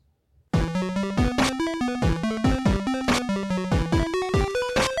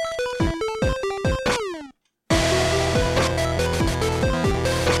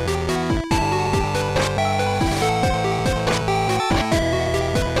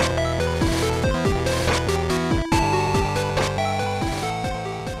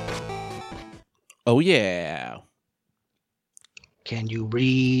Oh, yeah. Can you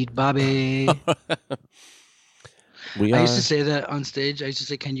read, Bobby? I used to say that on stage. I used to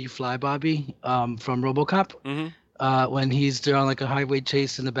say, "Can you fly, Bobby?" From RoboCop. Mm-hmm. When they're on like a highway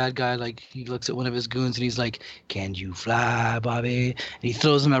chase and the bad guy he looks at one of his goons and he's like, "Can you fly, Bobby?" And he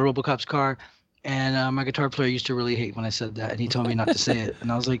throws him at RoboCop's car. And my guitar player used to really hate when I said that, and he told me not to say it.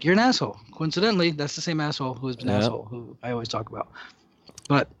 And I was like, "You're an asshole." Coincidentally, that's the same asshole who's been asshole who I always talk about.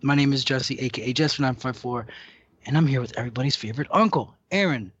 But my name is Jesse, aka Jess954, and I'm here with everybody's favorite uncle,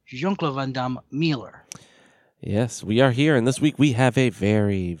 Aaron Jean-Claude Van Damme Mueller. Yes, we are here, and this week we have a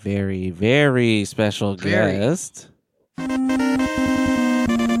very, very, very special guest.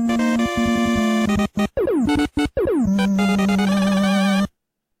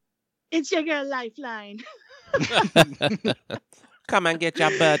 It's your girl, Lifeline. Come and get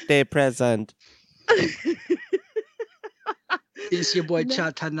your birthday present. It's your boy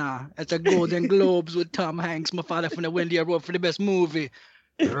Chatana at the Golden Globes with Tom Hanks, my father from the Wendy Award for the best movie.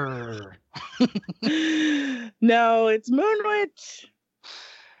 No, it's Moonwitch.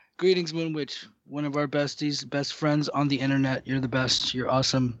 Greetings, Moonwitch. One of our besties, best friends on the internet. You're the best. You're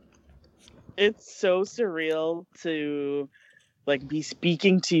awesome. It's so surreal to be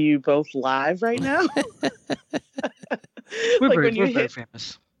speaking to you both live right now. We're very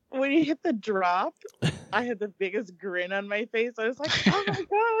famous. When you hit the drop, I had the biggest grin on my face. I was like, "Oh my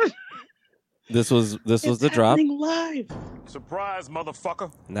god!" This was the drop. Live. Surprise,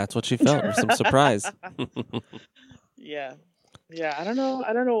 motherfucker! And that's what she felt. Was some surprise. Yeah. I don't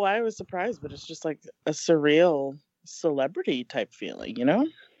know why I was surprised, but it's just like a surreal celebrity type feeling, you know?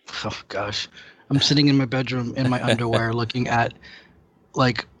 Oh gosh, I'm sitting in my bedroom in my underwear, looking at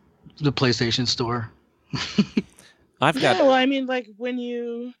the PlayStation Store. I've got. Yeah, well, I mean, when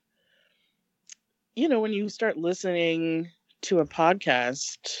you start listening to a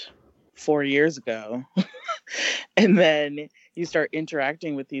podcast 4 years ago, and then you start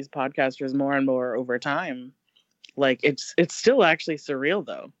interacting with these podcasters more and more over time, it's still actually surreal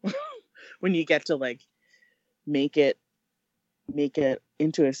though. When you get to make it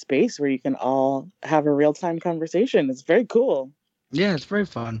into a space where you can all have a real-time conversation. It's very cool. Yeah, it's very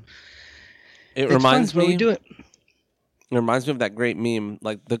fun. It reminds me. We do it. It reminds me of that great meme,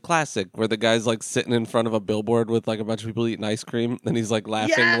 the classic, where the guy's sitting in front of a billboard with a bunch of people eating ice cream, and he's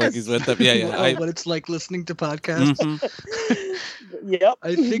laughing like he's with them. Yeah. What it's like listening to podcasts. Mm-hmm. Yep.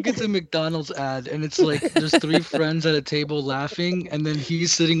 I think it's a McDonald's ad, and it's there's three friends at a table laughing, and then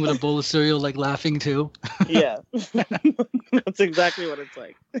he's sitting with a bowl of cereal laughing too. Yeah, that's exactly what it's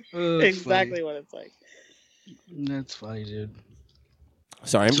like. Exactly what it's like. That's funny, dude.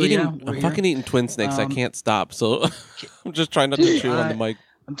 Sorry, I'm fucking eating Twin Snakes. I can't stop, so I'm just trying not to chew on the mic.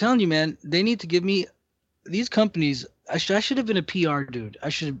 I'm telling you, man, they need to give me these companies. I should have been a PR dude. I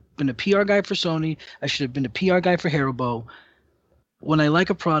should have been a PR guy for Sony. I should have been a PR guy for Haribo. When I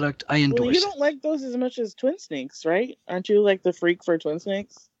like a product, I endorse it. Well, you don't like those as much as Twin Snakes, right? Aren't you the freak for Twin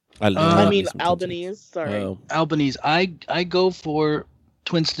Snakes? Albanese. Sorry. Albanese. I go for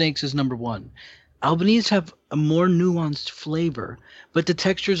Twin Snakes as number one. Albanese have a more nuanced flavor, but the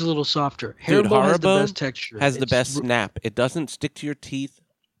texture is a little softer. Haribo has the best texture. Has the best snap. It doesn't stick to your teeth.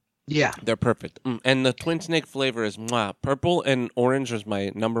 Yeah. They're perfect. And the Twin Snake flavor is mwah. Purple and orange is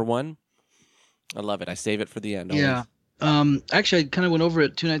my number one. I love it. I save it for the end. Yeah. Actually, I kind of went over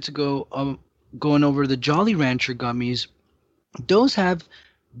it 2 nights ago, going over the Jolly Rancher gummies. Those have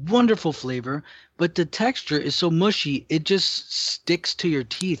wonderful flavor, but the texture is so mushy, it just sticks to your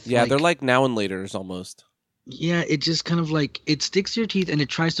teeth. Yeah, they're like Now and Laters almost. Yeah, it just kind of it sticks to your teeth, and it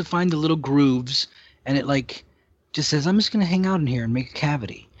tries to find the little grooves, and it just says, I'm just going to hang out in here and make a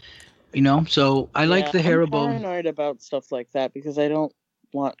cavity. So I like the Haribo. I'm paranoid about stuff like that because I don't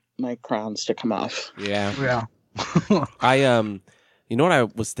want my crowns to come off. Yeah. Yeah. You know what I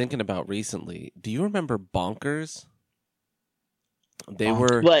was thinking about recently? Do you remember Bonkers? They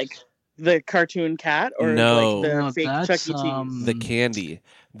were the cartoon cat, or the fake Chuck E. Cheese. The candy.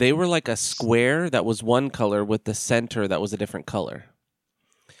 They were like a square that was one color with the center that was a different color,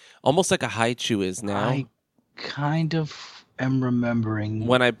 almost like a Hi-Chew is now. I kind of am remembering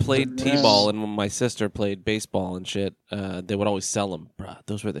when I played t-ball and when my sister played baseball and shit. They would always sell them. Bruh,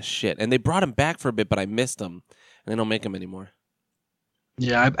 those were the shit, and they brought them back for a bit, but I missed them, and they don't make them anymore.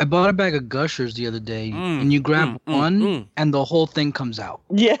 Yeah, I bought a bag of Gushers the other day, and you grab one, and the whole thing comes out.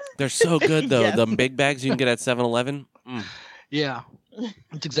 Yeah. They're so good, though. Yes. The big bags you can get at 7-Eleven. Yeah,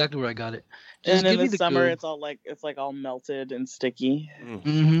 that's exactly where I got it. Just and in the summer, it's all melted and sticky.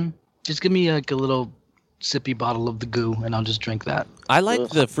 Mm-hmm. Just give me a little sippy bottle of the goo, and I'll just drink that. I like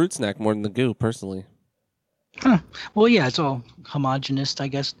the fruit snack more than the goo, personally. Huh. Well, yeah, it's all homogenous, I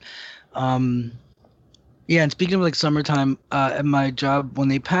guess. Yeah, and speaking of like summertime, at my job, when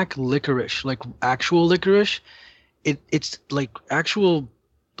they pack licorice, like actual licorice, it's like actual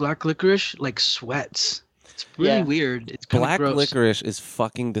black licorice, like sweats. It's really Yeah. weird. It's kind of Black gross. licorice is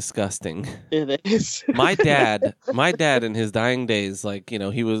fucking disgusting. It is. My dad in his dying days, like, you know,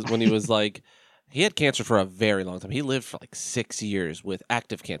 he was like, he had cancer for a very long time. He lived for like 6 years with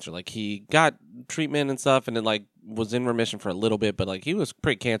active cancer. Like, he got treatment and stuff, and then like was in remission for a little bit, but like he was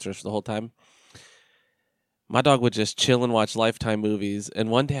pretty cancerous the whole time. My dog would just chill and watch Lifetime movies, and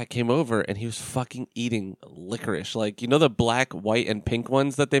one day I came over and he was fucking eating licorice. Like, you know the black, white, and pink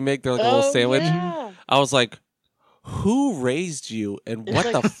ones that they make? They're like a little sandwich. Yeah. I was like, who raised you, and It's what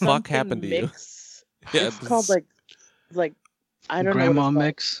like the fuck something happened to you? mix. Yeah, It's called like I don't Grandma know. What it's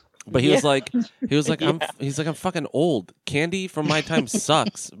mix. But he Yeah. was like, Yeah. I'm fucking old. Candy from my time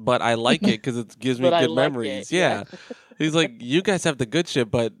sucks, but I like it because it gives me But I good like memories. it, yeah. He's like, you guys have the good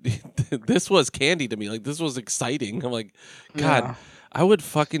shit, but this was candy to me. Like, this was exciting. I'm like, God, Yeah. I would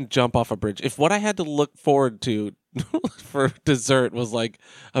fucking jump off a bridge. If what I had to look forward to for dessert was like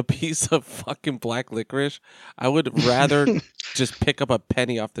a piece of fucking black licorice, I would rather just pick up a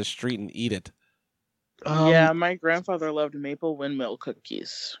penny off the street and eat it. Yeah, my grandfather loved maple windmill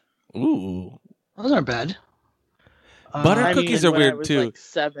cookies. Ooh. Those aren't bad. Butter I cookies mean, are when I weird, was too. like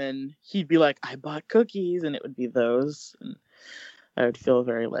 7, he'd be like, "I bought cookies," and it would be those, and I would feel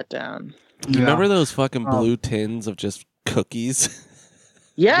very let down. You remember those fucking blue tins of just cookies?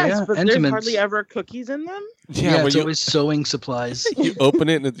 Yes, Yeah, but Entenmann's. there's hardly ever cookies in them. Yeah, where it's you, always sewing supplies. you open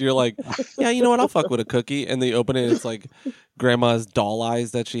it and you're like, yeah, you know what? I'll fuck with a cookie. And they open it and it's like grandma's doll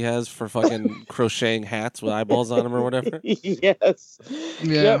eyes that she has for fucking crocheting hats with eyeballs on them or whatever. Yes.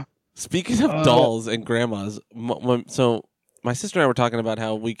 Yeah. Yep. Speaking of dolls and grandmas, so my sister and I were talking about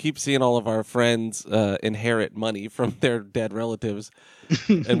how we keep seeing all of our friends inherit money from their dead relatives,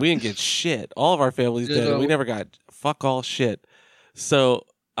 and we didn't get shit. All of our family's dead, and we never got fuck all shit. So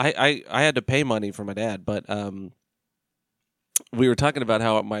I had to pay money for my dad, but we were talking about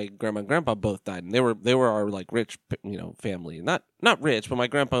how my grandma and grandpa both died, and they were our like rich, you know, family. Not rich, but my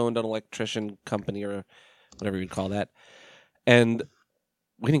grandpa owned an electrician company or whatever you'd call that, and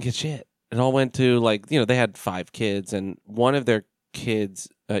we didn't get shit. It all went to like, you know, they had 5 kids, and one of their kids,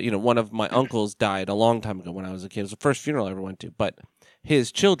 one of my uncles died a long time ago when I was a kid. It was the first funeral I ever went to, but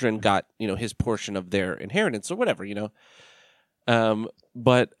his children got, you know, his portion of their inheritance or whatever, you know.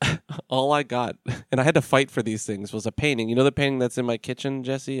 But all I got, and I had to fight for these things, was a painting. You know the painting that's in my kitchen,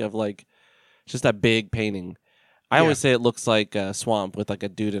 Jesse, of like just that big painting. I always say it looks like a swamp with like a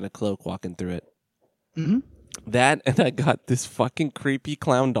dude in a cloak walking through it. Mm-hmm. That, and I got this fucking creepy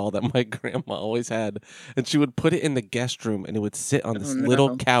clown doll that my grandma always had, and she would put it in the guest room, and it would sit on this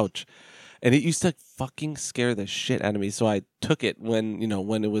little couch, and it used to fucking scare the shit out of me. So I took it when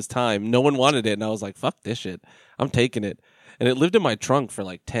it was time. No one wanted it, and I was like, "Fuck this shit, I'm taking it." And it lived in my trunk for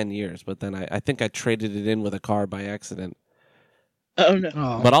like 10 years, but then I think I traded it in with a car by accident. Oh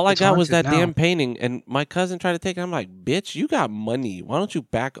no. But all I it's got was that haunted now. damn painting, and my cousin tried to take it. I'm like, bitch, you got money. Why don't you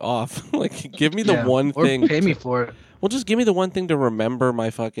back off? Like, give me the Yeah, one or thing. pay me for it. Well, just give me the one thing to remember my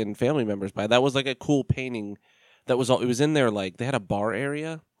fucking family members by. That was like a cool painting. That was all. It was in there. Like, they had a bar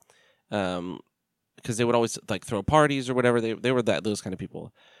area, because they would always like throw parties or whatever. They were those kind of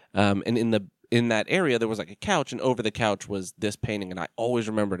people. And in that area there was like a couch, and over the couch was this painting, and I always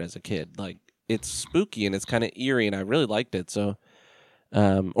remembered as a kid. Like, it's spooky and it's kind of eerie, and I really liked it. So,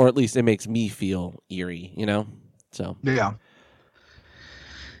 or at least it makes me feel eerie, you know. So Yeah.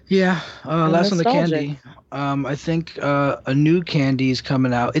 Yeah. Last on the nostalgic. candy. I think a new candy is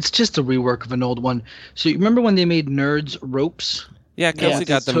coming out. It's just a rework of an old one. So you remember when they made Nerds ropes? yeah, Kelsey What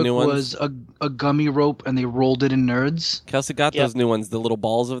got they them new took ones. was a gummy rope and they rolled it in Nerds. Kelsey got Yep. those new ones, the little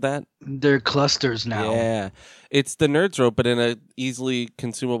balls of that. They're clusters now. Yeah, it's the Nerds rope, but in a easily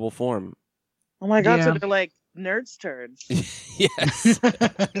consumable form. Oh my god, so Yeah. they're like nerds turds. Yes.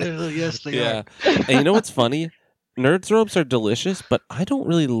 Yes, they Yeah. are. And you know what's funny? Nerds ropes are delicious, but I don't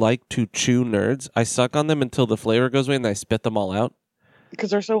really like to chew Nerds. I suck on them until the flavor goes away and I spit them all out. Because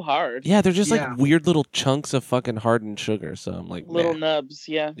they're so hard. Yeah, they're just Yeah. like weird little chunks of fucking hardened sugar. So I'm like, Little nah. nubs,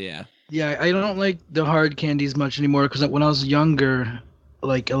 yeah. Yeah. Yeah, I don't like the hard candies much anymore because when I was younger,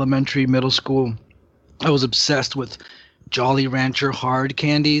 like elementary, middle school, I was obsessed with Jolly Rancher hard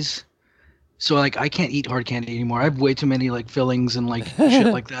candies. So like I can't eat hard candy anymore. I have way too many like fillings and like shit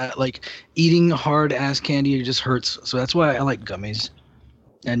like that. Like eating hard ass candy it just hurts. So that's why I like gummies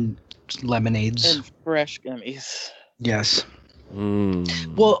and lemonades. And fresh gummies. Yes.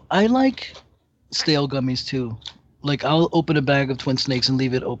 Mm. Well, I like stale gummies too. Like I'll open a bag of Twin Snakes and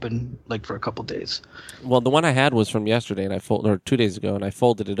leave it open like for a couple days. Well, the one I had was from yesterday, and or 2 days ago, and I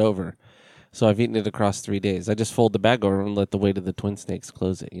folded it over. So I've eaten it across 3 days. I just fold the bag over and let the weight of the twin snakes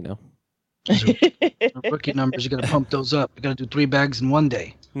close it, you know? Rookie numbers, you got to pump those up. You got to do 3 bags in one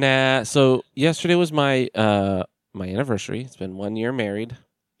day. Nah, so yesterday was my my anniversary. It's been 1 year married.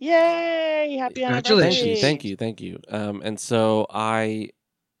 Yay! Happy Congratulations. anniversary! Thank you. And so I,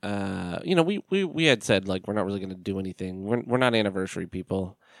 we had said like we're not really going to do anything. We're not anniversary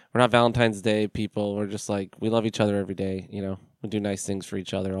people. We're not Valentine's Day people. We're just like we love each other every day. You know, we do nice things for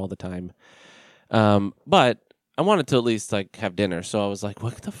each other all the time. But I wanted to at least like have dinner, so I was like,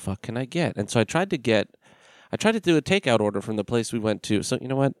 what the fuck can I get? And so I tried to do a takeout order from the place we went to. So you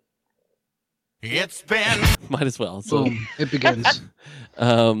know what? It's been Might as well. So Boom. It begins.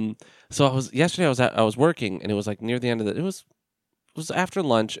 so I was working, and it was like near the end of it was after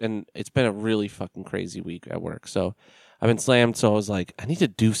lunch, and it's been a really fucking crazy week at work. So I've been slammed. So I was like, I need to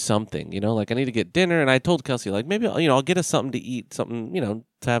do something, you know, like I need to get dinner. And I told Kelsey, like, maybe I'll get us something to eat, something, you know,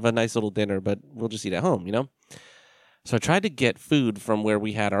 to have a nice little dinner, but we'll just eat at home, you know. So I tried to get food from where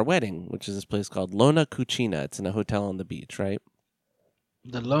we had our wedding, which is this place called Lona Cucina. It's in a hotel on the beach, right?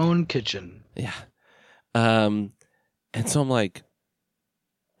 The Lone Kitchen. Yeah. And so I'm like,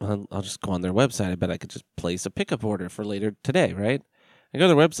 well, I'll just go on their website. I bet I could just place a pickup order for later today, right? I go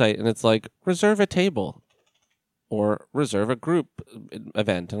to their website, and it's like, reserve a table or reserve a group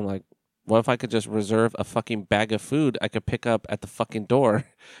event. And I'm like, what if I could just reserve a fucking bag of food I could pick up at the fucking door?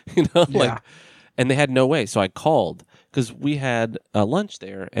 You know, Yeah. like, and they had no way. So I called because we had lunch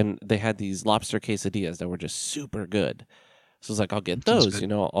there, and they had these lobster quesadillas that were just super good. So I was like, I'll get Sounds those, good. you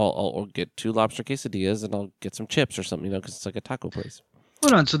know, I'll get 2 lobster quesadillas, and I'll get some chips or something, you know, because it's like a taco place.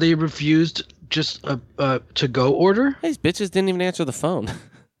 Hold on. So they refused just a to-go order? These bitches didn't even answer the phone.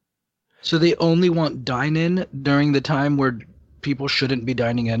 So they only want dine-in during the time where people shouldn't be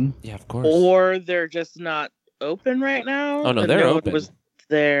dining in? Yeah, of course. Or they're just not open right now. Oh, no, and they're one open. Was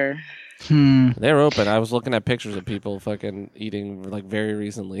there? They're open. I was looking at pictures of people fucking eating like very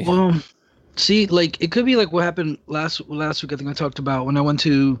recently. Well, see, like it could be like what happened last week. I think I talked about when I went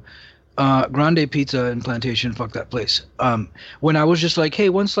to Grande Pizza in Plantation. Fuck that place. When I was just like, hey,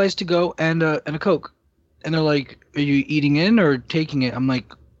 1 slice to go and a Coke, and they're like, are you eating in or taking it? I'm like,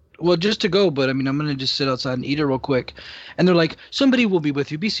 well, just to go, but I mean, I'm gonna just sit outside and eat it real quick. And they're like, somebody will be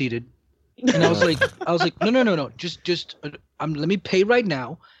with you. Be seated. And I was like, no, just let me pay right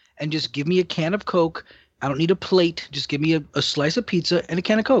now, and just give me a can of Coke. I don't need a plate. Just give me a slice of pizza and a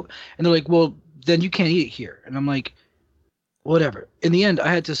can of Coke. And they're like, well, then you can't eat it here. And I'm like, whatever. In the end,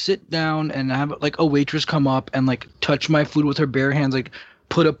 I had to sit down and have like a waitress come up and like touch my food with her bare hands, like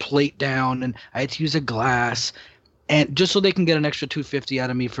put a plate down, and I had to use a glass, and just so they can get an extra $2.50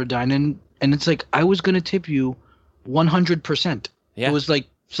 out of me for dining. And it's like I was gonna tip you 100%. Yeah. It was like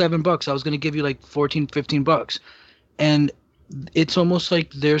 $7. I was gonna give you like $14-15, and it's almost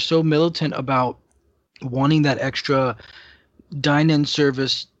like they're so militant about wanting that extra dine-in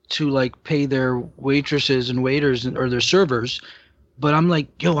service to like pay their waitresses and waiters or their servers. But I'm like,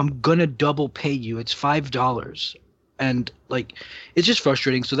 yo, I'm gonna double pay you. It's $5. And like, it's just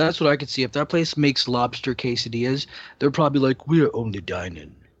frustrating. So that's what I could see. If that place makes lobster quesadillas, they're probably like, we are only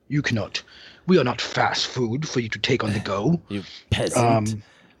dine-in. We are not fast food for you to take on the go. You peasant.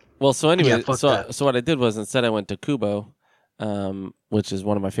 Well, so anyway, Yeah, fuck that. so what I did was instead I went to Kubo, which is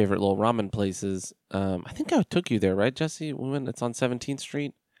one of my favorite little ramen places. I think I took you there, right, Jesse? We went. It's on 17th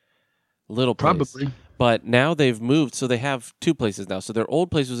Street. Little place. Probably. But now they've moved, so they have 2 places now. So their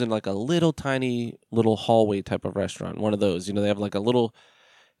old place was in like a little tiny little hallway type of restaurant, one of those. You know, they have like a little,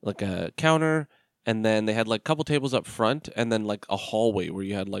 like a counter, and then they had like a couple tables up front, and then like a hallway where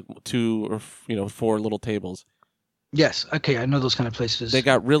you had like 2 or 4 little tables. Yes. Okay. I know those kind of places. They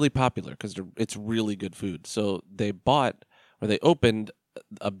got really popular because it's really good food. So they opened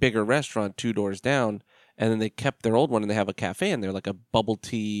a bigger restaurant 2 doors down, and then they kept their old one, and they have a cafe in there, like a bubble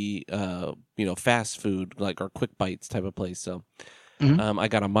tea, fast food, like, or quick bites type of place. So I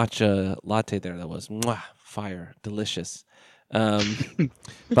got a matcha latte there that was fire, delicious. But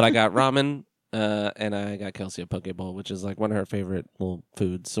I got ramen, and I got Kelsey a poke bowl, which is like one of her favorite little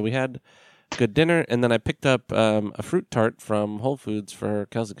foods. So we had good dinner, and then I picked up a fruit tart from Whole Foods for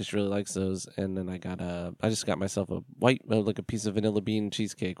Kelsey because she really likes those. And then I just got myself like a piece of vanilla bean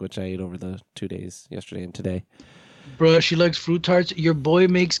cheesecake, which I ate over the 2 days, yesterday and today. Bruh, she likes fruit tarts. Your boy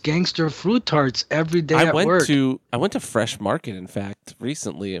makes gangster fruit tarts every day at work. I went to Fresh Market, in fact,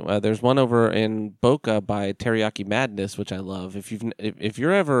 recently. There's one over in Boca by Teriyaki Madness, which I love. If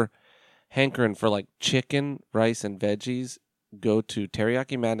you're ever hankering for like chicken, rice, and veggies, go to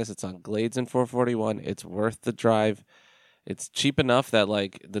Teriyaki Madness. It's on Glades and 441. It's worth the drive. It's cheap enough that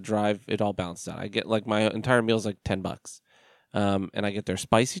like the drive, it all bounced out. I get like my entire meal is like $10. And I get their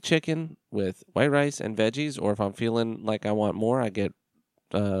spicy chicken with white rice and veggies, or if I'm feeling like I want more, I get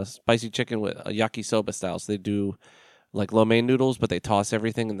spicy chicken with a yakisoba style. So they do like lo mein noodles, but they toss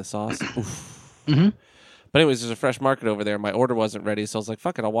everything in the sauce. Oof. Mm-hmm. But anyways, there's a fresh market over there. My order wasn't ready, so I was like,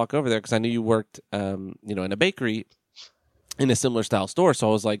 fuck it, I'll walk over there because I knew you worked, in a bakery in a similar style store. So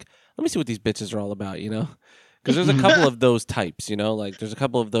I was like, let me see what these bitches are all about, Because there's a couple of those types, like there's a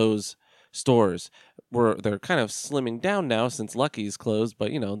couple of those stores where they're kind of slimming down now since Lucky's closed,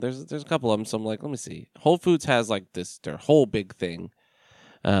 but there's a couple of them. So I'm like, let me see. Whole Foods has like their whole big thing.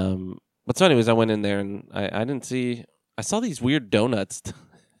 But so anyways, I went in there and I saw these weird donuts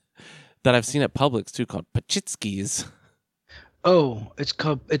that I've seen at Publix too, called Pachitskis. Oh, it's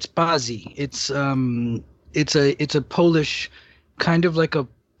Bazi. It's a Polish, kind of like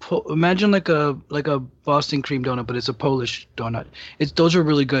imagine like a Boston cream donut, but it's a Polish donut. Those are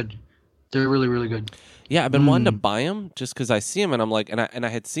really good. They're really, really good. Yeah, I've been wanting to buy them just because I see them, and I'm like, and I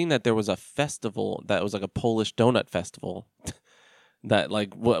had seen that there was a festival that was like a Polish donut festival. That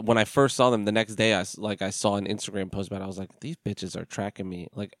like when I first saw them the next day, I saw an Instagram post about it. I was like, these bitches are tracking me.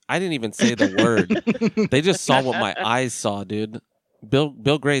 Like I didn't even say the word. They just saw what my eyes saw, dude. Bill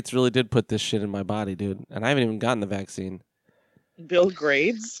Gates really did put this shit in my body, dude. And I haven't even gotten the vaccine. Bill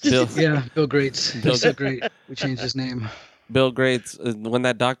Grades? Bill Gates. He's so great. We changed his name. Bill Gates, when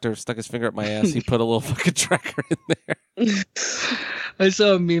that doctor stuck his finger up my ass, he put a little fucking tracker in there. I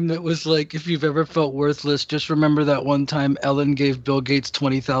saw a meme that was like, if you've ever felt worthless, just remember that one time Ellen gave Bill Gates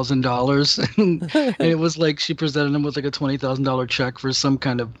 $20,000. And it was like she presented him with like a $20,000 check for some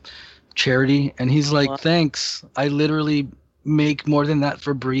kind of charity. And he's like, thanks. I literally make more than that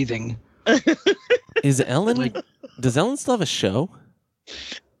for breathing. Does Ellen still have a show?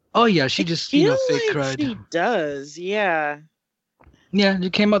 Oh, yeah. She just, fake cried. She does, yeah. Yeah,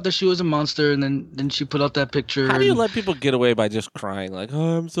 it came out that she was a monster, and then she put out that picture. How do you let people get away by just crying? Like,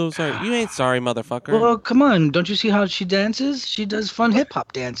 oh, I'm so sorry. You ain't sorry, motherfucker. Well, come on. Don't you see how she dances? She does fun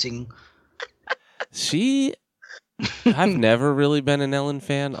hip-hop dancing. I've never really been an Ellen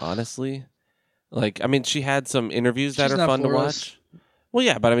fan, honestly. Like, I mean, she had some interviews that are fun to watch. Well,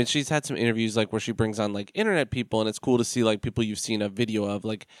 yeah, but I mean, she's had some interviews like where she brings on like internet people, and it's cool to see like people you've seen a video of.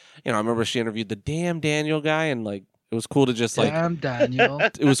 Like, I remember she interviewed the Damn Daniel guy, and like it was cool to just like Damn Daniel.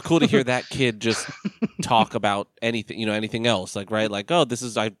 It was cool to hear that kid just talk about anything, anything else. Like, right, like, oh,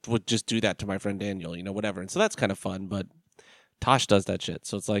 I would just do that to my friend Daniel, whatever. And so that's kind of fun. But Tosh does that shit,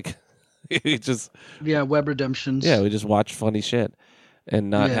 so it's like Web Redemptions. Yeah, we just watch funny shit.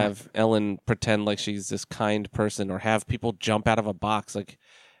 And not have Ellen pretend like she's this kind person, or have people jump out of a box. Like,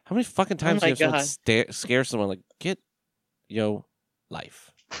 how many fucking times do you have someone scare someone? Like, get yo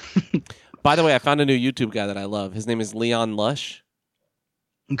life. By the way, I found a new YouTube guy that I love. His name is Leon Lush.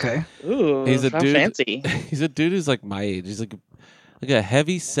 Okay. Ooh, he's a dude. Fancy. He's a dude who's like my age. He's like a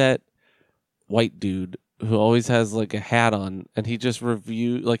heavy set white dude who always has like a hat on, and he just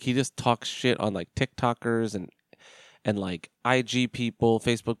he just talks shit on like TikTokers and like IG people,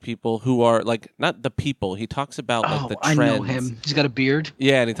 Facebook people who are like not the people. He talks about like the trends. I know him. He's got a beard.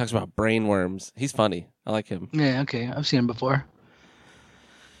 Yeah, and he talks about brainworms. He's funny. I like him. Yeah, okay. I've seen him before.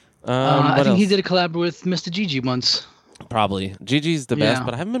 I think he did a collab with Mr. Gigi once. Probably. Gigi's the best,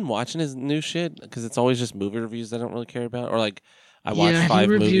 but I haven't been watching his new shit because it's always just movie reviews I don't really care about. Or like I watch 5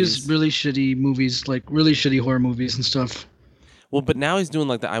 movies. he reviews really shitty movies, like really shitty horror movies and stuff. Well, but now he's doing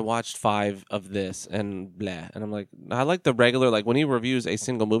like I watched 5 of this and blah. And I'm like, I like the regular, like when he reviews a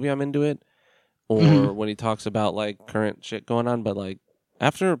single movie, I'm into it. Or when he talks about like current shit going on. But like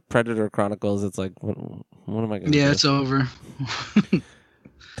after Predator Chronicles, it's like, what am I going to do? Yeah, it's over.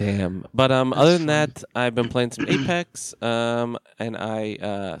 Damn. But other than that, I've been playing some Apex. And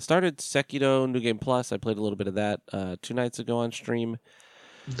I started Sekiro New Game Plus. I played a little bit of that 2 nights ago on stream.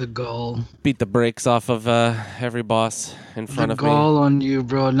 The gall. Beat the brakes off of every boss in front of me. The gall on you,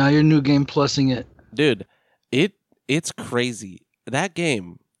 bro. Now you're New Game Plusing it. Dude, it's crazy. That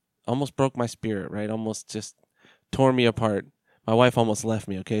game almost broke my spirit, right? Almost just tore me apart. My wife almost left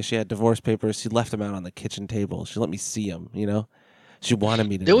me, okay? She had divorce papers. She left them out on the kitchen table. She let me see them, She wanted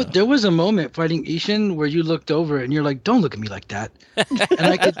me to know. There was a moment fighting Ishin where you looked over and you're like, don't look at me like that. And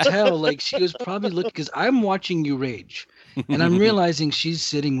I could tell, like, she was probably looking, because I'm watching you rage. And I'm realizing she's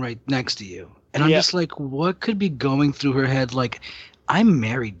sitting right next to you. And I'm just like, what could be going through her head? Like, I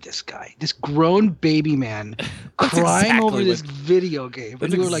married this guy, this grown baby man, crying over this video game.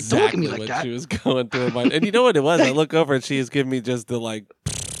 And you were like, don't look at me like that. She was going through her mind. And you know what it was? I look over and she is giving me just the like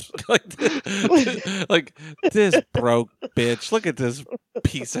this broke bitch. Look at this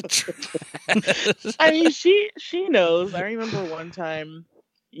piece of trash. I mean, she knows. I remember one time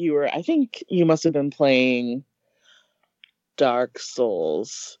I think you must have been playing Dark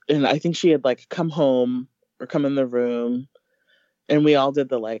Souls, and I think she had like come home or come in the room, and we all did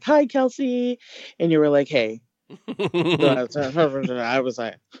the like, "Hi, Kelsey," and you were like, "Hey." So I was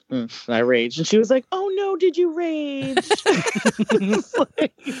like, and I raged, and she was like, "Oh no, did you rage?" It's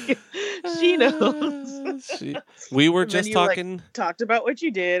like, she knows. We were And then just you, like, talking. talked about what you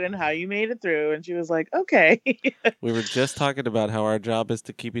did and how you made it through, and she was like, "Okay." We were just talking about how our job is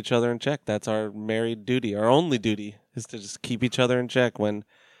to keep each other in check. That's our married duty. Our only duty is to just keep each other in check when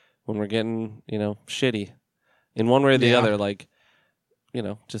we're getting, shitty in one way or the Yeah. other. Like,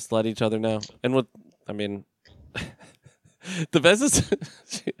 just let each other know. And the best is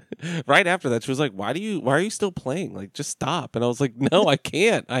right after that, she was like, why are you still playing? Like, just stop. And I was like, no, I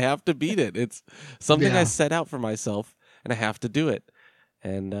can't. I have to beat it. It's something I set out for myself, and I have to do it.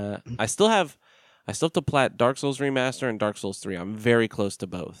 And I still have to plat Dark Souls Remaster and Dark Souls 3. I'm very close to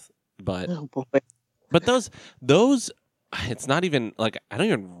both. But Oh boy. but those it's not even like I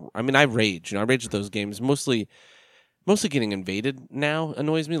rage. I rage at those games. Mostly getting invaded now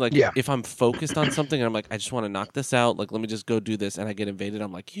annoys me. Like, if I'm focused on something and I'm like, I just want to knock this out, like, let me just go do this, and I get invaded,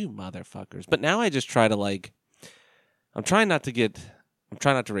 I'm like, you motherfuckers. But now I just try to, like, I'm trying not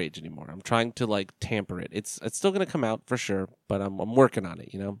to rage anymore. I'm trying to, like, tamper it. It's still going to come out for sure, but I'm working on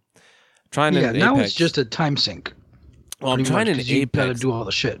it, Trying in now Apex. it's just a time sink. Well, I'm trying in Apex. You gotta do all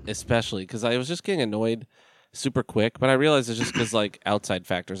the shit. Especially because I was just getting annoyed super quick, but I realized it's just because, like, outside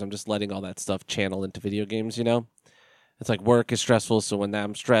factors. I'm just letting all that stuff channel into video games, It's like work is stressful, so when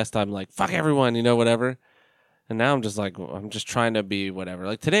I'm stressed, I'm like, fuck everyone, whatever. And now I'm just like, I'm just trying to be whatever.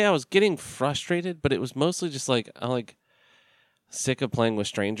 Like, today I was getting frustrated, but it was mostly just like, I'm like sick of playing with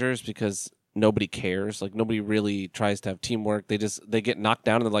strangers because nobody cares. Like, nobody really tries to have teamwork. They get knocked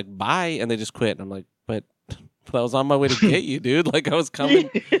down and they're like, bye, and they just quit. And I'm like, but I was on my way to get you, dude. Like, I was coming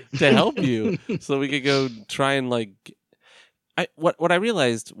to help you so we could go try and, like, what I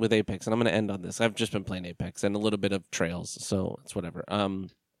realized with Apex, and I'm going to end on this. I've just been playing Apex and a little bit of Trails, so it's whatever.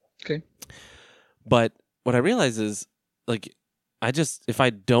 Okay. But what I realize is, like, if I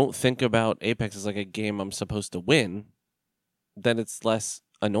don't think about Apex as like a game I'm supposed to win, then it's less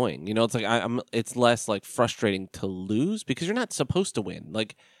annoying. It's like it's less like frustrating to lose because you're not supposed to win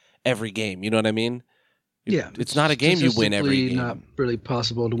like every game. You know what I mean? Yeah, it's not a game you win every game. Not really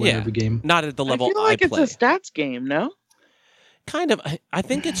possible to win every game. Not at the level I feel like play. It's a stats game, no? Kind of. I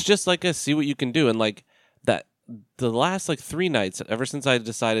think it's just like a see what you can do, and like that. The last like 3 nights, ever since I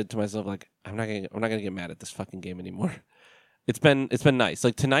decided to myself, like, I'm not gonna get mad at this fucking game anymore. It's been nice.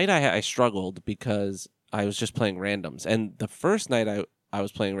 Like, tonight I struggled because I was just playing randoms, and the first night I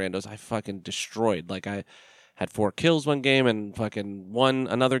was playing randos, I fucking destroyed. Like, I had 4 kills one game and fucking won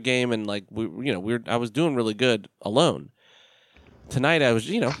another game, and like I was doing really good alone. Tonight I was,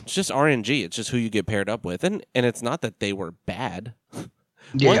 it's just RNG. It's just who you get paired up with, and it's not that they were bad.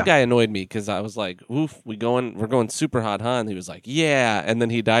 One guy annoyed me because I was like, "Oof, we're going super hot, huh?" And he was like, "Yeah," and then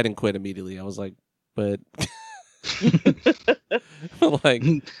he died and quit immediately. I was like, "But, like,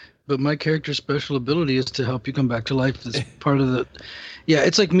 but my character's special ability is to help you come back to life. It's part of the,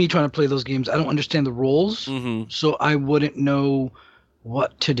 it's like me trying to play those games. I don't understand the roles, so I wouldn't know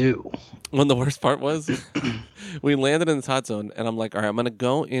what to do." When the worst part was, we landed in this hot zone, and I'm like, all right, I'm going to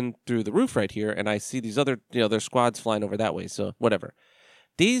go in through the roof right here, and I see these other, their squads flying over that way, so whatever.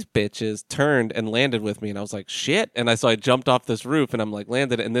 These bitches turned and landed with me, and I was like, shit, and I jumped off this roof, and I'm like,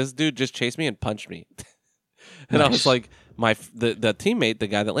 landed, and this dude just chased me and punched me. And nice. I was like, the teammate, the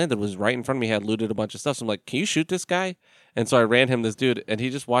guy that landed, was right in front of me, had looted a bunch of stuff, so I'm like, can you shoot this guy? And so I ran him this dude, and he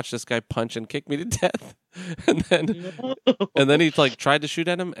just watched this guy punch and kick me to death. and then he like tried to shoot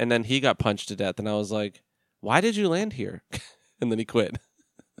at him, and then he got punched to death. And I was like, why did you land here? And then he quit.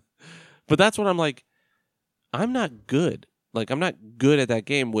 But that's what I'm like, I'm not good. Like, I'm not good at that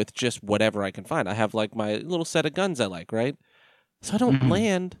game with just whatever I can find. I have like my little set of guns I like, right? So I don't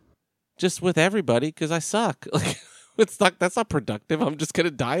land just with everybody because I suck. Like, that's not productive. I'm just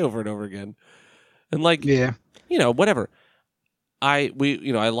gonna die over and over again. And like, whatever. I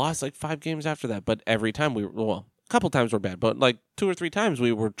lost like 5 games after that, but every time a couple times were bad, but like 2 or 3 times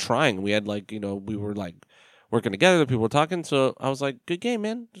we were trying. We had like, we were like working together, the people were talking. So I was like, good game,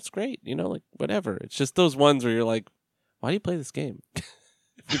 man. It's great. Like whatever. It's just those ones where you're like, why do you play this game?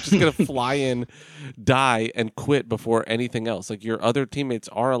 You're just going to fly in, die, and quit before anything else. Like, your other teammates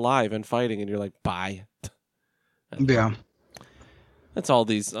are alive and fighting, and you're like, bye. Yeah. That's all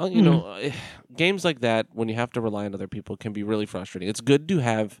these, games like that, when you have to rely on other people, can be really frustrating. It's good to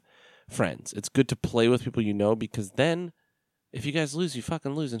have friends. It's good to play with people because then if you guys lose, you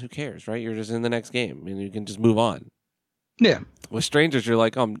fucking lose, and who cares, right? You're just in the next game, and you can just move on. Yeah. With strangers, you're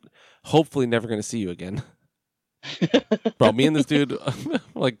like, I'm hopefully never going to see you again. Bro, me and this dude,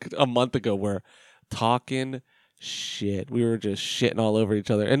 like a month ago, were talking shit. We were just shitting all over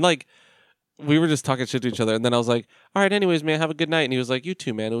each other. And like, we were just talking shit to each other. And then I was like, all right, anyways, man, have a good night. And he was like, you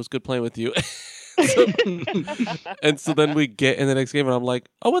too, man. It was good playing with you. And so then we get in the next game and I'm like,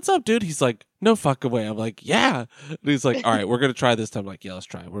 oh, what's up, dude? He's like, no fucking way. I'm like, yeah. And he's like, all right, we're going to try this time. I'm like, yeah, let's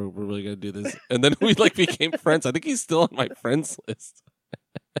try. We're really going to do this. And then we like became friends. I think he's still on my friends list.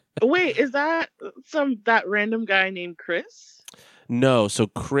 Wait, is that that random guy named Chris? No. So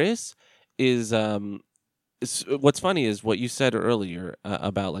Chris is, what's funny is what you said earlier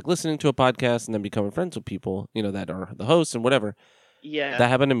about like listening to a podcast and then becoming friends with people, you know, that are the hosts and whatever. Yeah. That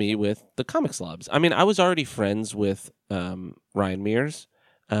happened to me with the Comic Slobs. I mean, I was already friends with Ryan Mears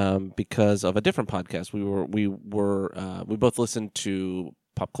because of a different podcast. We both listened to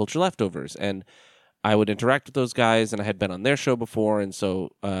Pop Culture Leftovers, and I would interact with those guys, and I had been on their show before, and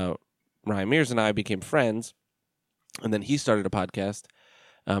so Ryan Mears and I became friends. And then he started a podcast,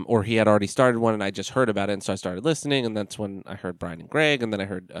 or he had already started one, and I just heard about it, and so I started listening, and that's when I heard Brian and Greg, and then I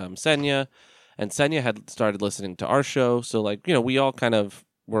heard Senya. And Senya had started listening to our show. So, like, you know, we all kind of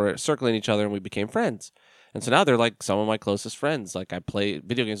were circling each other and we became friends. And so now they're like some of my closest friends. Like, I play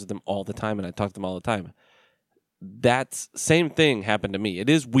video games with them all the time and I talk to them all the time. That same thing happened to me. It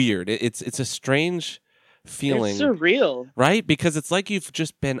is weird. It's a strange feeling. It's surreal. Right? Because it's like you've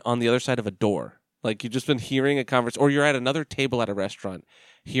just been on the other side of a door. Like, you've just been hearing a conversation, or you're at another table at a restaurant,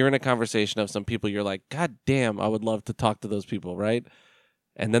 hearing a conversation of some people. You're like, God damn, I would love to talk to those people, right?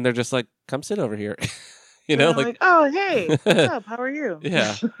 And then they're just like, come sit over here. You know, like, oh, hey, what's up? How are you?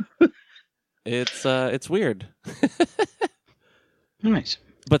 Yeah. It's weird. Nice.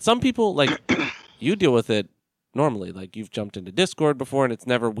 But some people, like, you deal with it normally. Like, you've jumped into Discord before and it's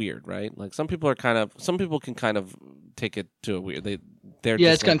never weird, right? Like, some people can kind of take it to a weird. They're Yeah,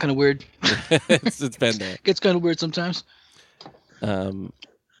 just it's gotten kind of weird. it's been there. Gets kind of weird sometimes. But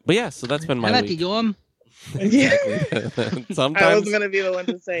yeah, so that's been my week. Yeah. Sometimes I was going to be the one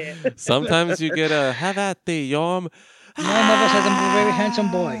to say it. Sometimes you get a have at the yom. My mother says I'm a very handsome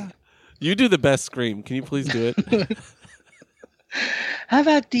boy. You do the best scream. Can you please do it? Have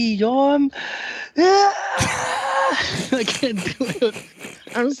at the yom. I can't do it.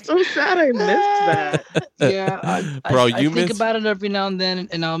 I'm so sad I missed that. Yeah, Bro, I think about it every now and then,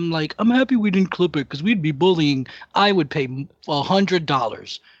 and I'm like, I'm happy we didn't clip it because we'd be bullying. I would pay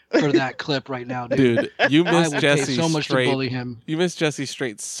 $100 for that clip right now, dude. Dude, you miss I would Jesse pay so much straight. to bully him. You miss Jesse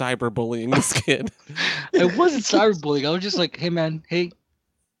straight cyberbullying this kid. It wasn't cyberbullying. I was just like, hey man, hey,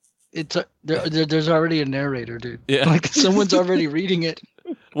 it's there's already a narrator, dude. Yeah. Like someone's already reading it.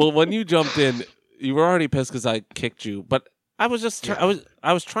 Well, when you jumped in, you were already pissed because I kicked you. But I was just I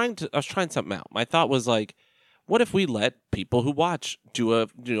was trying something out. My thought was like, what if we let people who watch do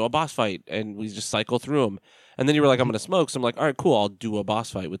a boss fight and we just cycle through them? And then you were like, I'm going to smoke. So I'm like, all right, cool. I'll do a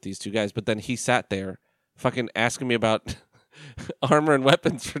boss fight with these two guys. But then he sat there fucking asking me about armor and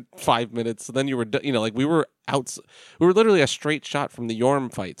weapons for 5 minutes. So then you were, like we were literally a straight shot from the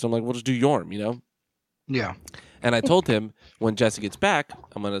Yorm fight. So I'm like, we'll just do Yorm, you know? Yeah. And I told him when Jesse gets back,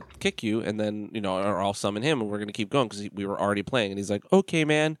 I'm going to kick you. And then, or I'll summon him and we're going to keep going because we were already playing. And he's like, okay,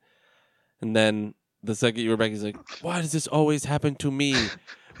 man. And then the second you were back, he's like, why does this always happen to me?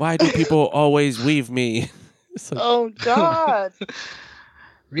 Why do people always leave me? Like, oh, God.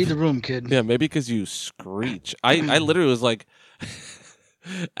 Read the room, kid. Yeah, maybe because you screech. I literally was like,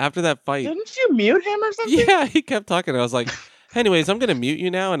 after that fight. Didn't you mute him or something? Yeah, he kept talking. I was like, anyways, I'm going to mute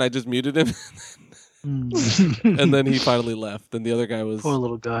you now. And I just muted him. And then he finally left. And the other guy was... Poor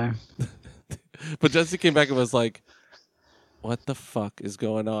little guy. But Jesse came back and was like, what the fuck is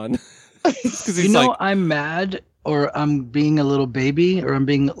going on? I'm mad or I'm being a little baby or I'm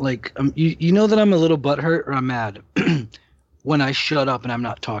being like, you know that I'm a little butthurt or I'm mad when I shut up and I'm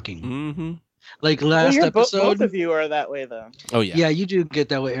not talking. Mm-hmm. Like last episode. Both of you are that way, though. Oh, yeah. Yeah, you do get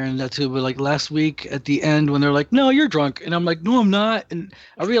that way, Aaron, that too. But like last week at the end when they're like, no, you're drunk. And I'm like, no, I'm not. And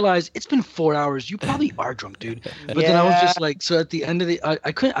I realized it's been 4 hours. You probably are drunk, dude. But then I was just like, so at the end of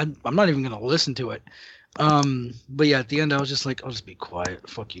I couldn't, I'm not even going to listen to it. But yeah, at the end I was just like, I'll just be quiet.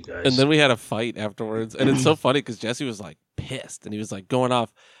 Fuck you guys. And then we had a fight afterwards. And it's so funny because Jesse was like pissed and he was like going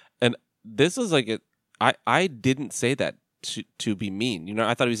off. And this was like, I didn't say that to be mean.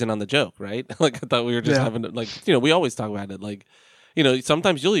 I thought he was in on the joke, right? Like I thought we were just having like, we always talk about it. Like,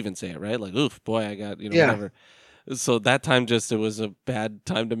 sometimes you'll even say it, right? Like, oof, boy, I got, whatever. So that time it was a bad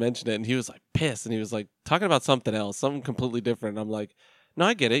time to mention it. And he was like pissed and he was like talking about something else, something completely different. And I'm like, no,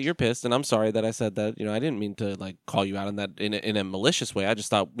 I get it. You're pissed. And I'm sorry that I said that. I didn't mean to like call you out on that in a malicious way. I just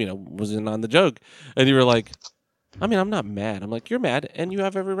thought, was in on the joke. And you were like, I mean, I'm not mad. I'm like, you're mad, and you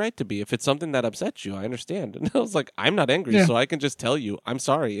have every right to be. If it's something that upsets you, I understand. And I was like, I'm not angry, Yeah. so I can just tell you I'm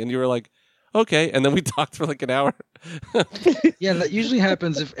sorry. And you were like, okay. And then we talked for like an hour. Yeah, that usually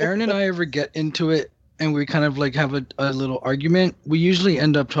happens if Aaron and I ever get into it and we kind of like have a little argument. We usually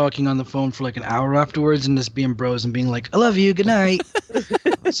end up talking on the phone for like an hour afterwards and just being bros and being like, "I love you, good night."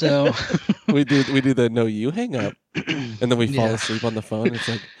 So we do the no, you hang up, and then we fall Yeah. asleep on the phone. It's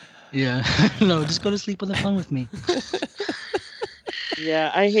like, yeah, no, just go to sleep on the phone with me.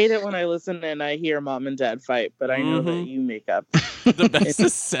 Yeah, I hate it when I listen and I hear mom and dad fight, but I know that Mhm. you make up. the best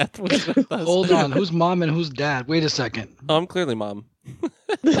is Seth was with us. Hold on, who's mom and who's dad? Wait a second. Oh, I'm clearly mom.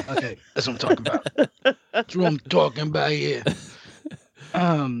 Okay, that's what I'm talking about. That's what I'm talking about here.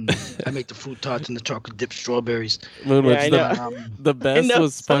 I make the fruit tarts and the chocolate dipped strawberries. Moonwitch, I the, know. the I best know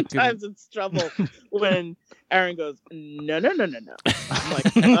was fucking. sometimes it's trouble when Aaron goes, no. I'm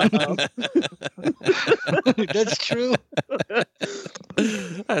like, uh-oh. That's true.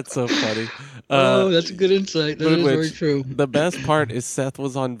 That's so funny. Oh, that's a good insight. That is Moonwitch, very true. The best part is Seth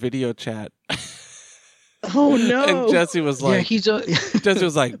was on video chat. Oh, no. And Jesse was Yeah, like, he's a. Jesse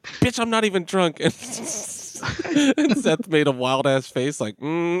was like, bitch, I'm not even drunk. And, and Seth made a wild ass face like,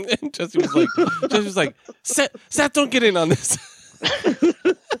 And Jesse was like, Seth, don't get in on this.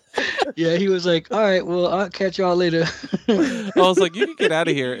 Yeah, he was like, all right, well, I'll catch y'all later. I was like, you can get out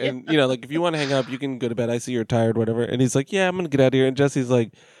of here. And, like, if you want to hang up, you can go to bed. I see you're tired, whatever. And he's like, yeah, I'm going to get out of here. And Jesse's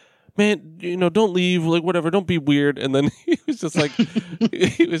like, man, don't leave. Like, whatever. Don't be weird. And then he was just like,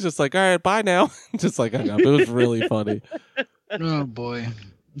 all right, bye now. Just like hung up. It was really funny. Oh, boy.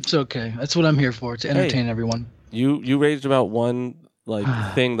 It's okay. That's what I'm here for, to entertain everyone. You raged about one, like,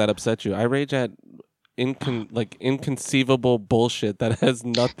 thing that upset you. I rage at inconceivable bullshit that has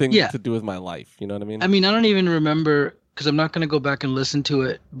nothing Yeah. to do with my life. You know what I mean? I mean, I don't even remember, because I'm not going to go back and listen to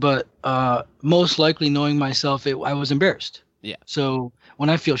it, but most likely knowing myself, I was embarrassed. Yeah. So when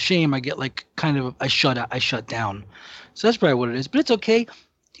I feel shame, I get like I shut down. So that's probably what it is. But it's okay.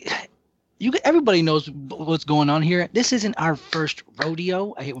 Everybody knows what's going on here. This isn't our first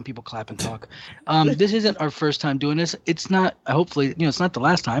rodeo. I hate when people clap and talk. This isn't our first time doing this. It's not. Hopefully, it's not the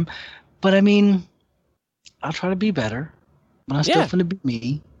last time. But I mean, I'll try to be better. But I'm still Yeah. going to be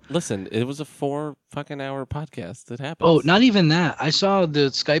me. Listen, it was a 4 fucking hour podcast. It happens. Oh, not even that. I saw the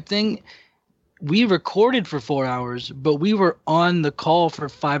Skype thing. We recorded for 4 hours, but we were on the call for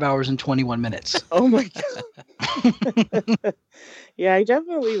 5 hours and 21 minutes. Oh, my God. Yeah, I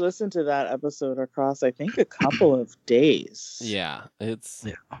definitely listened to that episode across, I think, a couple of days. Yeah, it's.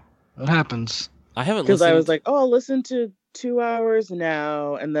 Yeah. What happens? I haven't Because listened. I was like, oh, I'll listen to 2 hours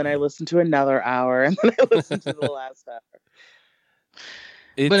now, and then I listened to another hour, and then I listened to the last hour.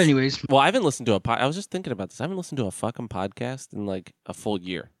 But anyways, well, I haven't listened to I was just thinking about this. I haven't listened to a fucking podcast in like a full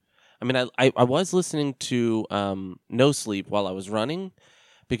year. I mean, I was listening to No Sleep while I was running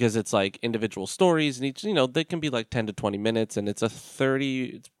because it's like individual stories and each, they can be like 10 to 20 minutes and it's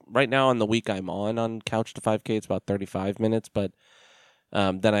right now on the week I'm on Couch to 5K, it's about 35 minutes. But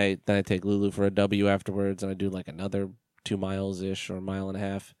then I take Lulu for a W afterwards and I do like another 2 miles ish or a mile and a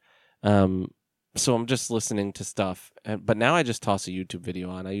half. So I'm just listening to stuff, but now I just toss a YouTube video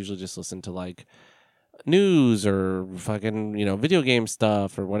on. I usually just listen to like news or fucking video game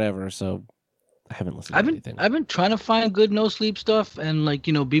stuff or whatever. So I haven't listened to anything. I've been trying to find good No Sleep stuff and like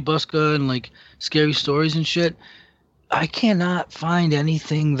Be Buska and like scary stories and shit. I cannot find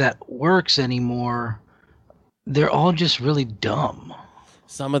anything that works anymore. They're all just really dumb.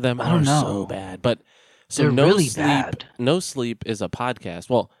 Some of them I don't are know. so bad, but so They're No really Sleep. bad. No Sleep is a podcast.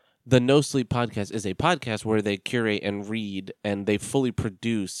 Well, the No Sleep podcast is a podcast where they curate and read and they fully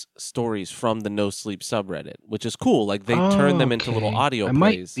produce stories from the No Sleep subreddit, which is cool. Like they turn them into little Okay. audio I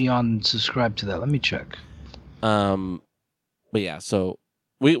plays. might be on subscribe to that. Let me check. But yeah, so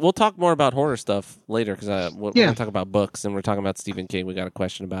we'll talk more about horror stuff later because we're Yeah. gonna talk about books and we're talking about Stephen King. We got a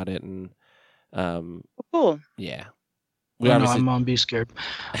question about it and Cool. yeah. I know, I'm on Be Scared.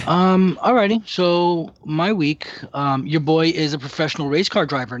 Alrighty. So my week, your boy is a professional race car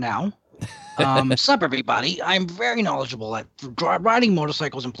driver now. Sup, everybody. I'm very knowledgeable at riding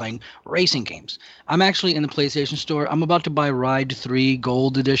motorcycles and playing racing games. I'm actually in the PlayStation Store. I'm about to buy Ride 3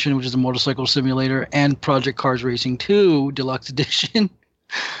 Gold Edition, which is a motorcycle simulator, and Project Cars Racing 2 Deluxe Edition.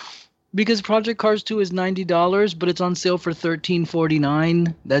 Because Project Cars 2 is $90, but it's on sale for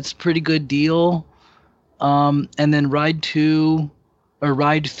 $13.49. That's a pretty good deal. And then Ride 2 or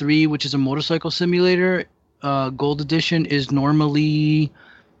Ride 3, which is a motorcycle simulator, Gold Edition is normally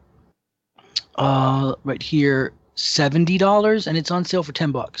right here $70 and it's on sale for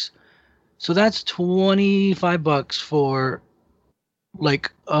 $10. So that's $25 for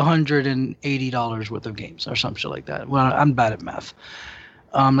like $180 worth of games or some shit like that. Well, I'm bad at math.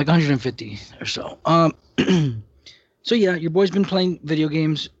 Like 150 or so. So yeah, your boy's been playing video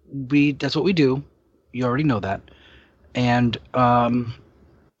games. That's what we do. You already know that. And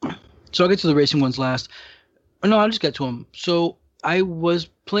so I'll get to the racing ones last. No, I'll just get to them. So I was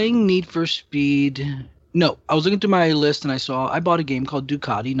playing Need for Speed. No, I was looking through my list and I bought a game called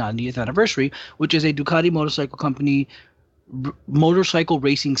Ducati 90th Anniversary, which is a Ducati motorcycle company motorcycle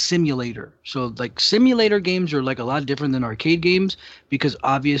racing simulator. So like simulator games are like a lot different than arcade games because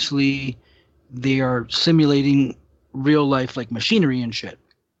obviously they are simulating real life like machinery and shit.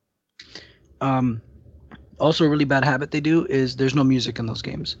 Also, a really bad habit they do is there's no music in those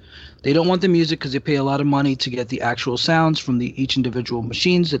games. They don't want the music because they pay a lot of money to get the actual sounds from each individual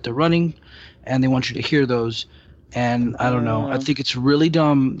machines that they're running, and they want you to hear those. And I don't know. I think it's really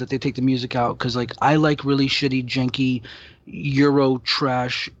dumb that they take the music out because, like, I like really shitty, janky Euro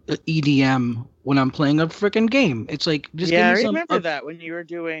trash EDM when I'm playing a freaking game. It's like just yeah, give me I remember that when you were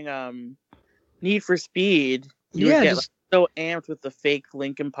doing Need for Speed. You would get like, so amped with the fake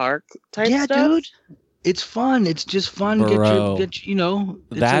Linkin Park type stuff. Yeah, dude. It's fun. It's just fun. Bro, Get you know.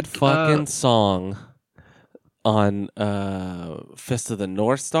 That like, fucking song on Fist of the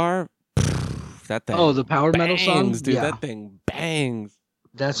North Star. That thing. Oh, the power bangs, metal song, dude. Yeah. That thing bangs.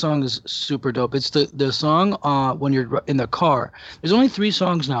 That song is super dope. It's the song when you're in the car. There's only 3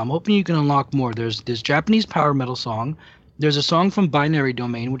 songs now. I'm hoping you can unlock more. There's this Japanese power metal song. There's a song from Binary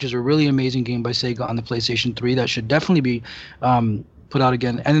Domain, which is a really amazing game by Sega on the PlayStation 3 that should definitely be put out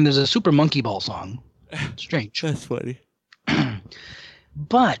again. And then there's a Super Monkey Ball song. Strange. That's funny.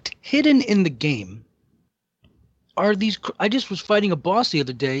 But hidden in the game are these. I just was fighting a boss the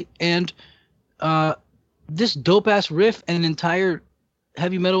other day, and this dope ass riff and an entire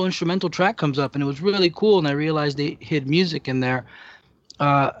heavy metal instrumental track comes up, and it was really cool. And I realized they hid music in there.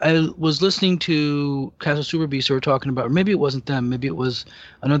 I was listening to Castle Super Beast, who were talking about, or maybe it wasn't them, maybe it was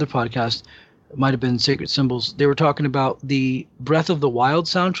another podcast. It might have been Sacred Symbols. They were talking about the Breath of the Wild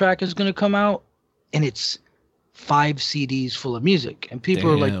soundtrack is going to come out. And it's 5 CDs full of music. And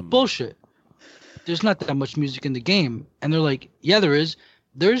people are like, bullshit. There's not that much music in the game. And they're like, yeah, there is.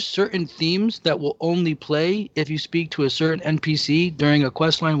 There's certain themes that will only play if you speak to a certain NPC during a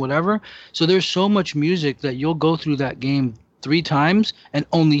quest line, whatever. So there's so much music that you'll go through that game 3 times and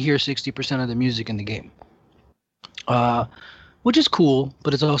only hear 60% of the music in the game. Which is cool,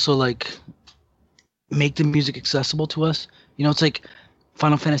 but it's also like, make the music accessible to us. You know, it's like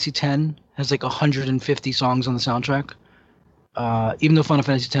Final Fantasy X has like 150 songs on the soundtrack. Even though Final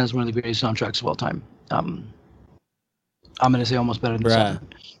Fantasy X is one of the greatest soundtracks of all time. I'm gonna say almost better than 7.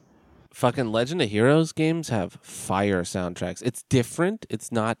 Fucking Legend of Heroes games have fire soundtracks. It's different.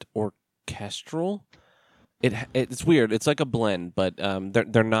 It's not orchestral. It's weird. It's like a blend, but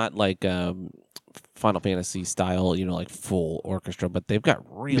they're not like Final Fantasy style, you know, like full orchestra. But they've got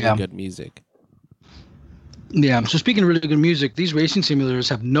really good music. Yeah, so speaking of really good music, these racing simulators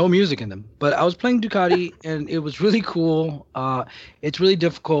have no music in them. But I was playing Ducati, and it was really cool. It's really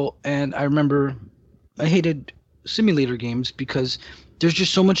difficult, and I remember I hated simulator games because there's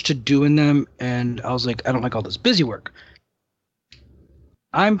just so much to do in them, and I was like, I don't like all this busy work.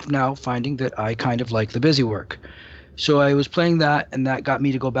 I'm now finding that I kind of like the busy work. So I was playing that, and that got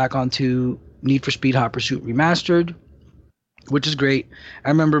me to go back onto Need for Speed Hot Pursuit Remastered, which is great. I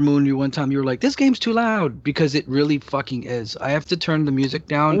remember, Moon, one time you were like, this game's too loud, because it really fucking is. I have to turn the music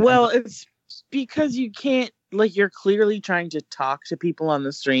down. Well, it's because you can't, like, you're clearly trying to talk to people on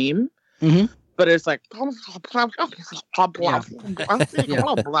the stream, but it's like, yeah.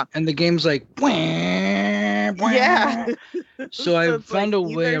 And the game's like, yeah. So I found a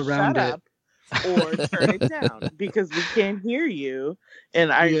way around it. Or turn it down because we can't hear you.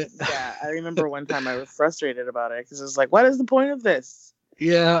 And I remember one time I was frustrated about it because it's like, what is the point of this?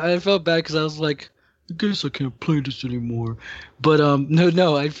 Yeah, I felt bad because I was like, I guess I can't play this anymore. But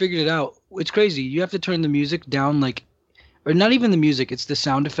no, I figured it out. It's crazy. You have to turn the music down, like, or not even the music. It's the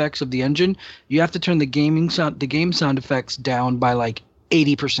sound effects of the engine. You have to turn the game sound effects down by like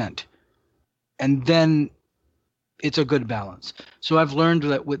 80%, and then it's a good balance. So I've learned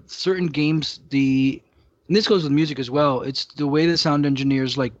that with certain games, and this goes with music as well, it's the way the sound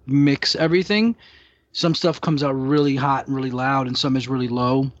engineers like mix everything. Some stuff comes out really hot and really loud, and some is really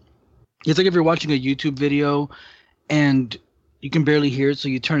low. It's like if you're watching a YouTube video and you can barely hear it, so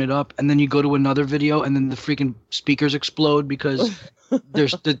you turn it up, and then you go to another video, and then the freaking speakers explode because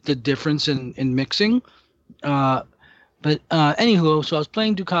there's the difference in mixing. But anywho, so I was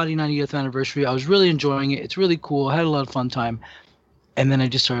playing Ducati 90th Anniversary. I was really enjoying it. It's really cool. I had a lot of fun time. And then I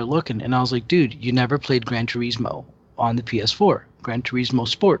just started looking, and I was like, dude, you never played Gran Turismo on the PS4, Gran Turismo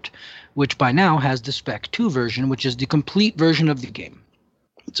Sport, which by now has the Spec 2 version, which is the complete version of the game.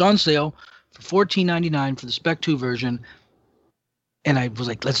 It's on sale for $14.99 for the Spec 2 version, and I was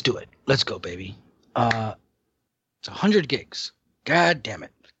like, let's do it. Let's go, baby. It's 100 gigs. God damn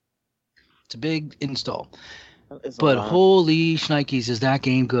it. It's a big install. But holy shnikes, is that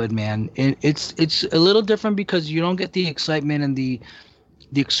game good, man. It's a little different because you don't get the excitement and the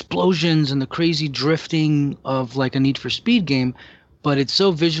explosions and the crazy drifting of like a Need for Speed game, but it's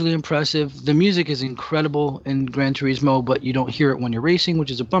so visually impressive. The music is incredible in Gran Turismo, but you don't hear it when you're racing,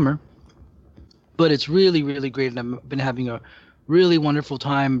 which is a bummer. But it's really, really great, and I've been having a really wonderful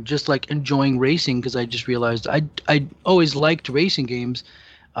time just like enjoying racing, because I just realized I always liked racing games,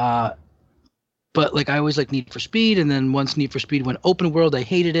 but like I always like Need for Speed, and then once Need for Speed went open world, I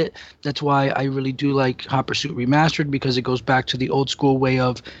hated it. That's why I really do like Hot Pursuit Remastered, because it goes back to the old school way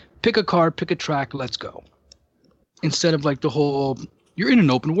of pick a car, pick a track, let's go. Instead of like the whole, you're in an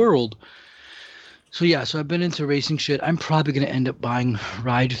open world. So yeah, so I've been into racing shit. I'm probably going to end up buying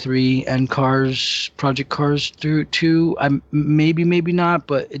Ride 3 and Project Cars 2. I'm maybe not,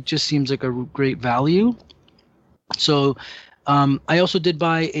 but it just seems like a great value. So I also did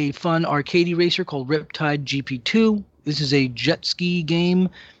buy a fun arcade racer called Riptide GP2. This is a jet ski game.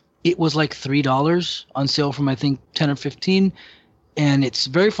 It was like $3 on sale from I think 10 or 15, and it's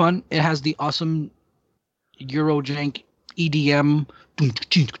very fun. It has the awesome Eurojank EDM,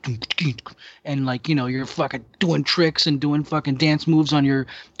 and like, you know, you're fucking doing tricks and doing fucking dance moves on your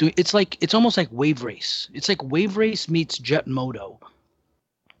it's almost like Wave Race. It's like Wave Race meets Jet Moto.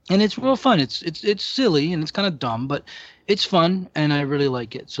 And it's real fun. It's silly and it's kind of dumb, but it's fun and I really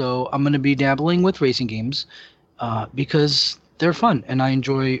like it. So I'm going to be dabbling with racing games because they're fun and I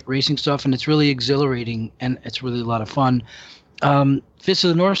enjoy racing stuff, and it's really exhilarating and it's really a lot of fun. Fist of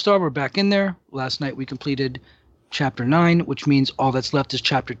the North Star, we're back in there. Last night we completed Chapter 9, which means all that's left is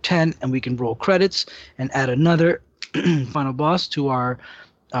Chapter 10, and we can roll credits and add another final boss to our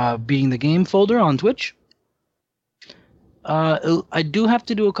Beating the Game folder on Twitch. I do have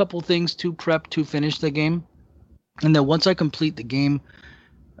to do a couple things to prep to finish the game, and then once I complete the game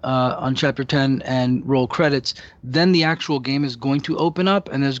on Chapter 10 and roll credits, then the actual game is going to open up,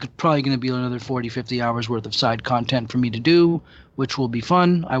 and there's probably going to be another 40-50 hours worth of side content for me to do, which will be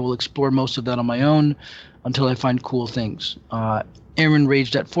fun. I will explore most of that on my own until I find cool things. Aaron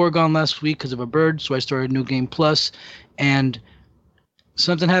raged at Foregone last week because of a bird, so I started New Game Plus, and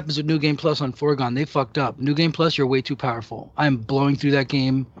something happens with New Game Plus on Foregone. They fucked up. New Game Plus, you're way too powerful. I'm blowing through that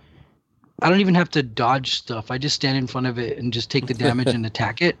game. I don't even have to dodge stuff. I just stand in front of it and just take the damage and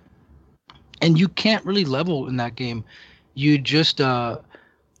attack it. And you can't really level in that game. You just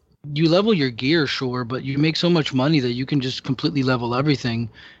you level your gear, sure, but you make so much money that you can just completely level everything.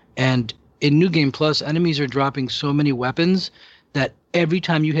 And in New Game Plus, enemies are dropping so many weapons that every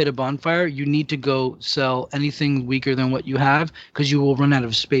time you hit a bonfire, you need to go sell anything weaker than what you have because you will run out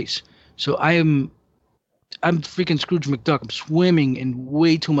of space. So I'm freaking Scrooge McDuck. I'm swimming in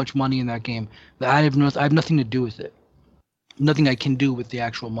way too much money in that game. I have nothing to do with it. Nothing I can do with the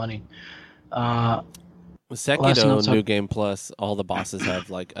actual money. With Sekiro New Game Plus, all the bosses have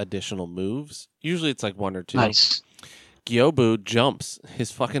like additional moves. Usually it's like one or two. Nice. Gyobu jumps.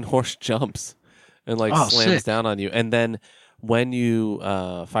 His fucking horse jumps and like slams sick. down on you. And then when you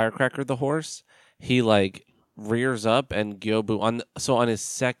firecracker the horse, he like rears up, and Gyobu on his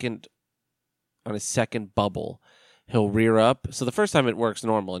second bubble, he'll rear up. So the first time it works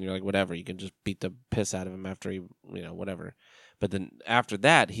normal, and you're like, whatever, you can just beat the piss out of him after he, whatever. But then after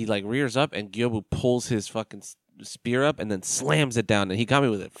that, he like rears up, and Gyobu pulls his fucking spear up and then slams it down. And he got me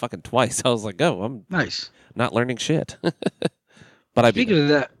with it fucking twice. I was like, oh, I'm nice. Not learning shit. But I beat him. Speaking of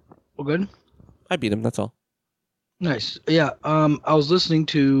that, we're good. I beat him. That's all. Nice. Yeah. I was listening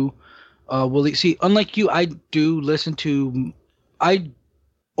to Willie. See, unlike you, I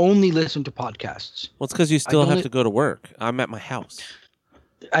only listen to podcasts. Well, it's because you still have to go to work. I'm at my house.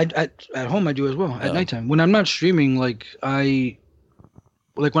 At home I do as well at nighttime when I'm not streaming. Like when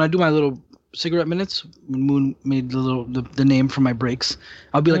I do my little cigarette minutes, when Moon made the name for my breaks,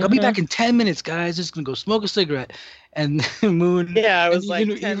 I'll be like, I'll be back in 10 minutes, guys. Just gonna go smoke a cigarette. And Moon, I was like,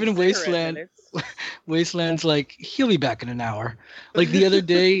 even Wasteland's like, he'll be back in an hour. Like the other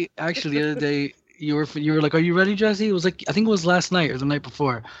day, you were like, are you ready, Jesse? It was like, I think it was last night or the night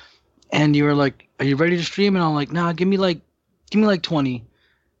before, and you were like, are you ready to stream? And I'm like, nah, give me like 20.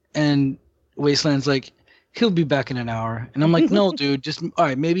 And Wasteland's like, he'll be back in an hour. And I'm like, no, dude, just all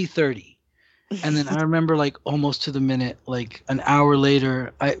right, maybe 30. And then I remember like almost to the minute, like an hour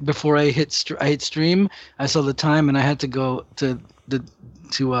later, before I hit stream, I saw the time and I had to go to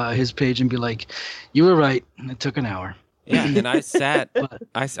his page and be like, "You were right. It took an hour." Yeah, and I sat.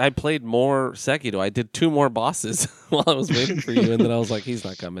 I played more Sekiro. I did 2 more bosses while I was waiting for you, and then I was like, "He's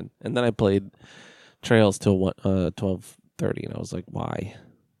not coming." And then I played Trails till 12:30, and I was like, "Why?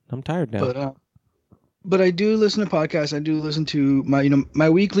 I'm tired now." But I do listen to podcasts. I do listen to my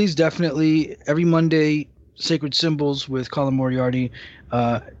weeklies. Definitely every Monday, Sacred Symbols with Colin Moriarty,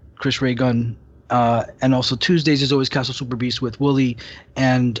 Chris Ray Gunn, and also Tuesdays is always Castle Super Beast with Wooly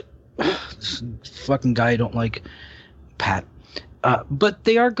and this fucking guy I don't like, Pat. But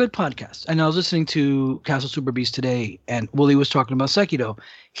they are good podcasts. And I was listening to Castle Super Beast today, and Wooly was talking about Sekiro.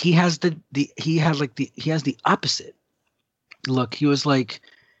 He has the opposite look. He was like,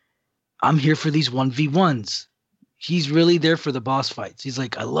 I'm here for these 1v1s. He's really there for the boss fights. He's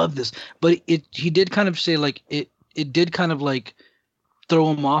like, I love this. But he did kind of say like it did kind of like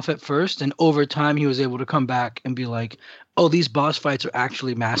throw him off at first, and over time he was able to come back and be like, oh, these boss fights are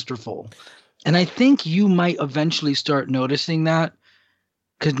actually masterful. And I think you might eventually start noticing that,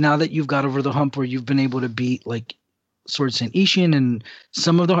 because now that you've got over the hump where you've been able to beat like Sword Saint Ishin and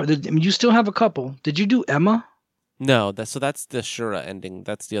some of you still have a couple. Did you do Emma? No, that's the Shura ending.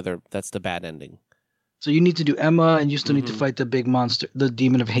 That's the bad ending. So you need to do Emma, and you still need to fight the big monster, the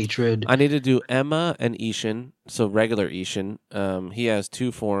Demon of Hatred. I need to do Emma and Ishin, so regular Ishin. He has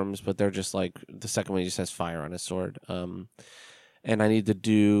 2 forms, but they're just like, the second one he just has fire on his sword. And I need to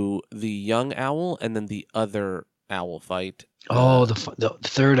do the young owl and then the other owl fight. Oh, the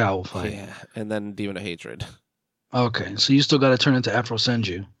third owl fight. Yeah, and then Demon of Hatred. Okay, so you still got to turn into Afro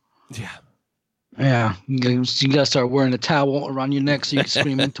Senju. Yeah. Yeah, you got to start wearing a towel around your neck so you can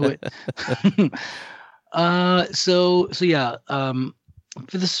scream into it. So yeah,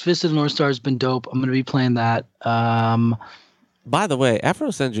 for this Fist of the North Star has been dope. I'm gonna be playing that. By the way, Afro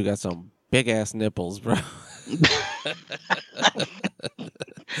Senju got some big ass nipples, bro.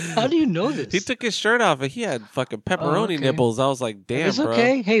 How do you know this? He took his shirt off and he had fucking pepperoni nipples. I was like, damn, it's bro.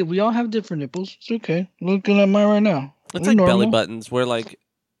 Okay. Hey, we all have different nipples. It's okay. Looking at mine right now. It's like belly buttons, where like,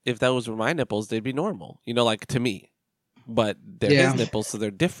 if that was my nipples, they'd be normal. You know, like to me. But they're his nipples, so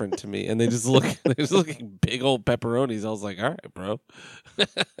they're different to me. And they're just looking big old pepperonis. I was like, all right, bro.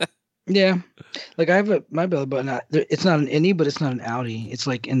 Yeah. Like I have my belly button. It's not an innie, but it's not an outie. It's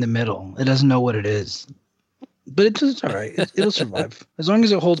like in the middle. It doesn't know what it is. But it's all right. It'll survive. As long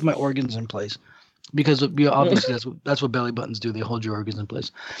as it holds my organs in place. Because obviously that's what belly buttons do. They hold your organs in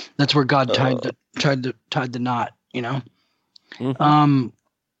place. That's where God tied the knot, you know? Mm-hmm.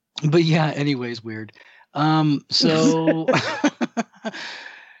 But yeah, anyways, weird. So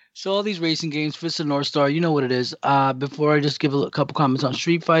all these racing games, Fist of North Star, you know what it is. Before I just give a couple comments on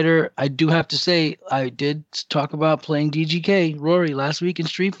Street Fighter, I do have to say I did talk about playing DGK, Rory, last week in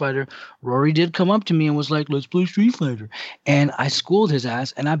Street Fighter. Rory did come up to me and was like, let's play Street Fighter. And I schooled his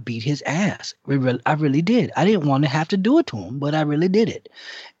ass and I beat his ass. I really did. I didn't want to have to do it to him, but I really did it.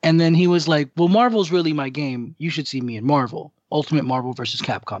 And then he was like, well, Marvel's really my game. You should see me in Marvel. Ultimate Marvel versus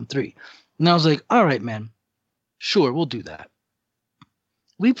Capcom 3. And I was like, all right, man. Sure, we'll do that.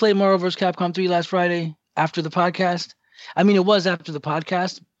 We played Marvel vs. Capcom 3 last Friday after the podcast. I mean, it was after the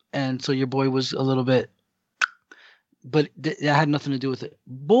podcast, and so your boy was a little bit... But that had nothing to do with it.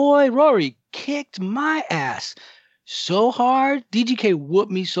 Boy, Rory kicked my ass so hard. DGK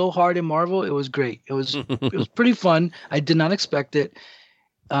whooped me so hard in Marvel. It was great. It was pretty fun. I did not expect it.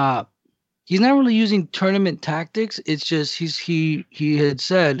 He's not really using tournament tactics. It's just he had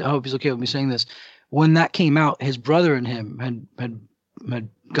said, I hope he's okay with me saying this, when that came out, his brother and him had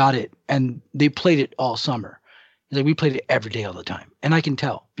got it, and they played it all summer. He's like, we played it every day all the time. And I can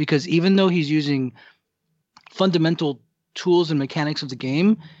tell, because even though he's using fundamental tools and mechanics of the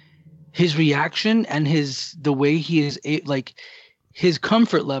game, his reaction and the way he is, like, his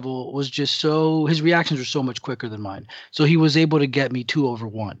comfort level was just so, his reactions were so much quicker than mine. So he was able to get me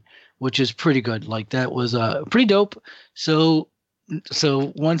 2-over-1. Which is pretty good. Like, that was pretty dope. So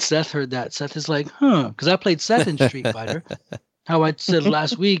once Seth heard that, Seth is like, because I played Seth in Street Fighter. How I said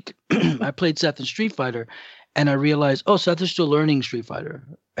last week, I played Seth in Street Fighter, and I realized, Seth is still learning Street Fighter.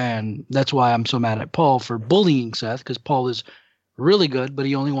 And that's why I'm so mad at Paul for bullying Seth, because Paul is really good, but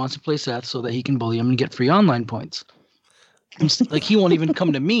he only wants to play Seth so that he can bully him and get free online points. Like, he won't even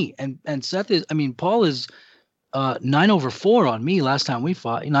come to me. And Seth is, Paul is... 9-over-4 on me last time we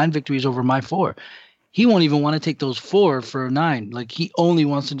fought. 9 victories over my 4. He won't even want to take those 4 for a 9. Like, he only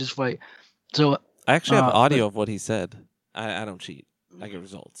wants to just fight. So I actually have audio of what he said. I don't cheat. I get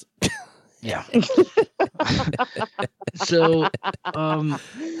results. Yeah. So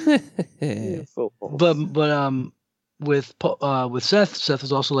with Seth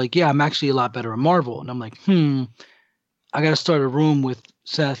is also like, yeah, I'm actually a lot better at Marvel. And I'm like, I gotta start a room with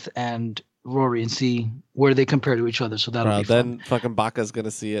Seth and Rory and see where they compare to each other. So that'll be fun. Then fucking Baka's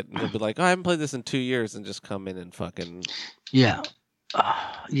gonna see it and he'll be like, "Oh, I haven't played this in 2 years," and just come in and fucking. Yeah.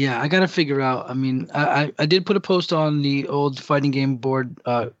 Yeah, I gotta figure out. I mean, I did put a post on the old fighting game board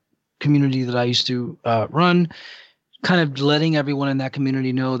community that I used to run, kind of letting everyone in that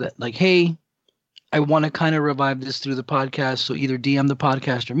community know that, like, hey, I want to kind of revive this through the podcast. So either DM the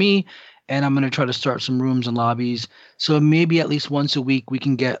podcast or me, and I'm going to try to start some rooms and lobbies. So maybe at least once a week we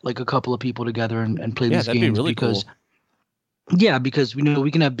can get like a couple of people together and play these that'd games. be really because, cool. Yeah, because we know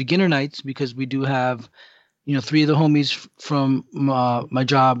we can have beginner nights because we do have, 3 of the homies from my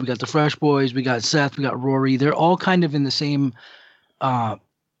job. We got the Fresh Boys, we got Seth, we got Rory. They're all kind of in the same kind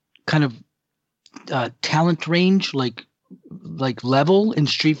of talent range, like level in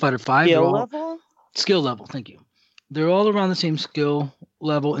Street Fighter 5. Skill level, thank you. They're all around the same skill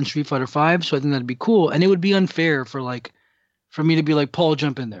level in Street Fighter 5, so I think that'd be cool. And it would be unfair for me to be like, Paul,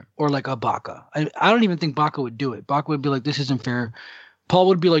 jump in there, or like a Baka. I don't even think Baka would do it. Baka would be like, this isn't fair. Paul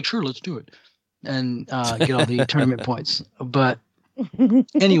would be like, sure, let's do it, and get all the tournament points. But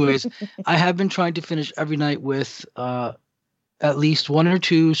anyways, I have been trying to finish every night with at least 1 or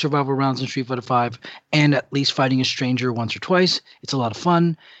 2 survival rounds in Street Fighter 5, and at least fighting a stranger once or twice. It's a lot of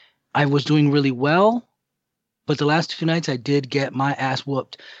fun. I was doing really well, but the last 2 nights I did get my ass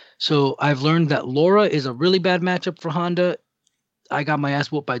whooped. So I've learned that Laura is a really bad matchup for Honda. I got my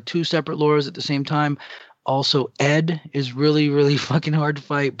ass whooped by 2 separate Lauras at the same time. Also, Ed is really, really fucking hard to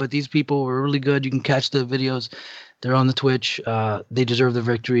fight, but these people were really good. You can catch the videos. They're on the Twitch. They deserve the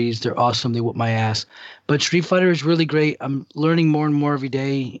victories. They're awesome. They whoop my ass. But Street Fighter is really great. I'm learning more and more every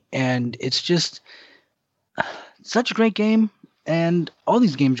day, and it's just such a great game. And all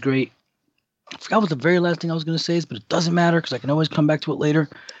these games great. I forgot what the very last thing I was going to say is, but it doesn't matter because I can always come back to it later.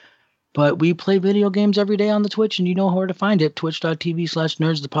 But we play video games every day on the Twitch, and you know where to find it,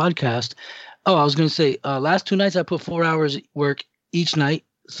 twitch.tv/nerds the podcast. Oh, I was going to say, last 2 nights I put 4 hours work each night.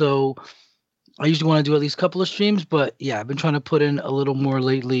 So I usually want to do at least a couple of streams, but yeah, I've been trying to put in a little more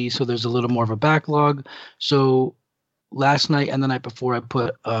lately, so there's a little more of a backlog. So last night and the night before I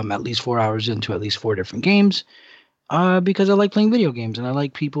put at least 4 hours into at least 4 different games. Because I like playing video games, and I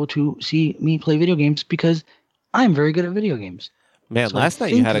like people to see me play video games because I'm very good at video games. Man, So last I night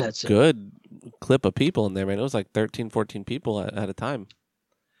you think had a that's it. good clip of people in there, man. It was like 13, 14 people at a time.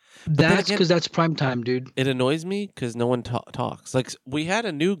 then That's again- because that's prime time, dude. It annoys me because no one talks. Like, we had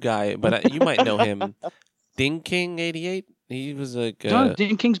a new guy, but you might know him. Ding King 88. He was like, No,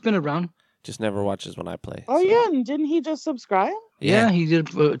 Dan King's been around. just never watches when I play. Oh so. yeah, and didn't he just subscribe? Yeah, he did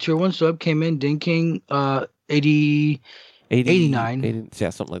tier 1 sub, came in. Dan King, 80. 89. 80, yeah,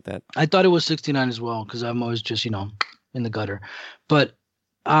 something like that. I thought it was 69 as well because I'm always just, in the gutter. But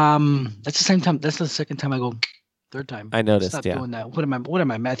that's the same time. That's the second time I go. Third time. I noticed, Stop yeah. doing that. What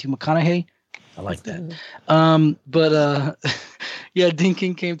am I, Matthew McConaughey? I like that. Yeah,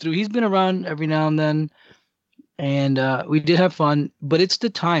 Dinkin came through. He's been around every now and then, and we did have fun. But it's the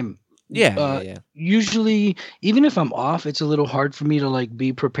time. Yeah. Usually, even if I'm off, it's a little hard for me to like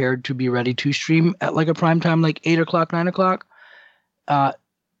be prepared to be ready to stream at like a prime time, like 8 o'clock, 9 o'clock.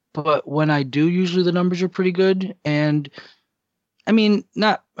 But when I do, usually the numbers are pretty good. And I mean,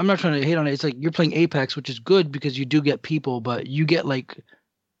 I'm not trying to hate on it. It's like you're playing Apex, which is good because you do get people, but you get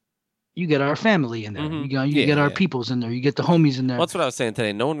our family in there. Mhm. You get our Yeah. peoples in there. You get the homies in there. Well, that's what I was saying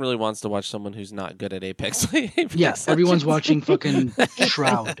today. No one really wants to watch someone who's not good at Apex. Apex Yeah, everyone's Legends. watching fucking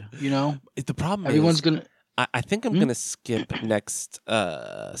Shroud, The problem Everyone's is, gonna I think I'm gonna skip next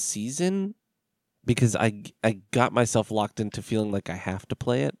season because I got myself locked into feeling like I have to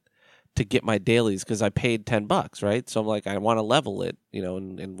play it to get my dailies because I paid $10, right? So I'm like, I want to level it,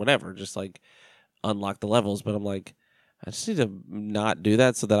 and whatever, just like unlock the levels. But I'm like, I just need to not do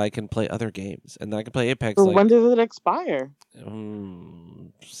that so that I can play other games and then I can play Apex. But Like, when does it expire?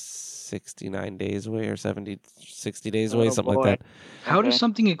 69 days away or 60 days away, Oh, something boy. like that. How does Okay.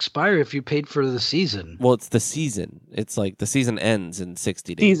 something expire if you paid for the season? Well, it's the season. It's like the season ends in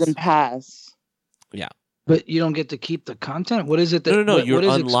 60 days. Season pass. But you don't get to keep the content? What is it that No. what You're is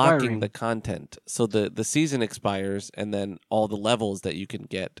unlocking expiring? the content. So the season expires, and then all the levels that you can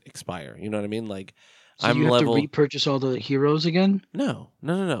get expire. You know what I mean? Like, So I'm you have level. to repurchase all the heroes again? No.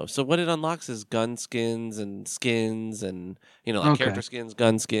 So what it unlocks is gun skins and skins, and like Okay. character skins,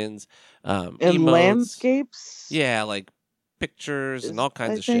 gun skins, And emotes. landscapes? Yeah, like pictures and all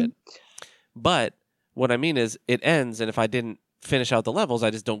kinds I of shit. think. But what I mean is, it ends, and if I didn't finish out the levels, I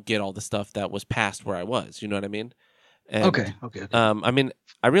just don't get all the stuff that was past where I was. You know what I mean? And, Okay. I mean,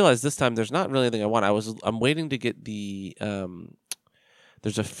 I realized this time there's not really anything I want. I'm waiting to get the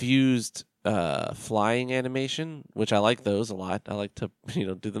There's a fused flying animation, which I like those a lot. I like to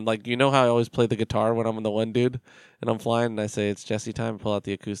do them. Like, how I always play the guitar when I'm the one dude and I'm flying and I say it's Jesse time, pull out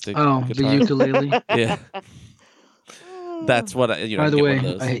the acoustic Oh, guitar. the ukulele. Yeah. That's what I By the get way, one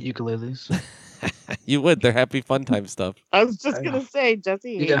of those. I hate ukuleles. You would. They're happy fun time stuff. I was just gonna say,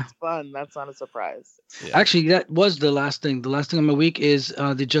 Jesse hates Yeah. fun. That's not a surprise. Yeah. Actually, that was the last thing. The last thing on my week is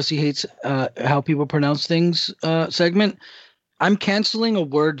the Jesse hates how people pronounce things segment. I'm canceling a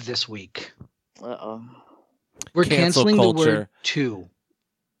word this week. Uh-oh. We're Cancel canceling the culture. word "too,"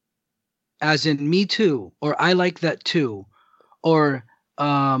 as in "me too," or "I like that too," or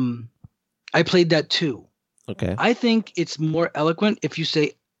 "I played that too." Okay. I think it's more eloquent if you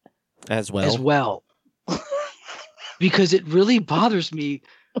say As well. "as well," because it really bothers me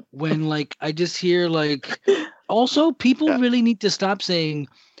when I just hear Also, people really need to stop saying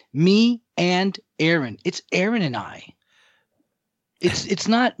 "me and Aaron." It's Aaron and I. It's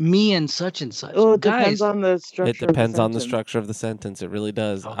not me and such and such. Oh, it Guys, depends on the structure. It depends on the sentence. structure of the sentence. It really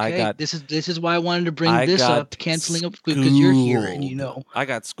does. okay, this is why I wanted to bring I this got up, canceling up because you're here and you schooled. know. I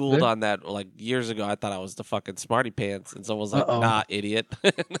got schooled Good. on that years ago. I thought I was the fucking smarty pants, and someone was like, Uh-oh. "Nah, idiot."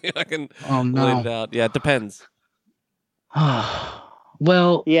 They fucking Oh laid it no. out. Yeah, it depends.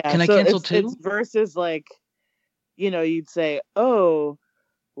 Well, Yeah. can I so cancel it's, too? It's versus you'd say, "Oh,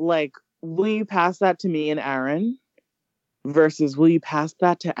 will you pass that to me and Aaron?" Versus, "Will you pass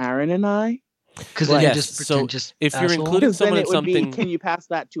that to Aaron and I?" Because then Yes, you just so pretend just if you're asshole. including Because then someone in it would be, something, "Can you pass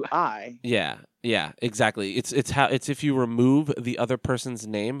that to I?" yeah, exactly. It's if you remove the other person's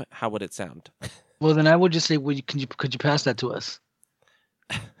name, how would it sound? Well, then I would just say, could you pass that to us?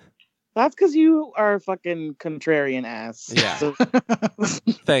 That's because you are a fucking contrarian ass. Yeah. So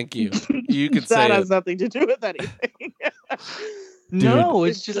Thank you. You could say that has it. nothing to do with anything. No, It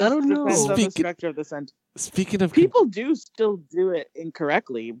it's just I don't know. depends on the Speaking- structure of the sentence. Speaking of People do still do it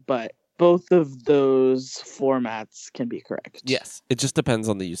incorrectly, but both of those formats can be correct. yes, it just depends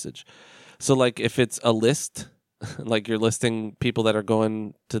on the usage. So, if it's a list, like you're listing people that are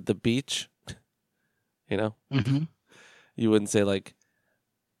going to the beach, Mhm. you wouldn't say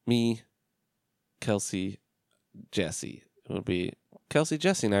me, Kelsey, Jesse. It would be Kelsey,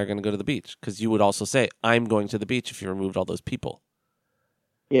 Jesse, and I are going to go to the beach, because you would also say I'm going to the beach if you removed all those people.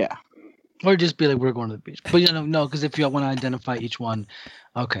 Yeah. Or just be like, we're going to the beach. But no, because if you want to identify each one,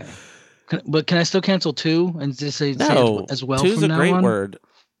 okay. But can I still cancel two and just say No, as well two's from a now great on? word.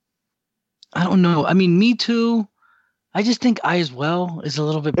 I don't know. I mean, me too. I just think I as well is a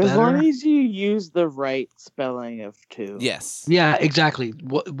little bit As better. long as you use the right spelling of two. Yes. Yeah, exactly.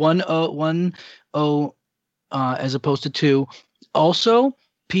 One O, as opposed to two. Also,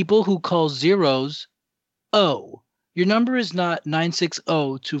 people who call zeros O. Your number is not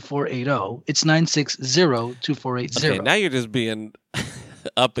 960-2480. It's 960-2480. Okay, now you're just being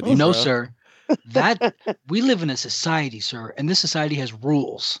uppity. No, bro. sir. That we live in a society, sir, and this society has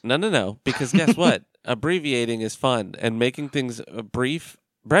rules. No. Because guess what? Abbreviating is fun, and making things brief.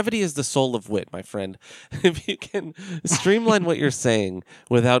 Brevity is the soul of wit, my friend. If you can streamline what you're saying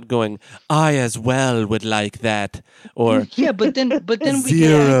without going, I as well would like that, or Yeah, but then we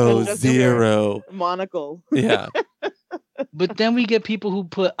zero, get- zero. Monocle. Yeah. we get people who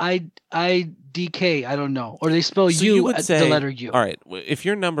put IDK, I don't know, or they spell So U you would at say, the letter U. all right, if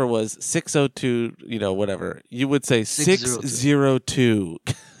your number was 602, whatever, you would say 602. 602.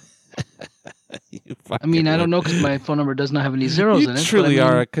 I mean, I don't know because my phone number does not have any zeros You in it. truly but I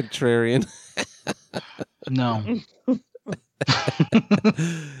mean, are a contrarian. No.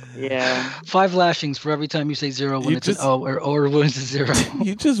 Yeah. 5 lashings for every time you say zero when You it's just- an O or when it's a zero.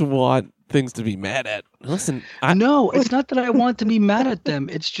 You just want things to be mad at. Listen, No, it's not that I want to be mad at them.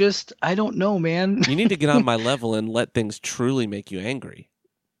 It's just I don't know, man. you need to get on my level and let things truly make you angry.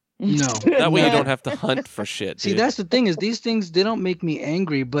 No. That way you No. don't have to hunt for shit. See, dude. that's the thing is these things they don't make me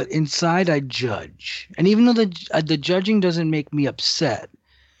angry, but inside I judge. And even though the judging doesn't make me upset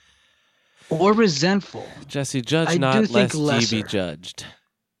or resentful, Jesse, judge I do not think lest ye be lesser. judged.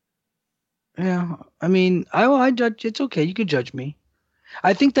 yeah, I mean, I judge. It's okay. You can judge me.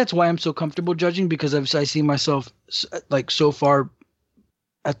 I think that's why I'm so comfortable judging because I see myself so far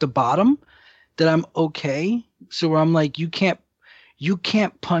at the bottom that I'm okay. So where I'm like, you can't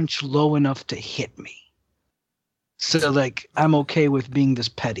punch low enough to hit me. So I'm okay with being this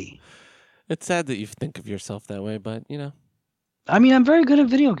petty. It's sad that you think of yourself that way, but I mean, I'm very good at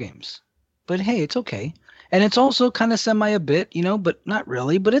video games, but hey, it's okay. And it's also kind of semi a bit, but not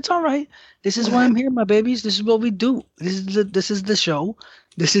really, but it's all right. This is why I'm here, my babies. This is what we do. This is the show.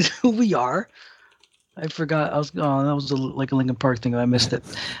 This is who we are. I forgot. That was like a Linkin Park thing. I missed it.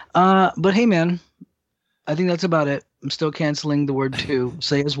 But hey, man, I think that's about it. I'm still canceling the word "to."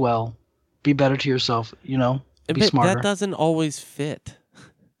 Say as well. Be better to yourself. Be But smarter. that doesn't always fit.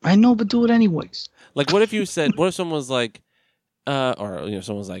 I know, but do it anyways. Like, what if someone was like,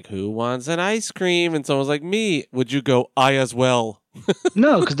 someone's like, who wants an ice cream? And someone was like, me. Would you go, I as well?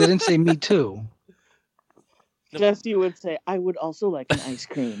 No, because they didn't say me too. Jesse would say, I would also like an ice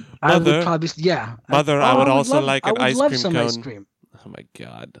cream. I Mother. would probably, yeah. Mother, I would also like an ice I would love cream some cone. ice cream. Oh my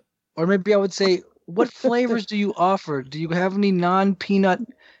God. Or maybe I would say, what flavors do you offer? Do you have any non-peanut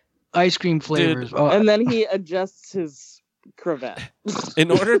ice cream flavors? Oh, And then he adjusts his cravat.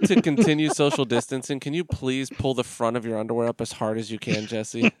 In order to continue social distancing, can you please pull the front of your underwear up as hard as you can,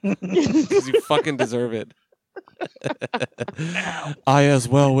 Jesse? Because you fucking deserve it. I as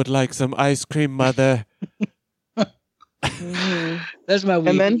well would like some ice cream, Mother. that's my week.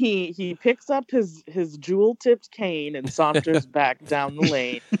 And then he picks up his jewel-tipped cane and saunters back down the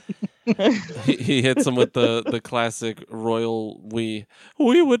lane. He hits him with the classic royal we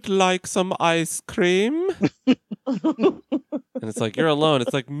would like some ice cream. And it's like, you're alone.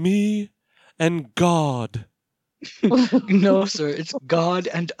 It's like me and God. No, sir. It's God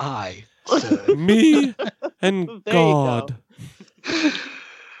and I, sir. Me and There you go. God.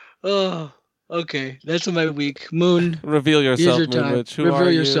 Oh, okay. That's my week. Moon, Reveal here's yourself, your time. Moonwitch. Who Reveal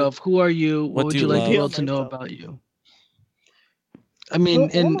are yourself. Who are you? What would do you you like the love? world to know Myself. about you? I mean,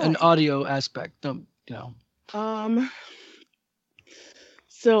 Who am in an I? audio aspect.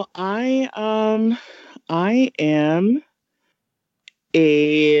 So I am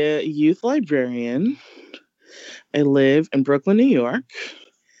a youth librarian. I live in Brooklyn, New York.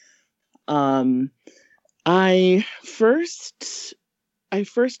 I first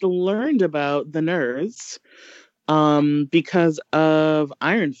learned about the nerds because of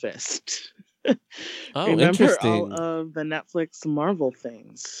Iron Fist. Oh, Remember interesting. all of the Netflix Marvel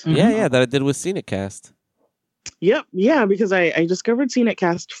things? Yeah, that I did with Cinecast. Yep, yeah, because I discovered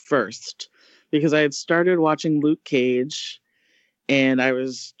Cinecast first because I had started watching Luke Cage and I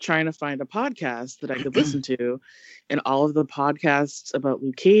was trying to find a podcast that I could listen to, and all of the podcasts about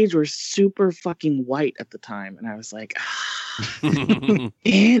Luke Cage were super fucking white at the time, and I was like, and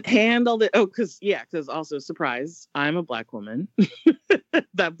handled it. Oh, because also surprise, I'm a black woman.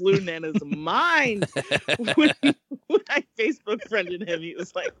 That blue nan is mine. when I Facebook friended him, he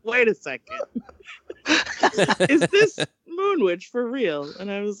was like, wait a second. Is this Moonwitch for real?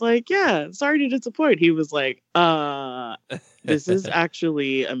 And I was like, yeah, sorry to disappoint. He was like, this is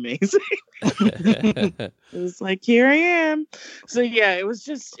actually amazing. It was like, here I am. So yeah, it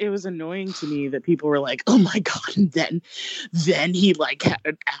was annoying to me that people were like, oh my God. And then he like had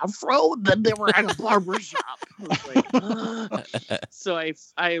an afro. Then they were at a barber shop. I was like, ugh. So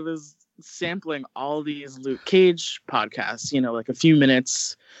I was sampling all these Luke Cage podcasts, like a few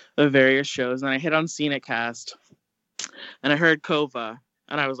minutes of various shows. And I hit on Cinecast and I heard Kova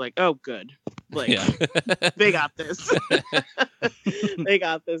and I was like, oh, good. Like, Yeah. they got this. They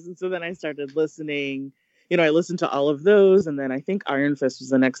got this. And so then I started listening. I listened to all of those. And then I think Iron Fist was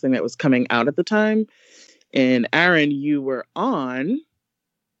the next thing that was coming out at the time. And Aaron, you were on.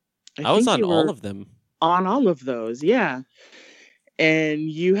 I was think on you all were of them. on all of those. Yeah. And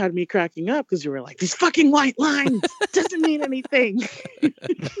you had me cracking up because you were like, these fucking white lines doesn't mean anything.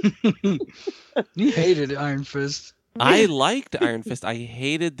 You hated Iron Fist. I liked Iron Fist. I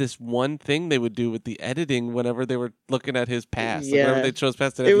hated this one thing they would do with the editing whenever they were looking at his past. Like, whenever Yeah. they chose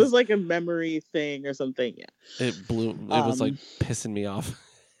past It was like a memory thing or something. Yeah. it blew. It was like pissing me off.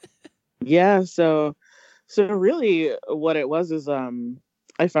 Yeah. So really what it was is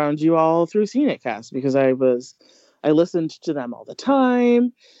I found you all through Cinecast because I listened to them all the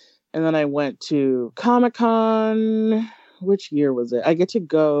time. And then I went to Comic-Con. Which year was it? I get to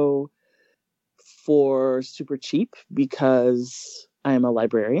go for super cheap because I am a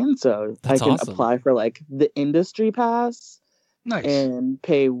librarian. So That's I can awesome. apply for like the industry pass Nice. and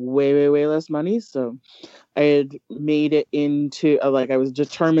pay way, way, way less money. So I had made it into I was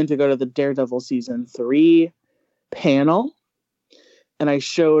determined to go to the Daredevil season 3 panel. And I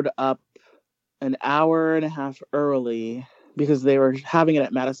showed up an hour and a half early because they were having it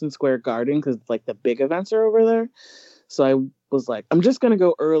at Madison Square Garden because like the big events are over there. So I was like, I'm just going to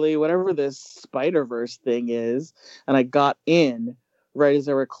go early, whatever this Spider-Verse thing is. And I got in right as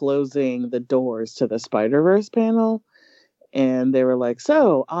they were closing the doors to the Spider-Verse panel. And they were like,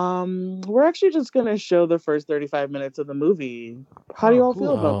 so, we're actually just going to show the first 35 minutes of the movie. How do you all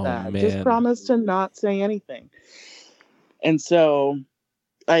feel about Oh, that? man. Just promise to not say anything. And so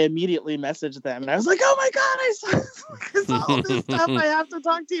I immediately messaged them and I was like, oh my God, I saw all this stuff. I have to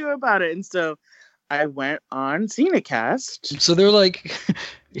talk to you about it. And so I went on Cinecast. So they're like,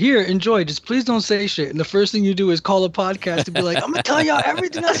 here, enjoy. Just please don't say shit. And the first thing you do is call a podcast to be like, I'm gonna tell y'all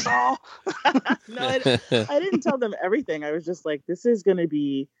everything I saw. No, I didn't tell them everything. I was just like, this is gonna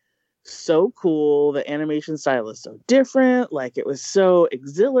be so cool. The animation style is so different. Like, it was so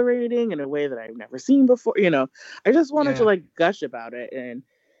exhilarating in a way that I've never seen before. I just wanted to like gush about it. And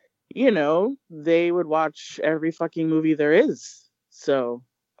they would watch every fucking movie there is. So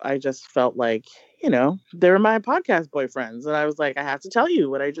I just felt like, they were my podcast boyfriends. And I was like, I have to tell you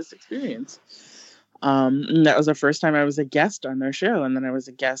what I just experienced. And that was the first time I was a guest on their show. And then I was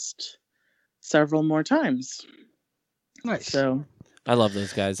a guest several more times. Nice. So I love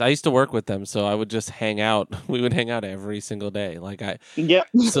those guys. I used to work with them, so I would just hang out. We would hang out every single day. Yep.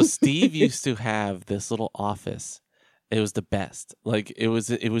 So Steve used to have this little office. It was the best. Like it was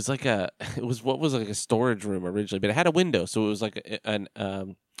like what was like a storage room originally, but it had a window, so it was like an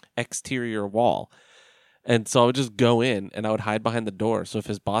exterior wall. And so I would just go in and I would hide behind the door. So if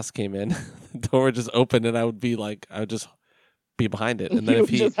his boss came in, the door would just open and I would just be behind it. And then if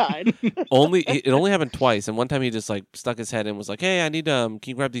he just hide. it only happened twice. And one time he just like stuck his head in and was like, hey, I need, can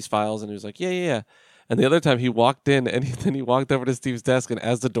you grab these files? And he was like, yeah. And the other time he walked in and then he walked over to Steve's desk, and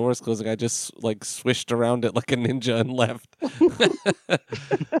as the door was closing, I just like swished around it like a ninja and left. But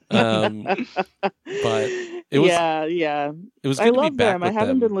it was, yeah. It was good I to be love back them. with I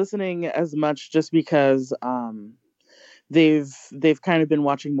haven't them. been listening as much just because they've kind of been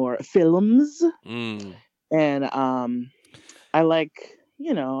watching more films. Mm. And I like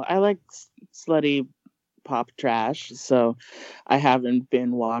slutty pop trash, so I haven't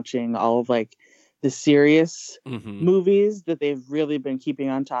been watching all of like the serious movies that they've really been keeping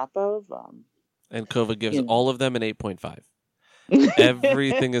on top of. And Kova gives all of them an 8.5.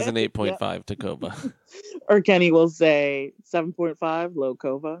 Everything is an 8.5 to Kova. Or Kenny will say 7.5, low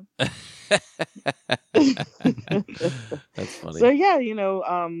Kova. That's funny. So yeah,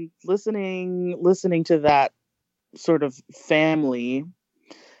 listening to that sort of family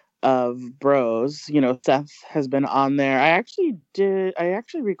of bros. Seth has been on there. I actually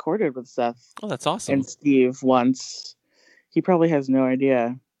recorded with Seth. Oh, that's awesome. And Steve once. He probably has no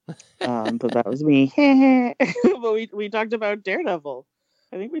idea. But that was me. But we talked about Daredevil.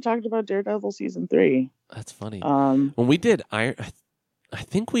 I think we talked about Daredevil season 3. That's funny. When we did I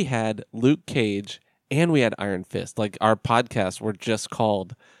think we had Luke Cage and we had Iron Fist. Like our podcasts were just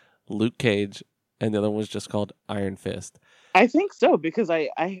called Luke Cage and the other one was just called Iron Fist. I think so, because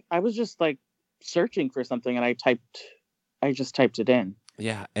I was just like searching for something and I just typed it in.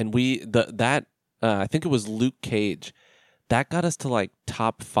 Yeah, and I think it was Luke Cage. That got us to like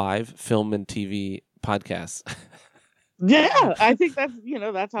top 5 film and TV podcasts. Yeah, I think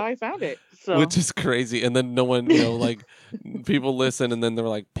that's how I found it. So, which is crazy. And then no one, like people listen and then they're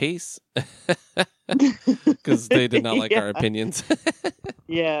like, peace. Because they did not like our opinions.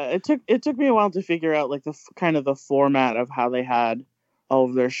 Yeah, it took me a while to figure out like the kind of the format of how they had all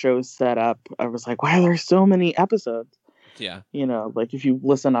of their shows set up. I was like, why are there so many episodes? Yeah. Like if you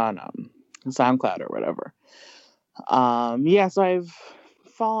listen on SoundCloud or whatever. So I've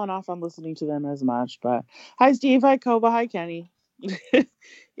fallen off on listening to them as much, but hi Steve, hi Kova, hi Kenny.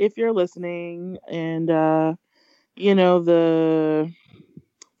 If you're listening, and the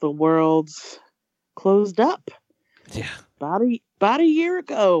world's closed up. Yeah. About a year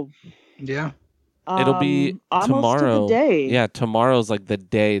ago. Yeah. It'll be tomorrow. To the day. Yeah, tomorrow's like the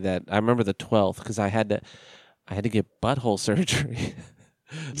day that I remember the 12th because I had to get butthole surgery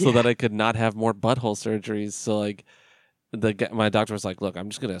so that I could not have more butthole surgeries. So like my doctor was like, "Look, I'm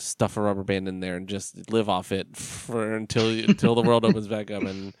just gonna stuff a rubber band in there and just live off it until the world opens back up."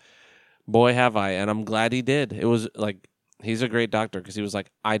 And boy, have I! And I'm glad he did. It was like he's a great doctor because he was like,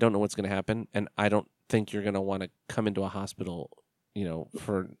 "I don't know what's gonna happen, and I don't think you're gonna want to come into a hospital,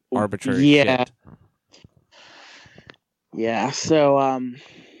 for arbitrary shit." Yeah. So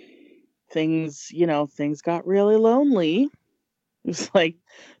things got really lonely. It was like,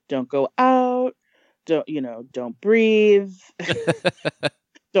 don't go out. Don't breathe.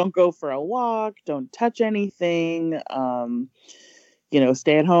 Don't go for a walk. Don't touch anything.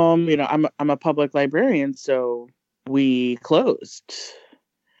 Stay at home. I'm a public librarian, so we closed.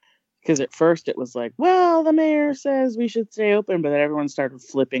 Because at first it was like, well, the mayor says we should stay open, but then everyone started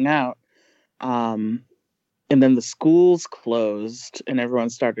flipping out. And then the schools closed, and everyone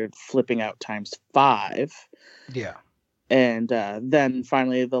started flipping out times 5. Yeah. And then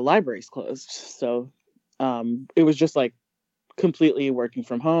finally the libraries closed. So it was just like completely working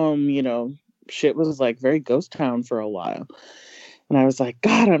from home. Shit was like very ghost town for a while. And I was like,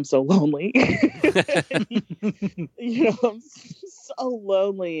 God, I'm so lonely. I'm so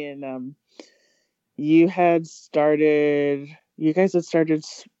lonely. And you guys had started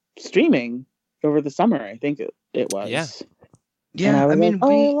streaming over the summer. I think it was. Yeah. And Yeah, I I was mean,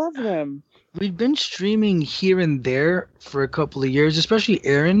 like, I love them. we've been streaming here and there for a couple of years, especially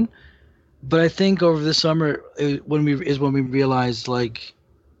Aaron. But I think over the summer when we realized like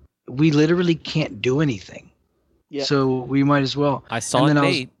we literally can't do anything. Yeah. So we might as well. I saw And then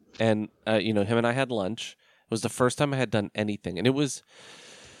Nate, and him and I had lunch. It was the first time I had done anything, and it was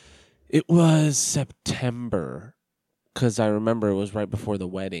September, because I remember it was right before the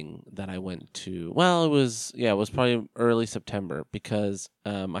wedding that I went to. Well, it was probably early September, because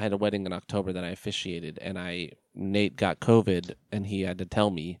I had a wedding in October that I officiated, and Nate got COVID, and he had to tell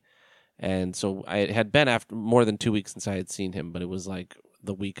me. And so I had been after more than 2 weeks since I had seen him, but it was like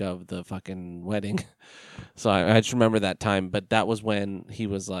the week of the fucking wedding. So I just remember that time. But that was when he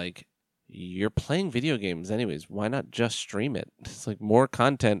was like, "You're playing video games anyways. Why not just stream it? It's like more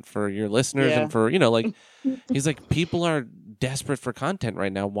content for your listeners and for, like," he's like, "People are desperate for content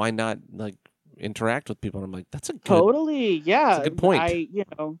right now. Why not like interact with people?" And I'm like, "That's a good, Totally, yeah. that's a good point."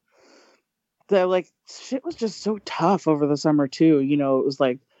 The like shit was just so tough over the summer too. It was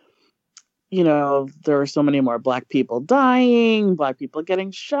like, there were so many more Black people dying, Black people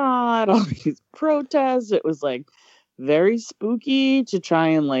getting shot, all these protests. It was like very spooky to try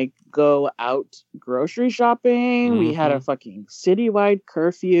and like go out grocery shopping. We had a fucking citywide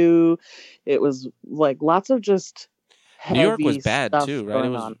curfew. It was like lots of just New York was heavy bad stuff too, right? It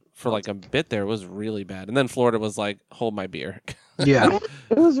going was on. for like a bit there. It was really bad, and then Florida was like, "Hold my beer." Yeah.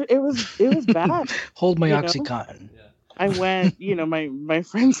 It was bad. Hold my You know? Oxycontin. I went, my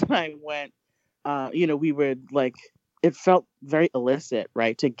friends and I went, we would like, it felt very illicit,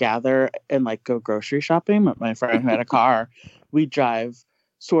 right? To gather and like go grocery shopping. My friend who had a car, we drive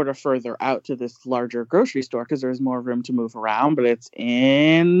sort of further out to this larger grocery store because there's more room to move around, but it's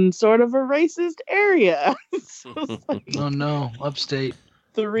in sort of a racist area. So it's like Oh no, upstate.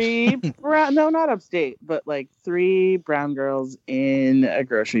 not upstate, but like 3 brown girls in a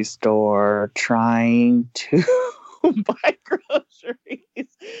grocery store trying to buy groceries.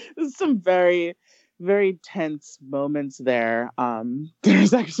 There's some very, very tense moments there.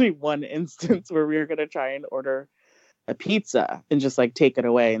 There's actually one instance where we were going to try and order a pizza and just like take it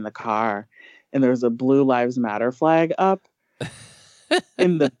away in the car. And there was a Blue Lives Matter flag up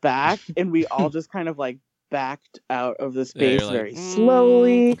in the back. And we all just kind of like backed out of the space very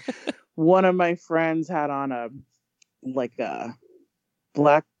slowly. One of my friends had on a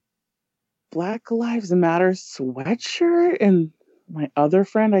Black Lives Matter sweatshirt, and my other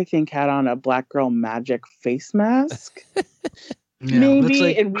friend I think had on a Black Girl Magic face mask. Yeah, Maybe, that's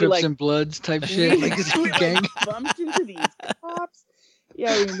like and we, Crips like- and Bloods type shit. Like it's we, a gang. bumped into these cops.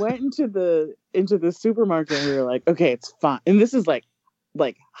 Yeah, we went into the supermarket and we were like, okay, it's fine. And this is like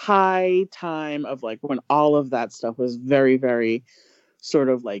high time of like when all of that stuff was very, very sort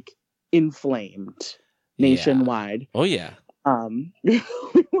of like inflamed nationwide. Oh yeah. We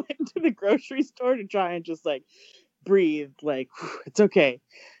went to the grocery store to try and just like breathe, like it's okay.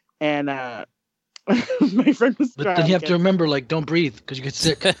 And my friend was But trying then you have get- to remember, like, don't breathe because you get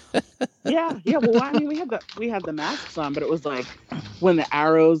sick. yeah. Well, I mean, we had the masks on, but it was like when the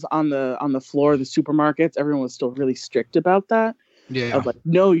arrows on the floor of the supermarkets, everyone was still really strict about that. Yeah. Of like,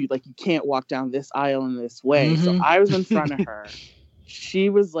 no, you can't walk down this aisle in this way. So Mhm. I was in front of her. She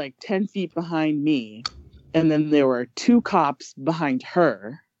was like 10 feet behind me, and then there were 2 cops behind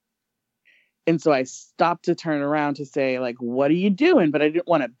her. And so I stopped to turn around to say, like, what are you doing? But I didn't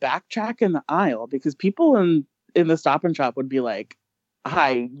want to backtrack in the aisle because people in the Stop and Shop would be like,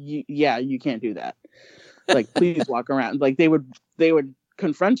 hi, you can't do that. Like, please walk around. Like, they would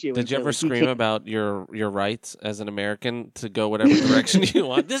confront you. Did and you say, ever like, scream can't- about your rights as an American to go whatever direction you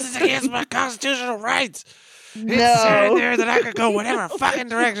want? This is against my constitutional rights. It's No. there that I could go whatever fucking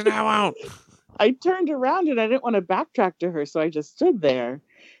direction I want. I turned around and I didn't want to backtrack to her, so I just stood there.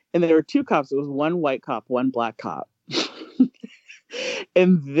 And there were 2 cops. It was one white cop, one black cop.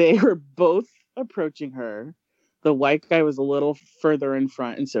 And they were both approaching her. The white guy was a little further in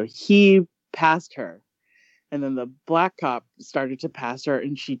front, and so he passed her. And then the black cop started to pass her,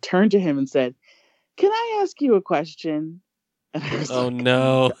 and she turned to him and said, "Can I ask you a question?" And I was Oh like,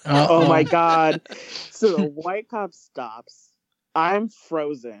 no. oh my God. So the white cop stops. I'm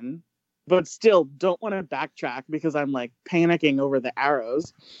frozen, but still don't want to backtrack because I'm like panicking over the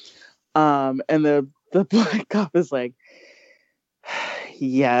arrows. And the black cop is like,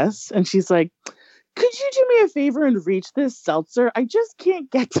 yes. And she's like, could you do me a favor and reach this seltzer? I just can't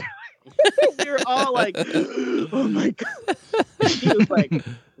get to it. We were all like, oh my God. She was like,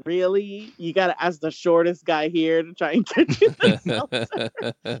 really? You got to ask the shortest guy here to try and get you the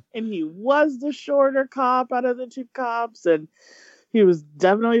seltzer. And he was the shorter cop out of the two cops. And he was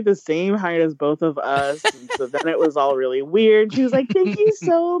definitely the same height as both of us. And so then it was all really weird. She was like, thank you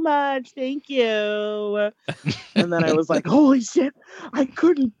so much. Thank you. And then I was like, holy shit. I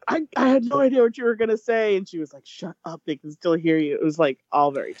had no idea what you were going to say. And she was like, shut up. They can still hear you. It was like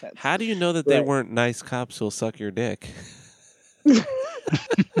all very tense. How do you know that they weren't nice cops who'll suck your dick?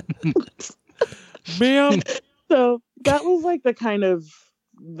 Ma'am. So that was like the kind of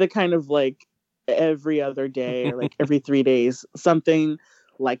like every other day or like every 3 days, something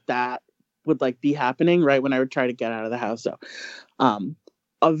like that would like be happening right when I would try to get out of the house. So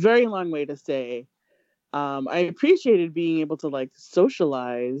a very long way to say I appreciated being able to like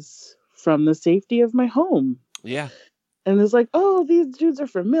socialize from the safety of my home. Yeah. And it's like, oh, these dudes are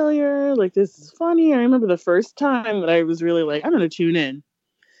familiar. Like, this is funny. I remember the first time that I was really like, I'm going to tune in.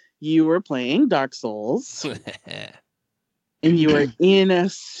 You were playing Dark Souls. And you were in a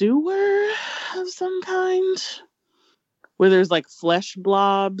sewer of some kind. Where there's like flesh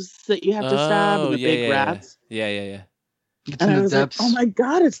blobs that you have to stab and the big rats. Yeah. It's And in I the was depths. like, oh my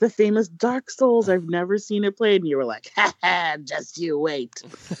God, it's the famous Dark Souls. I've never seen it played. And you were like, ha ha, just you wait.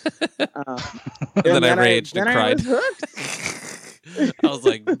 And then I raged and cried. I was hooked. I was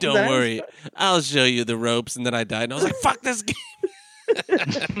like, don't worry. I'll show you the ropes. And then I died. And I was like, fuck this game.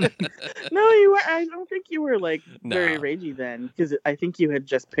 No, you were. I don't think you were like very No. ragey then, because I think you had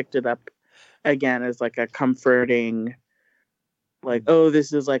just picked it up again as like a comforting, like, oh,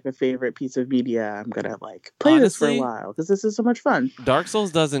 this is like a favorite piece of media. I'm gonna like play this for a Honestly, while because this is so much fun. Dark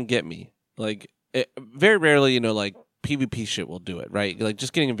Souls doesn't get me. Like, very rarely, like PvP shit will do it, right? Like,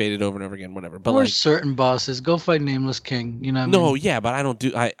 just getting invaded over and over again, whatever. But Or like, certain bosses. Go fight Nameless King. You know what I no, mean? yeah, but I don't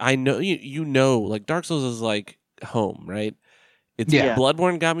do. I know you know, like Dark Souls is like home, right? It's Yeah.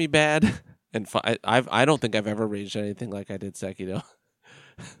 Bloodborne got me bad, and I don't think I've ever raged anything like I did Sekiro.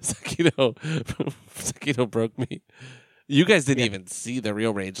 Sekiro broke me. You guys didn't even see the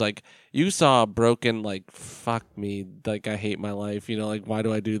real rage. Like, you saw broken, like, fuck me, like, I hate my life. Like, why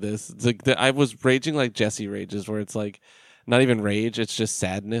do I do this? It's like I was raging like Jesse rages, where it's like not even rage, it's just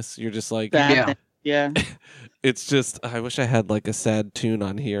sadness. You're just like, Yeah. it's just, I wish I had like a sad tune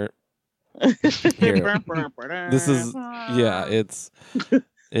on here. Here. This is, yeah, it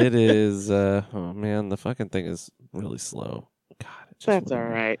is, oh man, the fucking thing is really slow. God, it just That's all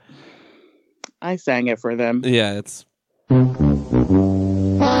right. I sang it for them. Yeah, it's.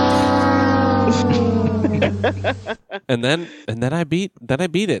 and then I beat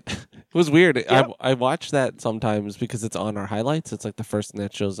it. It was weird. Yep. I watch that sometimes because it's on our highlights. It's like the first thing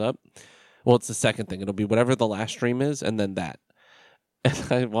that shows up. Well, it's the second thing. It'll be whatever the last stream is, and then that.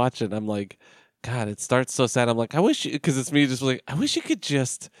 And I watch it. And I'm like, God, it starts so sad. I'm like, I wish, because it's me just like, I wish you could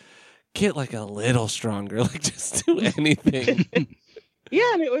just get like a little stronger, like just do anything.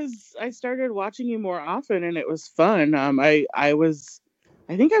 Yeah, and I started watching you more often, and it was fun.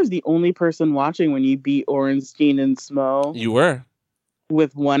 I think I was the only person watching when you beat Orenstein and Smo. You were.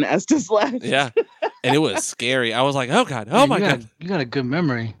 With one Estes left. Yeah. And it was scary. I was like, oh God, oh my God. You got a good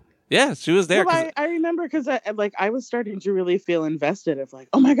memory. Yeah, she was there. Well, I remember because I was starting to really feel invested of like,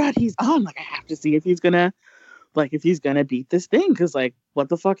 oh my God, he's on. Like, I have to see if he's gonna beat this thing, because like, what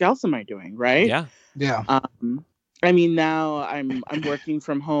the fuck else am I doing, right? Yeah. I mean, now I'm working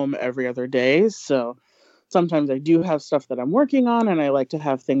from home every other day, so sometimes I do have stuff that I'm working on, and I like to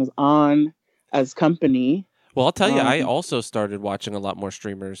have things on as company. Well, I'll tell you, I also started watching a lot more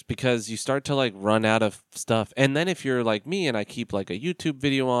streamers because you start to like run out of stuff. And then if you're like me and I keep like a YouTube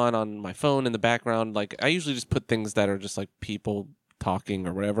video on my phone in the background, like I usually just put things that are just like people talking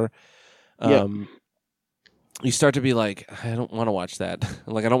or whatever. You start to be like, I don't want to watch that.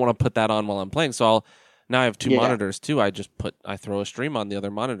 Like, I don't want to put that on while I'm playing. So now I have two monitors too. I throw a stream on the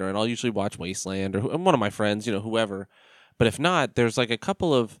other monitor, and I'll usually watch Wasteland or one of my friends, whoever. But if not, there's like a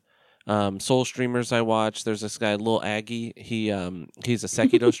couple of Soul streamers I watch. There's this guy, Lil Aggie. He's a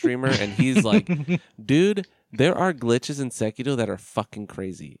Sekiro streamer, and he's like, dude, there are glitches in Sekiro that are fucking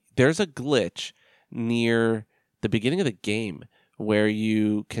crazy. There's a glitch near the beginning of the game where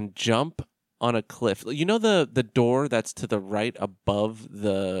you can jump on a cliff. You know the door that's to the right above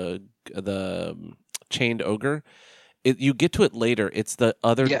the chained ogre? You get to it later. It's the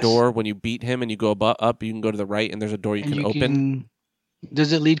other door when you beat him and you go up, you can go to the right, and there's a door you can open.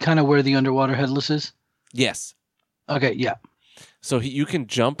 Does it lead kind of where the underwater headless is? Yes. Okay, yeah. So you can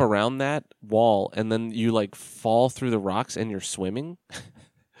jump around that wall, and then you like fall through the rocks, and you're swimming.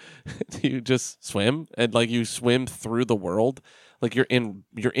 You just swim, and like you swim through the world. Like you're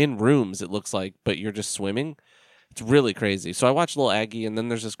in rooms, it looks like, but you're just swimming. It's really crazy. So I watched Little Aggie, and then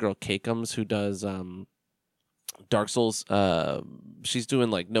there's this girl Cakeums who does Dark Souls. She's doing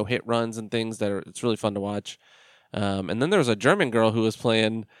like no hit runs and things it's really fun to watch. And then there was a German girl who was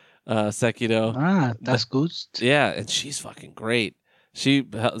playing Sekiro. That's good. Yeah, and she's fucking great. She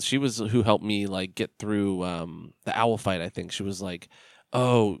was who helped me like get through the owl fight. I think she was like,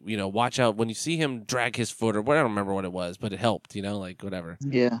 oh, watch out when you see him drag his foot or what. I don't remember what it was, but it helped. Like whatever.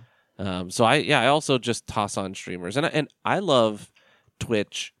 Yeah. So I also just toss on streamers, and I love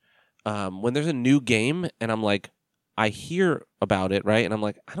Twitch when there's a new game and I'm like, I hear about it, right, and I'm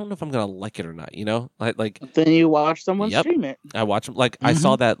like, I don't know if I'm gonna like it or not, like Then you watch someone Yep. stream it. I watch them. Like I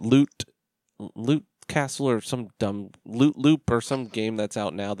saw that Loot Castle or some dumb Loot Loop or some game that's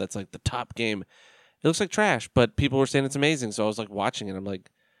out now that's like the top game. It looks like trash, but people were saying it's amazing, so I was like watching it. I'm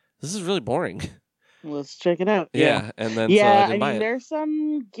like, this is really boring. Let's check it out. Yeah, and then Yeah, so I I didn't buy mean, it. there's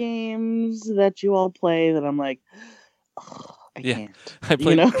some games that you all play that I'm like, oh, I Yeah. can't. I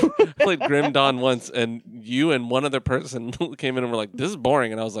played know? played Grim Dawn once, and you and one other person came in and were like, "This is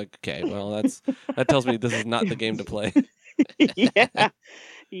boring," and I was like, "Okay, well, that tells me this is not the game to play." Yeah,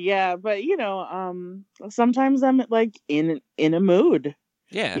 yeah, but sometimes I'm like in a mood.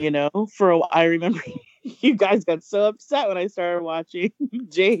 Yeah, I remember you guys got so upset when I started watching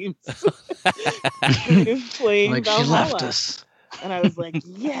James he was playing Like she Valhalla. left us. And I was like,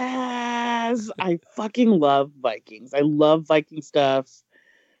 yes, I fucking love Vikings. I love Viking stuff.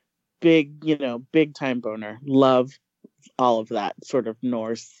 Big time boner. Love all of that sort of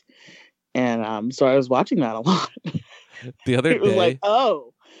Norse. And so I was watching that a lot. the other It was day, like,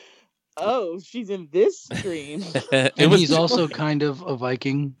 oh, she's in this stream. And he's also kind of a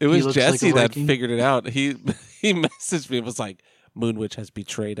Viking. It He was looks like a Jesse that Viking. figured it out. He messaged me and was like, Moonwitch has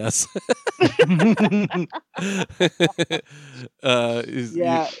betrayed us.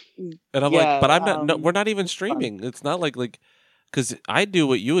 Yeah. And I'm Yeah, like, but I'm not. No, we're not even streaming. It's not like because I do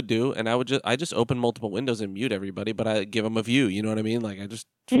what you would do, and I just open multiple windows and mute everybody, but I give them a view. You know what I mean? Like I just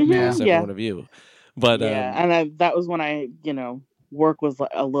Mhm, pass yeah. everyone a view. But and that was when I, work was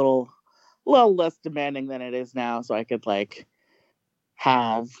a little less demanding than it is now, so I could like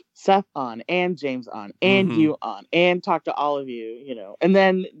have Seth on and James on and Mhm. you on and talk to all of you, and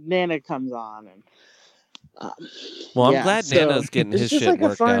then Nana comes on and. well, I'm yeah, glad so Nana's getting it's his just shit like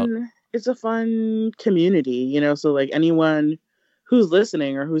worked out. It's a fun community, so like anyone who's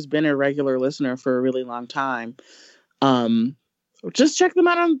listening or who's been a regular listener for a really long time, just check them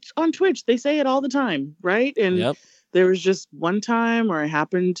out on Twitch. They say it all the time, right? And Yep. there was just one time where I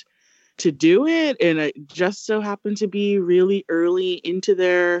happened to do it, and it just so happened to be really early into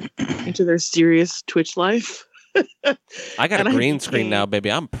their serious Twitch life. I got and a I green screen became- now,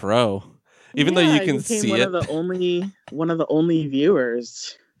 baby. I'm pro. Even though you I can became see one it. of the only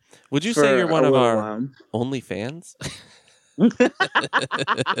viewers. Would you for say you're one a of little our while. only fans?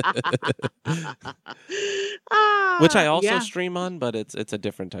 Which I also Yeah, stream on, but it's a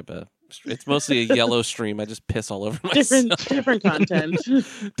different type of. It's mostly a yellow stream. I just piss all over myself. different content.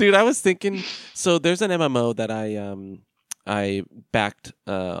 Dude, I was thinking. So there's an MMO that I backed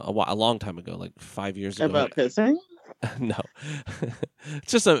a long time ago, like 5 years ago. About pissing. No,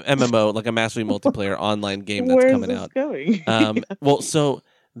 it's just a MMO, like a massively multiplayer online game that's Where's coming this out. going? Well, so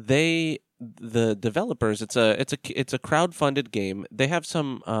the developers, it's a crowdfunded game. They have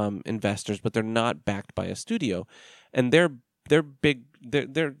some investors, but they're not backed by a studio, and they're big.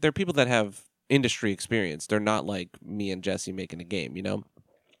 They're people that have industry experience. They're not like me and Jesse making a game.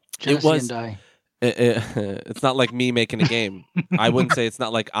 Jesse was- and I. It's not like me making a game. I wouldn't say it's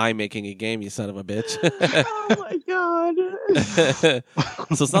not like I making a game, you son of a bitch. Oh my god.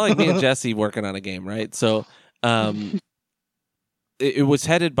 So it's not like me and Jesse working on a game, right? So it was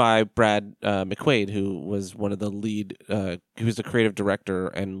headed by Brad McQuaid, who was one of the lead, who was the creative director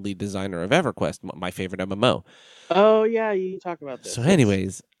and lead designer of EverQuest, my favorite MMO. Oh yeah, you talk about this. So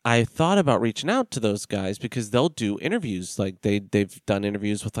anyways, I thought about reaching out to those guys because they'll do interviews. Like they've done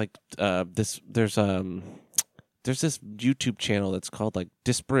interviews with like there's this YouTube channel that's called like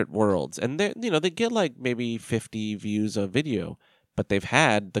Disparate Worlds, and they get like maybe 50 views a video, but they've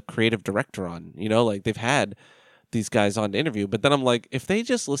had the creative director on, like they've had these guys on to interview. But then I'm like, if they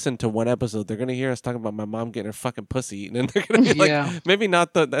just listen to one episode, they're gonna hear us talking about my mom getting her fucking pussy eaten, and they're gonna be Yeah. like, maybe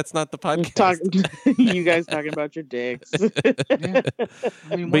not that's not the podcast. You guys talking about your dicks. Yeah.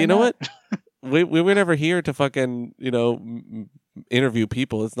 I mean, But why you know not? what? We were never here to fucking, interview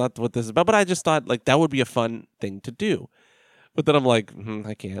people. It's not what this is about. But I just thought like that would be a fun thing to do. But then I'm like,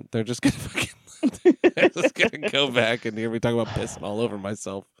 I can't. They're just gonna fucking they're just gonna go back and hear me talk about pissing all over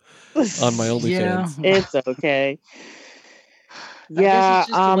myself on my OnlyFans. Yeah. It's okay. I guess Yeah. it's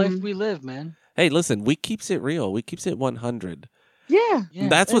just the life we live, man. Hey, listen, we keeps it real. We keeps it 100. Yeah. Yeah.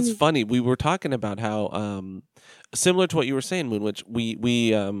 That's what's And- funny. We were talking about how similar to what you were saying, Moon, which we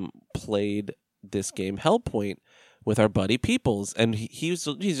played this game Hellpoint with our buddy Peoples, and he's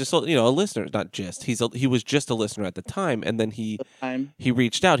just a listener, not just he was just a listener at the time, and then he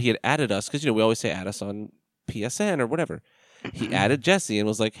reached out. He had added us because we always say add us on PSN or whatever. He added Jesse and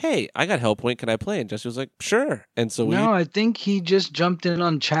was like, "Hey, I got Hellpoint. Can I play?" And Jesse was like, "Sure." And so No, I think he just jumped in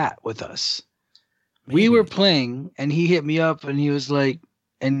on chat with us. Maybe. We were playing, and he hit me up, and he was like,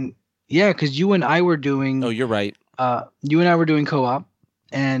 and yeah, because you and I were doing. Oh, you're right. You and I were doing co-op,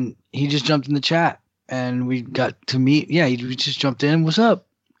 and he just jumped in the chat, and we got to meet. Yeah, he just jumped in. What's up?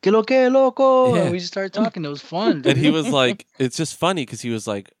 Que lo que, loco? Yeah. And we just started talking. It was fun. And he was like, it's just funny because he was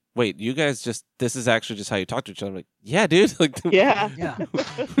like, wait, you guys this is actually just how you talk to each other. I'm like, yeah, dude. Like, Yeah. yeah.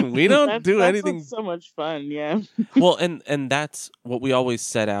 we don't do That's anything. what's so much fun. Yeah. Well, and that's what we always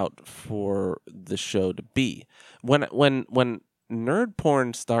set out for the show to be. When Nerd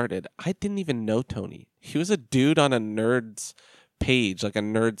Porn started, I didn't even know Tony. He was a dude on a nerd's page, like a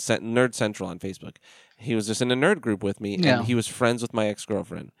Nerd Central on Facebook. He was just in a nerd group with me, Yeah. and he was friends with my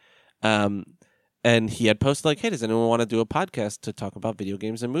ex-girlfriend. And he had posted like, "Hey, does anyone want to do a podcast to talk about video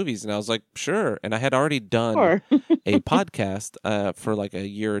games and movies?" And I was like, "Sure." And I had already done Sure. a podcast for like a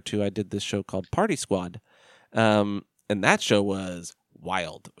year or two. I did this show called Party Squad, and that show was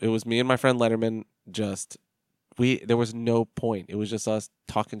wild. It was me and my friend Letterman. There was no point. It was just us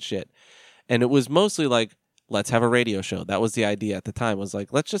talking shit, and it was mostly like, let's have a radio show. That was the idea at the time. Was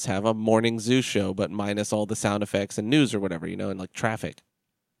like, let's just have a morning zoo show, but minus all the sound effects and news or whatever, and like traffic.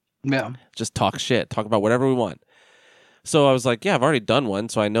 Yeah. Just talk shit, talk about whatever we want. So I was like, yeah, I've already done one,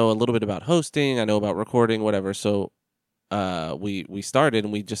 so I know a little bit about hosting, I know about recording, whatever. So we started,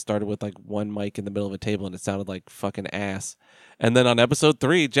 and we just started with like one mic in the middle of a table, and it sounded like fucking ass. And then on episode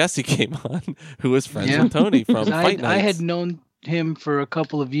 3, Jesse came on, who was friends Yeah. with Tony from Fight Nights. I had known him for a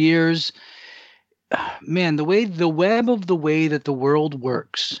couple of years. Man, the web of the way that the world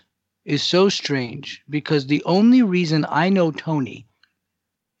works is so strange, because the only reason I know Tony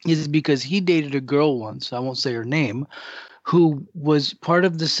is because he dated a girl once, I won't say her name, who was part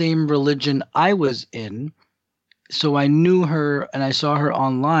of the same religion I was in. So I knew her, and I saw her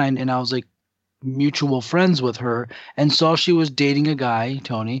online, and I was like mutual friends with her, and saw she was dating a guy,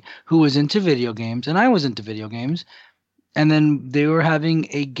 Tony, who was into video games, and I was into video games. And then they were having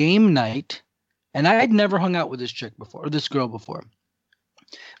a game night, and I had never hung out with this chick before, or this girl before.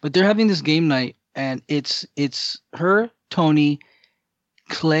 But they're having this game night, and it's her, Tony,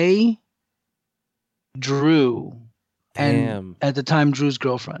 Clay, Drew, and Damn. at the time Drew's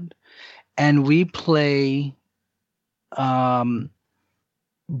girlfriend, and we play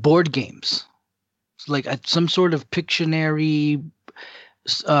board games, like some sort of Pictionary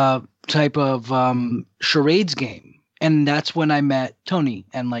type of charades game. And that's when I met Tony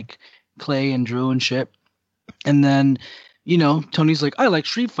and like Clay and Drew and shit. And then, Tony's like, I like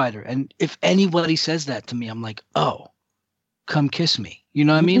Street Fighter. And if anybody says that to me, I'm like, oh, come kiss me. You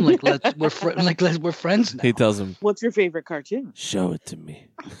know what I mean? Like, we're friends now. He tells him, What's your favorite cartoon? show it to me.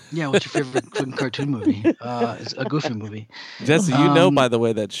 Yeah, what's your favorite fucking cartoon movie? It's a Goofy movie. Jesse, you know, by the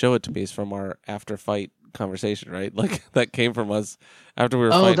way, that show it to me is from our after fight conversation, right? Like that came from us after we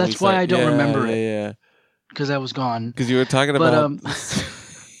were fighting. That's why I don't remember it. Yeah. Because I was gone. Because you were talking But, about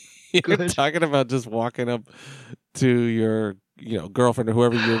you go were ahead. talking about just walking up to your girlfriend or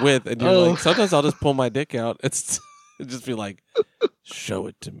whoever you're with, and you're like, sometimes I'll just pull my dick out. It's just be like, show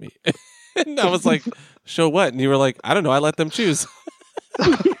it to me. And I was like, show what? And you were like, I don't know. I let them choose.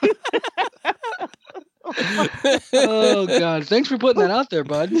 Oh, God. Thanks for putting that out there,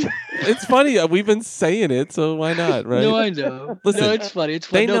 bud. It's funny. We've been saying it, so why not, right? No, I know. Listen, no, it's funny. It's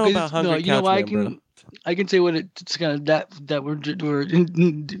funny. they know 'cause about Hungry you know why Couchman, I can say what it's kind of that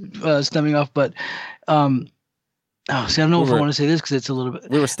we're stemming off, but see, I don't know if I want to say this because it's a little bit.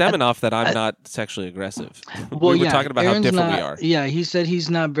 We were stemming off that I'm not sexually aggressive. Well, we were yeah, talking about Aaron's how different not, we are. Yeah, he said he's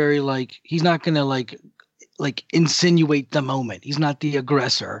not very he's not gonna like insinuate the moment. He's not the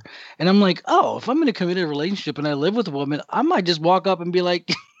aggressor. And I'm like, oh, if I'm in a committed relationship and I live with a woman, I might just walk up and be like,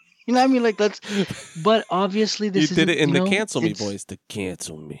 you know what I mean? Like but obviously this You did it in you the know, cancel me it's- voice. To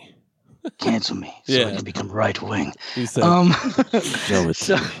cancel me. Cancel me so Yeah. I can become right wing. You said, Show it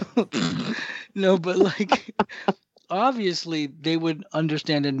so, no, but obviously they would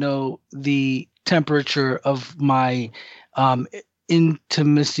understand and know the temperature of my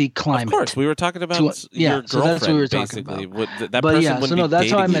intimacy climate. of course, we were talking about your so girlfriend, that's what we were talking basically. about. That But person yeah, wouldn't so be no,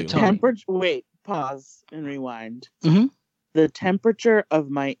 that's how I dating met you. Tony. Wait, pause and rewind. Mhm. The temperature of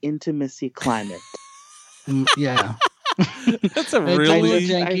my intimacy climate. Yeah. That's a I really, told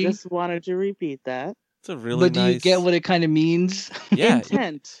I Janky. just wanted to repeat that. that's a really But do nice. you get what it kind of means? Yeah,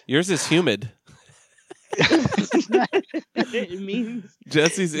 Intent. yours is humid. It means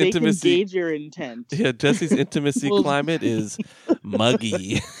Jesse's they can intimacy. gauge your intent. Yeah, Jesse's intimacy Well- climate is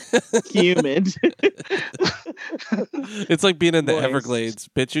muggy. Humid. It's like being in the Moist. Everglades.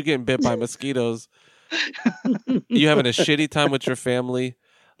 Bitch, you getting bit by mosquitoes. You having a shitty time with your family,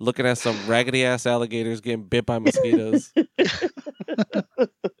 looking at some raggedy ass alligators getting bit by mosquitoes.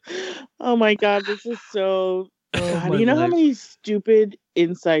 Oh my god, this is so. Oh, God, my you know how life. many stupid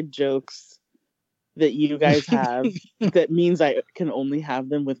inside jokes that you guys have that means I can only have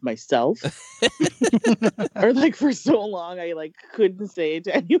them with myself? Or like for so long I like couldn't say it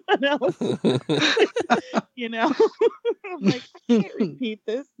to anyone else. You know? I'm like, I can't repeat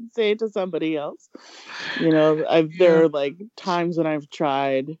this and say it to somebody else. You know, there are like times when I've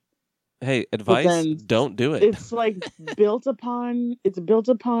tried. Hey, advice: then don't do it. It's like built upon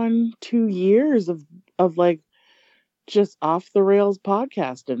 2 years of like just off the rails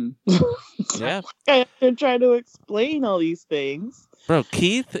podcasting. Yeah, I have to try to explain all these things. bro.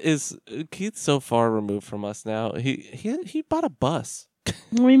 Keith's so far removed from us now. He bought a bus.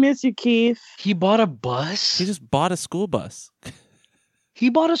 We miss you, Keith. He bought a bus? He just bought a school bus. He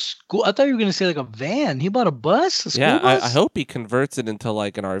bought a school. I thought you were going to say like a van. He bought a bus? A school Yeah, bus? I hope he converts it into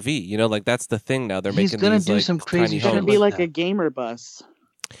like an RV. You know, like that's the thing now. They're He's making gonna these do like some crazy tiny It's gonna shit be homes. like that. a gamer bus.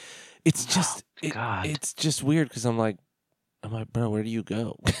 It's just God. it's just weird because I'm like, bro, where do you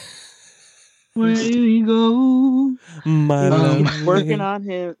go? Where do you go? My He's working on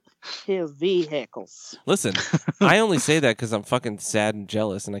his vehicles. Listen, I only say that because I'm fucking sad and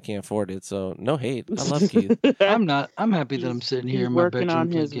jealous and I can't afford it. So no hate. I love Keith. I'm not. I'm happy that I'm sitting here He's in my working bedroom on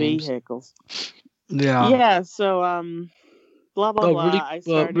playing his games. vehicles. Yeah. Yeah. So blah blah Oh, blah. really, I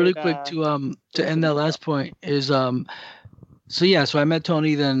started, really quick to end that last point is so yeah, so I met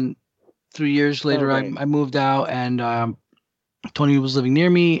Tony. Then 3 years later, right. I moved out, and Tony was living near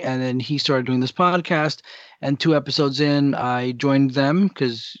me, and then he started doing this podcast. And 2 episodes in, I joined them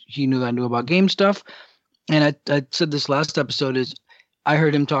because he knew that I knew about game stuff. And I said this last episode is I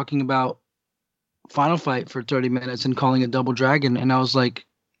heard him talking about Final Fight for 30 minutes and calling it Double Dragon, and I was like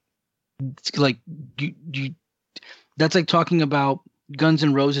you that's like talking about Guns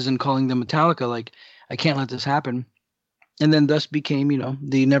N' Roses and calling them Metallica. Like, I can't let this happen. And then thus became,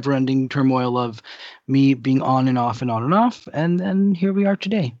 the never-ending turmoil of me being on and off and on and off. And then here we are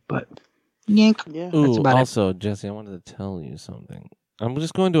today. But yank. Yeah. That's Ooh, about it. also, Jesse, I wanted to tell you something. I'm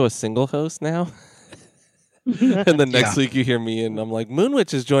just going to a single host now. And the next week you hear me and I'm like,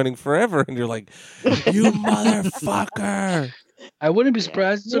 Moonwitch is joining forever. And you're like, you motherfucker. I wouldn't be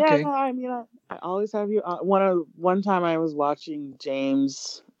surprised. It's okay. No, I mean, I always have you. One time I was watching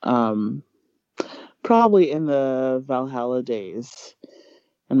James, probably in the Valhalla days,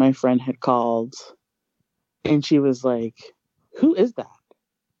 and my friend had called, and she was like, "Who is that?"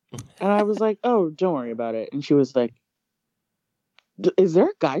 And I was like, "Oh, don't worry about it." And she was like, "Is there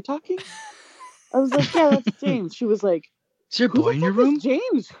a guy talking?" I was like, "Yeah, that's James." She was like, Is there a "Who boy the in your fuck is room?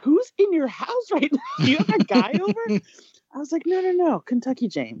 James? Who's in your house right now? You have a guy over?" I was like, no, Kentucky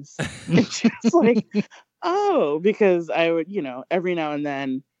James. And she was like, oh, because I would, every now and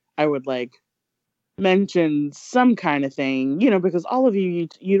then I would like mention some kind of thing, because all of you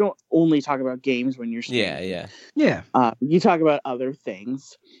don't only talk about games when you're streaming. Yeah. You talk about other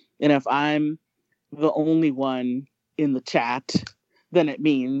things. And if I'm the only one in the chat, then it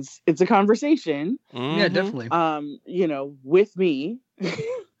means it's a conversation, Yeah, Mhm. definitely. with me.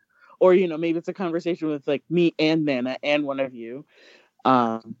 Or, maybe it's a conversation with like me and Nana and one of you.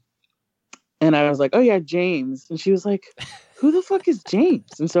 And I was like, oh yeah, James. And she was like, who the fuck is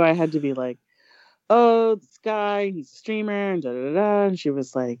James? And so I had to be like, oh, this guy, he's a streamer and da da da. And she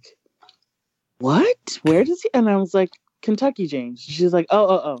was like, what? Where does he? And I was like, Kentucky James. She's like,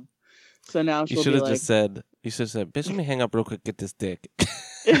 oh. So now You she'll should be have like, just said, bitch, let me hang up real quick, get this dick.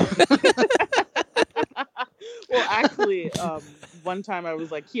 well, actually, one time I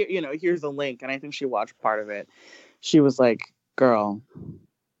was like, here's a link, and I think she watched part of it. She was like, girl,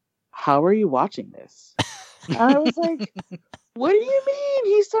 how are you watching this? And I was like, what do you mean?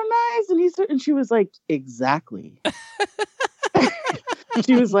 He's so nice, and she was like, exactly.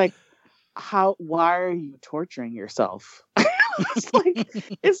 She was like, why are you torturing yourself? I was like,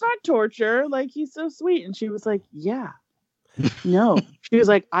 it's not torture, like, he's so sweet. And she was like, yeah, no. She was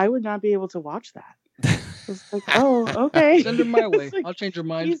like, I would not be able to watch that. I was like, oh, okay. Send her my way. Like, I'll change her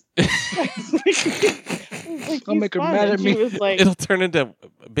mind. I'll make her mad at me. She was like, It'll turn into,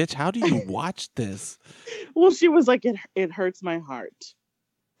 bitch, how do you watch this? well, she was like, it hurts my heart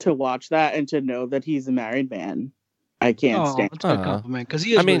to watch that and to know that he's a married man I can't Oh, stand. that's a good compliment because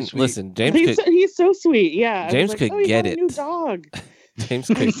he is I mean, really sweet. listen, James He's so sweet. Yeah, I was James like, could oh, he get got it. a new dog. James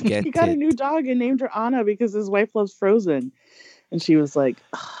could get He got a it. new dog and named her Anna because his wife loves Frozen, and she was like,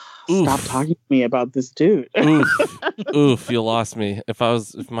 "Stop Oof. talking to me about this dude." Oof, you lost me. If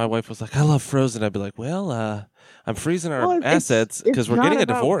my wife was like, I love Frozen, I'd be like, well, I'm freezing our assets because we're not getting a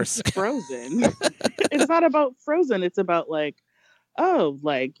about divorce. Frozen. It's not about Frozen. It's about like, oh,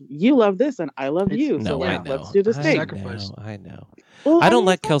 like you love this and I love you. No, So I like, know. let's do this I thing. Sacrifice. know. I know. Well, I don't mean,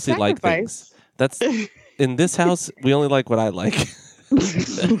 let it's not Kelsey like things. sacrifice. That's in this house. We only like what I like.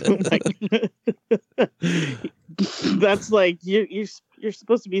 That's like you're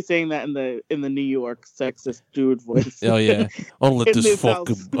supposed to be saying that in the New York sexist dude voice. Oh yeah. I don't let In this this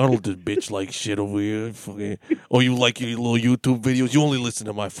fucking house. I don't let this bitch like shit over here. Fucking, oh, you like your little YouTube videos? You only listen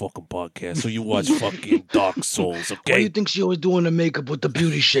to my fucking podcast, so you watch fucking Dark Souls, Why do you okay? think she always doing the makeup with the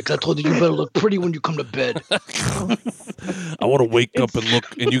beauty shit? I told her you better look pretty when you come to bed. I want to wake up and look,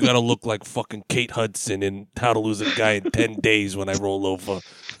 and you gotta look like fucking Kate Hudson in How to Lose a Guy in 10 Days when I roll over.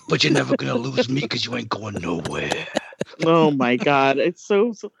 But you're never gonna lose me because you ain't going nowhere. Oh my god, it's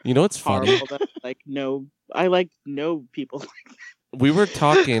so You know what's funny? horrible that I know people. We were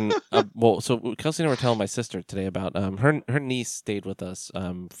talking. So Kelsey and I were telling my sister today about her niece stayed with us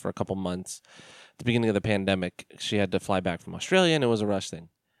for a couple months at the beginning of the pandemic. She had to fly back from Australia, and it was a rush thing.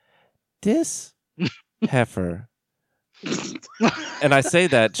 This heifer, and I say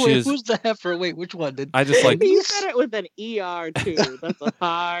that Wait, who's the heifer? Wait, which one? I just like. You said it with an ER too. That's a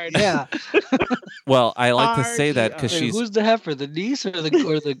hard. Yeah. Well, I like to say that because Wait, she's who's the heifer? The niece or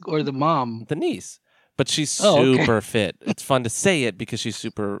the mom? the niece. But she's Oh, okay. super fit. It's fun to say it because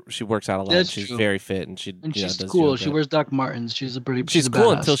she works out a lot. That's She's true. very fit, and she And she's does cool. yoga. She wears Doc Martens. She's a She's a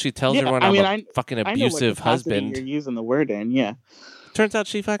cool badass. until she tells Yeah, everyone I I'm mean, a fucking I know what abusive capacity husband. You're using the word in, yeah. Turns out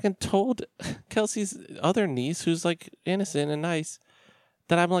she fucking told Kelsey's other niece, who's like innocent and nice,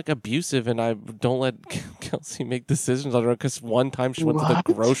 that I'm like abusive and I don't let Kelsey make decisions on her. Because one time she went to the What?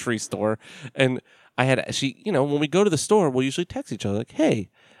 grocery store and when we go to the store, we'll usually text each other like, "Hey,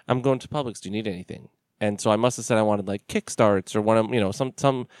 I'm going to Publix. Do you need anything?" And so I must have said I wanted like Kickstarts or one of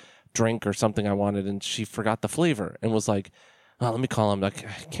some drink or something I wanted, and she forgot the flavor and was like, "Oh, let me call him. Like,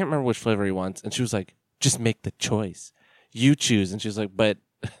 I can't remember which flavor he wants." And she was like, "Just make the choice. You choose." And she's like, "But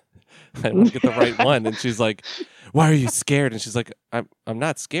I want to get the right one." And she's like, "Why are you scared?" And she's like, I'm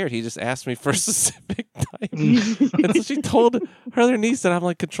not scared. He just asked me for a specific type." And so she told her other niece that I'm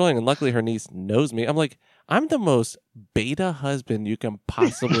like controlling. And luckily her niece knows me. I'm like, I'm the most beta husband you can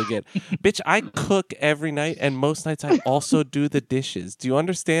possibly get. Bitch, I cook every night, and most nights I also do the dishes. Do you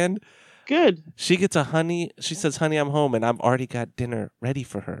understand? Good. She gets she says, "Honey, I'm home," and I've already got dinner ready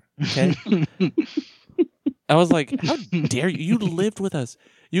for her. Okay? I was like, how dare you? You lived with us.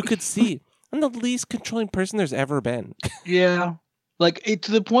 You could see. I'm the least controlling person there's ever been. Yeah. Like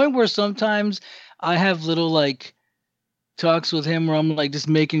to the point where sometimes I have little like talks with him where I'm like just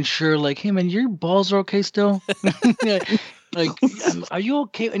making sure like, "Hey man, your balls are okay still?" Like, are you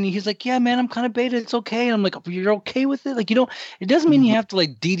okay? And he's like, "Yeah, man, I'm kind of beta. It's okay." And I'm like, "You're okay with it?" Like, it doesn't mean you have to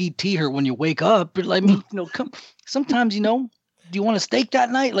like DDT her when you wake up. But like, I mean, sometimes, do you want a steak that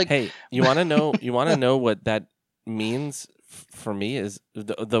night? Like, Hey, you want to know what that means for me is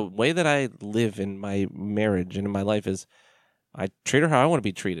the way that I live in my marriage and in my life is I treat her how I want to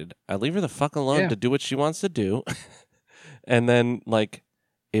be treated. I leave her the fuck alone Yeah. to do what she wants to do. And then like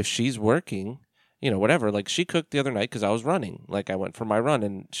if she's working, whatever, like she cooked the other night because I was running. Like I went for my run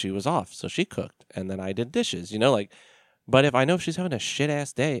and she was off. So she cooked and then I did dishes, but if I know she's having a shit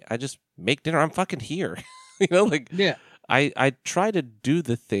ass day, I just make dinner. I'm fucking here. yeah. I try to do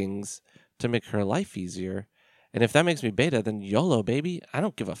the things to make her life easier. And if that makes me beta, then YOLO, baby. I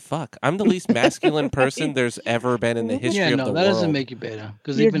don't give a fuck. I'm the least masculine person there's ever been in the history Yeah, of no, the that world. doesn't make you beta.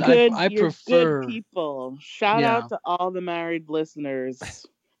 Because You're even good. I You're prefer good people. Shout Yeah. out to all the married listeners,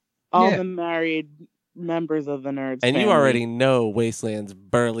 all Yeah. the married members of the Nerds. And you family. already know Wasteland's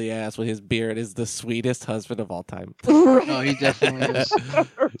burly ass with his beard is the sweetest husband of all time. No, he definitely is.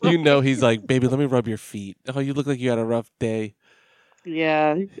 He's like, "Baby, let me rub your feet. Oh, you look like you had a rough day."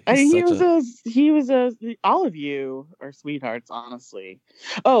 Yeah, he was all of you are sweethearts, honestly.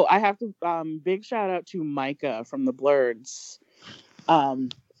 Oh, I have to big shout out to Micah from the Blurds.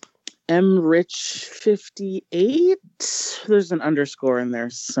 MRich58. There's an underscore in there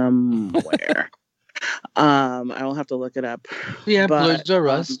somewhere. I will have to look it up. Yeah, But, Blurs Are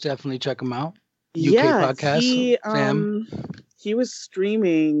Us. Definitely check them out. UK yeah, podcast, Sam. he was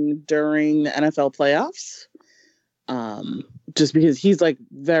streaming during the NFL playoffs. Just because he's like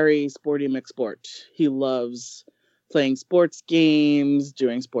very sporty McSport. He loves playing sports games,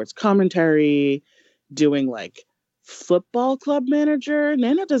 doing sports commentary, doing like football club manager.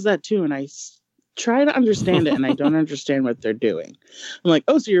 Nana does that too, and I try to understand it, and I don't understand what they're doing. I'm like,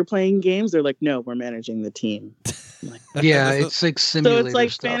 oh, so you're playing games? They're like, no, we're managing the team. I'm like, Yeah, it's like so simulator it's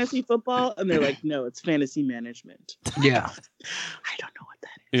like stuff. fantasy football, and they're like, no, it's fantasy management. Yeah. I don't know what that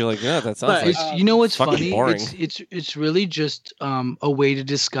is. You're like, yeah, that sounds But like It's, you know what's fucking funny? boring. It's really just a way to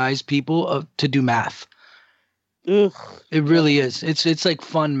disguise people to do math. Ugh. It really is. It's like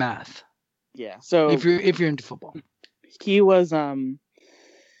fun math. Yeah. So If you're into football. he was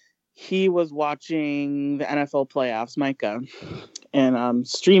watching the NFL playoffs, Micah, and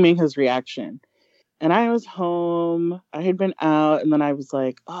streaming his reaction. And I was home. I had been out, and then I was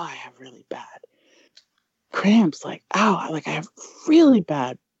like, oh, I have really bad cramps. Like, ow, like I have really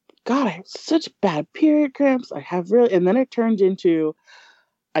bad. God, I have such bad period cramps. I have really, and then it turned into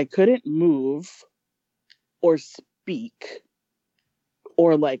I couldn't move or speak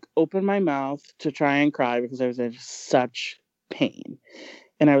or like open my mouth to try and cry because I was in such pain.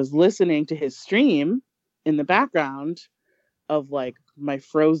 And I was listening to his stream in the background of like my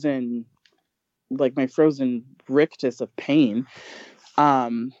frozen rictus of pain.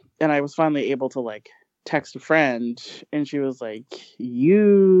 And I was finally able to like text a friend, and she was like,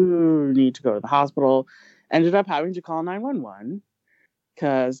 you need to go to the hospital. Ended up having to call 911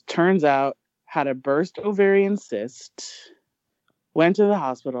 because turns out had a burst ovarian cyst. Went to the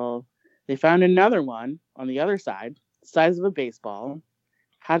hospital. They found another one on the other side, size of a baseball.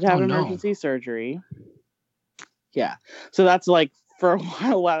 Had to have emergency surgery. Yeah. So that's like for a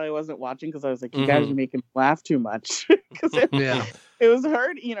while I wasn't watching because I was like, you guys are making me laugh too much. Because it was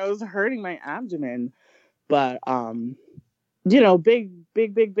hurting, it was hurting my abdomen. But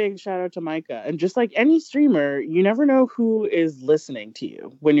big shout out to Micah. And just like any streamer, you never know who is listening to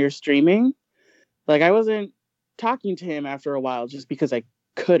you when you're streaming. Like I wasn't talking to him after a while just because I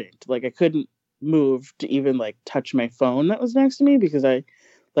couldn't. Like I couldn't move to even like touch my phone that was next to me because I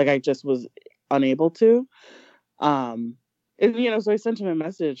just was unable to. And so I sent him a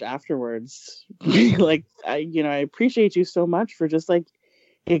message afterwards. Like I appreciate you so much for just like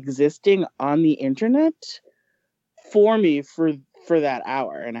existing on the internet for me for that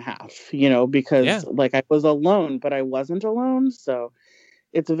hour and a half, because like I was alone, but I wasn't alone. So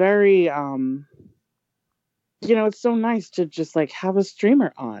it's very, it's so nice to just like have a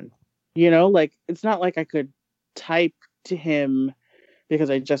streamer on, like it's not like I could type to him because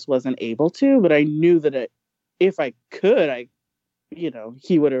I just wasn't able to, but I knew that if I could,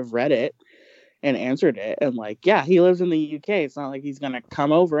 he would have read it and answered it. And like, yeah, he lives in the UK. It's not like he's going to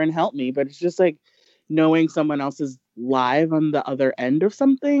come over and help me, but it's just like knowing someone else is live on the other end of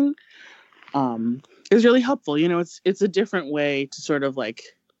something is really helpful. It's a different way to sort of like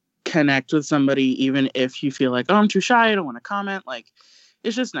connect with somebody, even if you feel like, oh, I'm too shy, I don't want to comment. Like,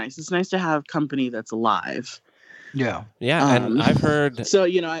 it's just nice. It's nice to have company that's live. Yeah. And I've heard. So,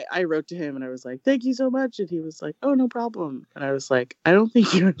 I wrote to him and I was like, thank you so much. And he was like, oh, no problem. And I was like, I don't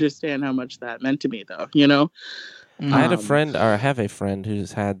think you understand how much that meant to me, though, I had a friend, or I have a friend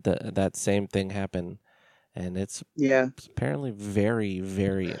who's had that same thing happen. And it's apparently very,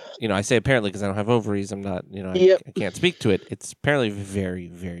 very, I say apparently because I don't have ovaries. I'm not, I can't speak to it. It's apparently very,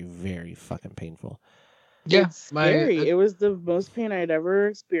 very, very fucking painful. Yeah. It's scary. It was the most pain I'd ever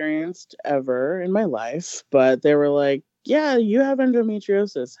experienced ever in my life. But they were like, yeah, you have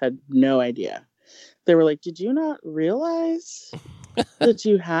endometriosis. Had no idea. They were like, did you not realize that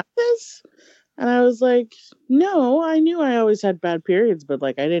you had this? And I was like, no, I knew I always had bad periods, but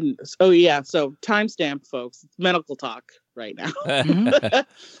like I didn't. Oh, yeah. So timestamp, folks. It's medical talk right now.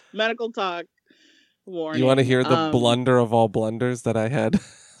 Medical talk. Warning. You want to hear the blunder of all blunders that I had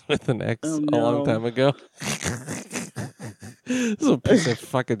with an ex a long time ago? This is a piece of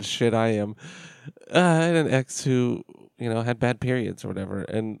fucking shit I am. I had an ex who, had bad periods or whatever.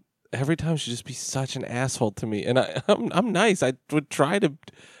 And every time she'd just be such an asshole to me. And I'm nice. I would try to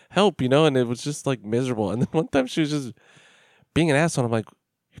help, and it was just like miserable. And then one time she was just being an asshole. I'm like,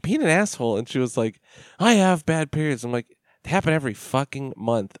 you're being an asshole. And she was like, I have bad periods. I'm like, they happen every fucking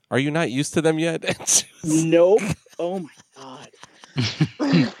month. Are you not used to them yet? And she was nope. Oh my God.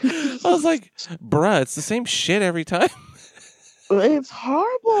 I was like, bruh, it's the same shit every time. It's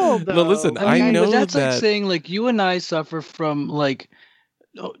horrible, though. No, listen, I know but that's that... like saying like you and I suffer from like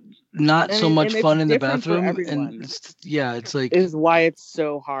not so much fun in the bathroom, and it's like is why it's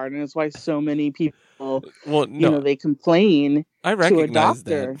so hard, and it's why so many people, they complain. I recognize to a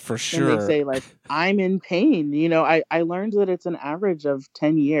doctor, that for sure. And they say like, I'm in pain. I learned that it's an average of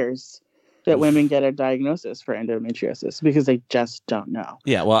 10 years that women get a diagnosis for endometriosis because they just don't know.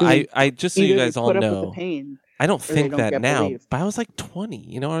 Yeah, well, I just so you guys all know, I don't Or they think don't that get now, belief. but I was like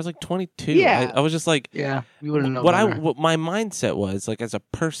 20, I was like 22. Yeah. I was just like, Yeah, you wouldn't know. what my mindset was like as a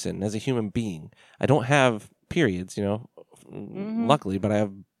person, as a human being. I don't have periods, luckily, but I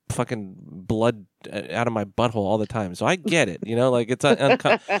have fucking blood out of my butthole all the time. So I get it, like it's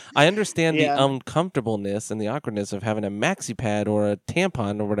I understand the Yeah. uncomfortableness and the awkwardness of having a maxi pad or a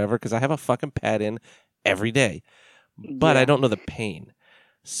tampon or whatever, because I have a fucking pad in every day, but I Yeah. don't know the pain.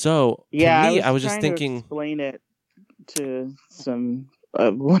 So Yeah, to me, I was just trying to thinking. explain it to some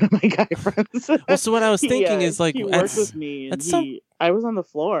one of my guy friends. Well, so what I was thinking is like, he worked with me, and I was on the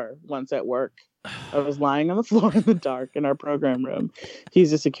floor once at work. I was lying on the floor in the dark in our program room.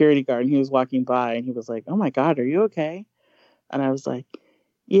 He's a security guard, and he was walking by, and he was like, "Oh my God, are you okay?" And I was like,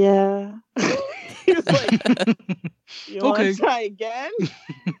 "Yeah." He was like, "You want Okay. to try again?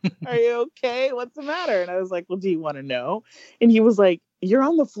 Are you okay? What's the matter?" And I was like, "Well, do you want to know?" And he was like, "You're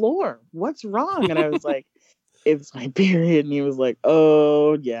on the floor. What's wrong?" And I was like, "It's my period." And he was like,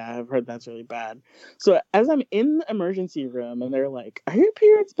 "Oh, yeah, I've heard that's really bad." So as I'm in the emergency room and they're like, "Are your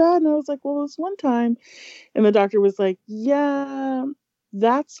periods bad?" And I was like, "Well, this one time." And the doctor was like, "Yeah,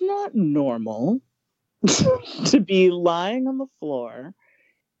 that's not normal to be lying on the floor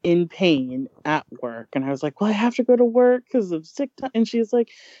in pain at work." And I was like, "Well, I have to go to work because of sick time." And she's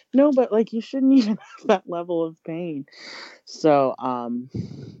like, "No, but like you shouldn't even have that level of pain." So,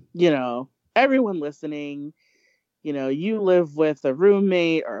 everyone listening, you live with a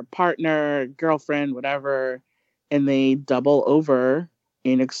roommate or a partner, girlfriend, whatever, and they double over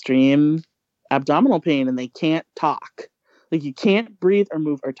in extreme abdominal pain and they can't talk. Like you can't breathe or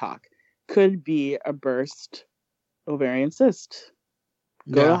move or talk. Could be a burst ovarian cyst.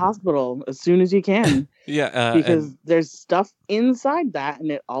 Go to the hospital as soon as you can. Yeah, because there's stuff inside that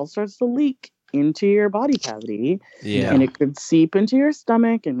and it all starts to leak into your body cavity. Yeah. And it could seep into your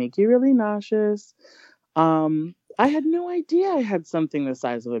stomach and make you really nauseous. I had no idea I had something the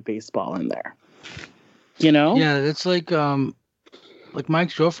size of a baseball in there. Yeah, it's like my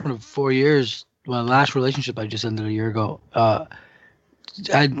ex-girlfriend of 4 years, my last relationship I just ended a year ago,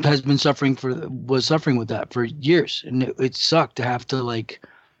 was suffering with that for years, and it sucked to have to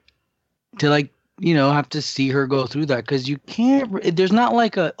have to see her go through that, because you can't. There's not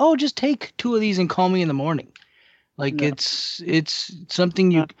like just take 2 of these and call me in the morning. Like No. it's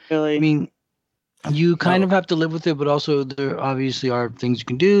something you. Not really. I mean, you kind of have to live with it, but also there obviously are things you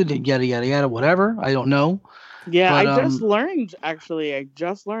can do. That yada yada yada, whatever. I don't know. Yeah, But, I just learned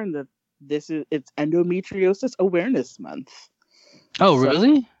that it's Endometriosis Awareness Month. Oh,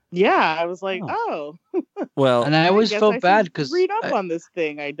 really? Yeah, I was like, oh. Well, And I always guess felt I bad should because read up on this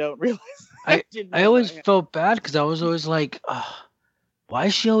thing. I don't realize. I didn't I know always I had- felt bad because I was always like, why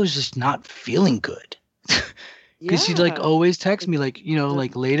is she always just not feeling good? Because she'd like Yeah. always text me like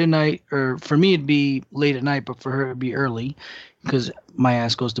like late at night, or for me it'd be late at night, but for her it'd be early, because my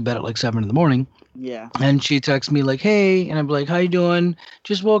ass goes to bed at like 7 a.m. Yeah. And she'd text me like, "Hey," and I'd be like, "How you doing?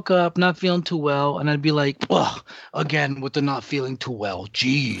 Just woke up, not feeling too well." And I'd be like, "Ugh, again with the not feeling too well,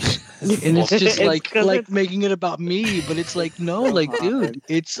 jeez." And it's just It's like 'cause it's- making it about me, but it's like, no, So like, hard. dude,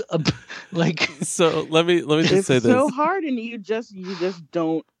 it's like. so let me just It's say this. so hard, and you just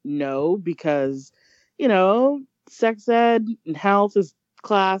don't know because, sex ed and health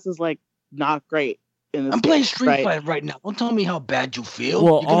class is like not great in this. I'm playing States, Street right? Fighter right now. Don't tell me how bad you feel.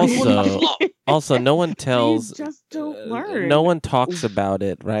 Well, You're gonna be on the also- floor. Also, no one tells. You just don't learn. No one talks about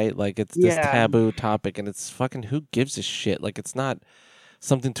it, right? Like it's this Yeah. taboo topic, and it's fucking who gives a shit? Like it's not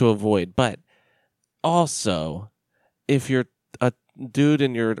something to avoid. But also, if you're a dude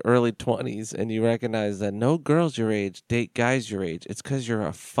in your early 20s and you recognize that no girls your age date guys your age, it's because you're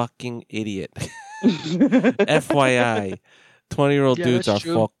a fucking idiot. FYI. 20-year-old Yeah, dudes are that's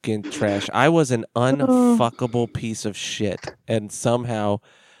true. fucking trash. I was an unfuckable piece of shit, and somehow,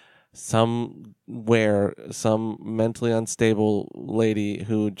 somewhere, some mentally unstable lady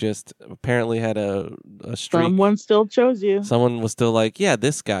who just apparently had a streak. Someone still chose you. Someone was still like, yeah,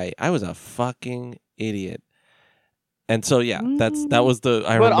 this guy. I was a fucking idiot. And so yeah, that was the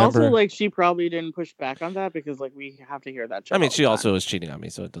I But remember. also, like, she probably didn't push back on that because, like, we have to hear that. I mean, all she the time. also was cheating on me,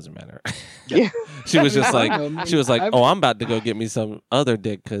 so it doesn't matter. Yeah. She was just like, No, she was like, I've- oh, I'm about to go get me some other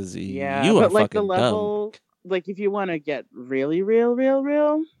dick because Yeah, you are but like the fucking level, like if you want to get really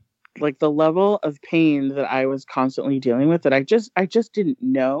real, like the level of pain that I was constantly dealing with that I just didn't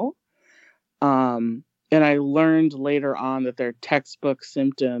know. And I learned later on that they're textbook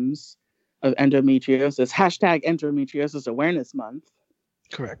symptoms of endometriosis. # Endometriosis Awareness Month.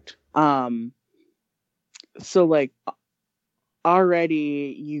 Correct. So like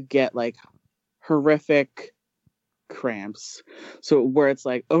already you get like horrific cramps. So where it's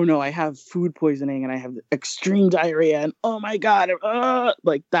like, oh no, I have food poisoning and I have extreme diarrhea and oh my god,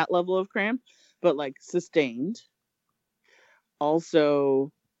 like that level of cramp, but like sustained.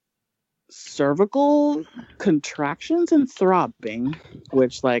 Also cervical contractions and throbbing,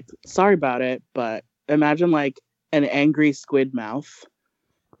 which like sorry about it, but imagine like an angry squid mouth,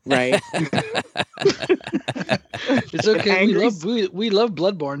 right? It's okay. Angry We love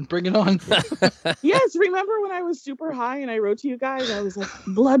Bloodborne. Bring it on. Yes, remember when I was super high and I wrote to you guys, I was like,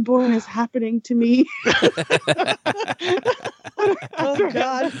 Bloodborne is happening to me. Oh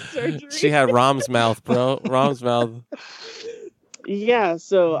God. Surgery. She had Rom's mouth, bro. Rom's mouth. Yeah,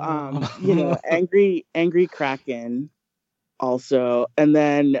 so angry kraken also, and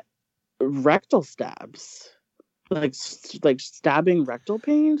then rectal stabs. Like stabbing rectal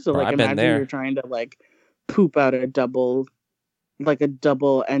pain. So Bro, like I've been imagine there. you're trying to like poop out a double-ended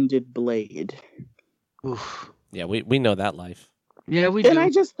blade. Oof. Yeah, we know that life. Yeah, we do. And I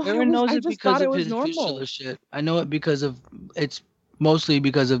just thought Everyone knows I it just because thought it of was his normal. fistula shit. I know it because of it's mostly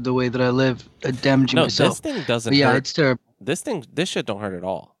because of the way that I live, damaging No, myself. this thing doesn't But yeah, hurt. it's terrible. This shit don't hurt at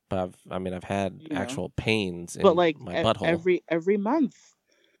all. But I've had You know. actual pains in But like my butthole. every month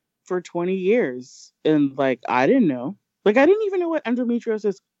for 20 years, and like I didn't know. Like I didn't even know what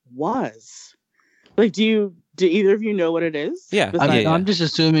endometriosis was. Like, do either of you know what it is? Yeah. Besides I'm just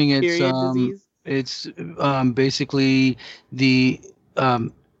assuming period disease. it's basically the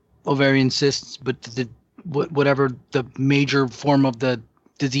ovarian cysts, but whatever the major form of the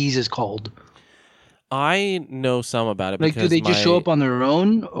disease is called. I know some about it Like, because do they just show up on their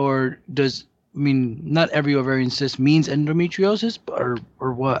own, or not every ovarian cyst means endometriosis, or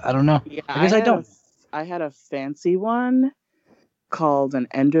what? I don't know. Yeah, I guess I don't. I had a fancy one called an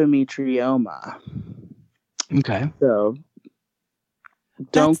endometrioma. Okay. So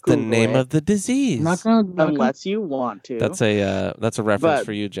don't That's the Google name it of the disease. Not gonna. unless you want to. That's a reference But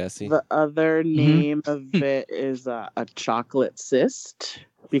for you, Jesse. The other name of it is a chocolate cyst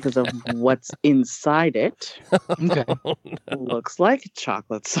because of what's inside it. Okay. Looks like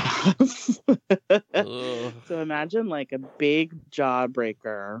chocolate sauce. Ugh. So imagine like a big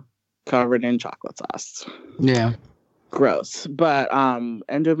jawbreaker covered in chocolate sauce. Yeah. Gross. But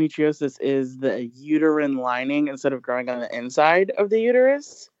endometriosis is the uterine lining. Instead of growing on the inside of the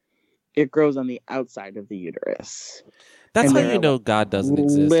uterus, it grows on the outside of the uterus. That's And how there you are, know God doesn't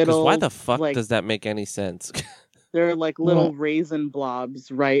exist. Because why little, the fuck like- does that make any sense? There are like little raisin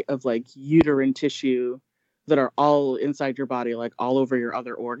blobs, right, of like uterine tissue that are all inside your body, like all over your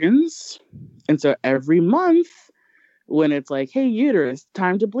other organs. And so every month, when it's like, hey, uterus,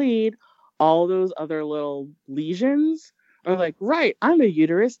 time to bleed, all those other little lesions are like, right, I'm a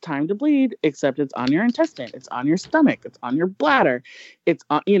uterus, time to bleed, except it's on your intestine, it's on your stomach, it's on your bladder, it's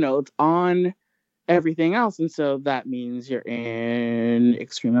on, it's on everything else. And so that means you're in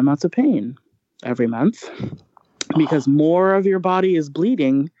extreme amounts of pain every month because more of your body is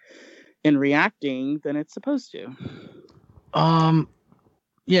bleeding and reacting than it's supposed to.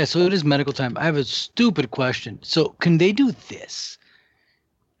 Yeah, so it is medical time. I have a stupid question. So can they do this?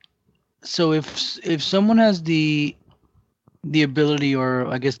 So if someone has the ability, or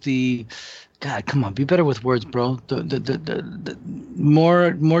I guess God, come on, be better with words, bro. The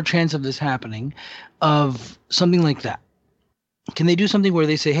more chance of this happening, of something like that. Can they do something where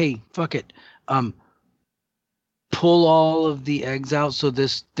they say, hey, fuck it, pull all of the eggs out so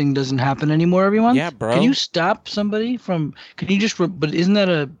this thing doesn't happen anymore every month? Yeah, bro. Can you stop somebody from? Can you just? But isn't that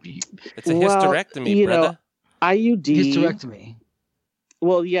a It's a Well, hysterectomy, brother. IUD. hysterectomy?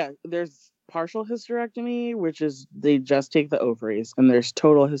 Well, yeah, there's partial hysterectomy, which is they just take the ovaries, and there's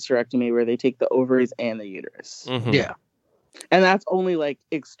total hysterectomy where they take the ovaries and the uterus. Mhm. Yeah, And that's only like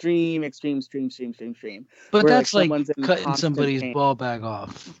extreme. but where, that's like someone's in cutting constant somebody's pain. ball bag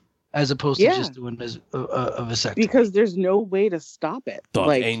off, as opposed to Yeah. just doing a vasectomy. Because there's no way to stop it. Dog,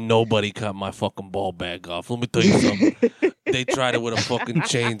 like, ain't nobody cut my fucking ball bag off. Let me tell you something. They tried it with a fucking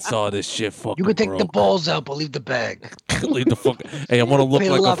chainsaw. This shit fucking you can take the broke. balls out, but leave the bag. Leave the fuck. Hey, I want to look Pay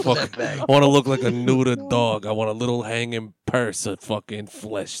a like lot a for that fucking. bag. I want to look like a neutered dog. I want a little hanging purse of fucking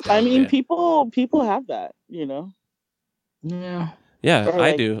flesh. Down I mean, there. people have that, Yeah. Yeah, Or, I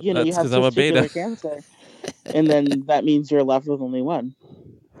like, do. You That's have because I'm a beta. testicular cancer, and then that means you're left with only one.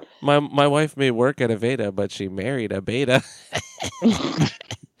 My wife may work at a Veda, but she married a beta.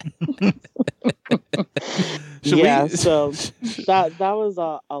 Yeah, so that was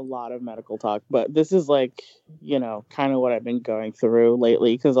a lot of medical talk, but this is like, kind of what I've been going through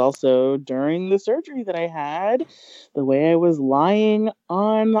lately, because also during the surgery that I had, the way I was lying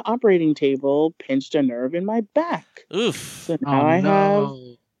on the operating table pinched a nerve in my back. Oof. So now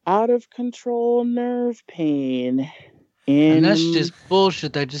I out of control nerve pain. And that's just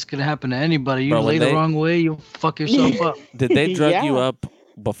bullshit that's just gonna happen to anybody. You Bro, when lay the they- wrong way, you'll fuck yourself up. Did they drug you Yeah. up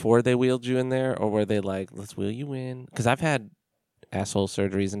before they wheeled you in there, or were they like, let's wheel you in? Because I've had asshole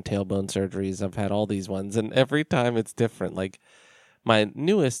surgeries and tailbone surgeries. I've had all these ones, and every time it's different. Like my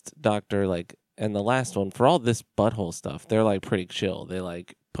newest doctor, like, and the last one for all this butthole stuff, they're like pretty chill. They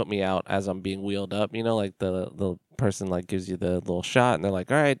like put me out as I'm being wheeled up. You know, like the person like gives you the little shot, and they're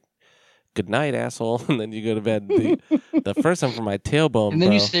like, all right, good night, asshole, and then you go to bed. The first time for my tailbone, And then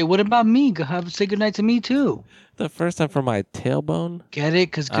bro, you say, "What about me? Say goodnight to me too." the first time for my tailbone. Get it?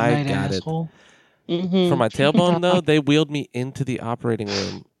 Because I goodnight, got it. asshole. For my tailbone, though, they wheeled me into the operating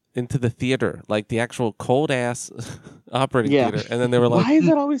room, into the theater, like the actual cold ass operating Yeah. theater. And then they were like, Why is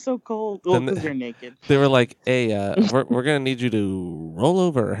it always so cold? Well, Then the- because you're naked. hey, we're gonna need you to roll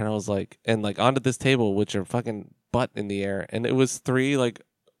over. And I was like, and like onto this table with your fucking butt in the air. And it was three like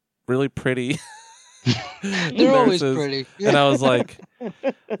really pretty. They're always nurses. pretty. And I was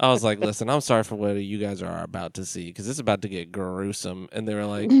like, listen, I'm sorry for what you guys are about to see because it's about to get gruesome. And they were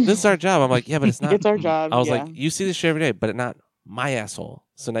like, this is our job. I'm like, yeah, but it's not. It's our job. I was yeah. like, you see this shit every day, but not my asshole.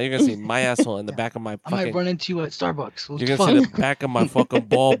 So now you're gonna see my asshole in the back of my I might fucking. run into you at Starbucks. What You're the gonna see fuck? the back of my fucking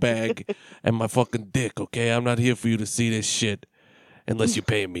ball bag and my fucking dick. Okay, I'm not here for you to see this shit unless you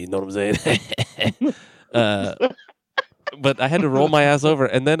pay me. You know what I'm saying? But I had to roll my ass over,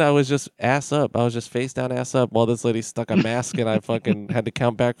 and then I was just ass up. I was just face down, ass up, while this lady stuck a mask, and I fucking had to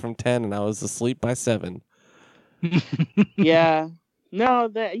count back from 10, and I was asleep by 7. Yeah. No,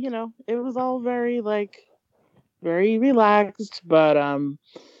 that it was all very very relaxed, but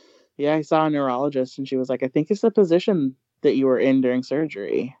yeah, I saw a neurologist and she was like, I think it's the position that you were in during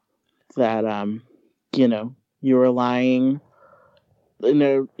surgery that you were lying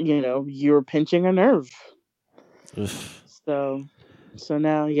you were pinching a nerve. Oof. So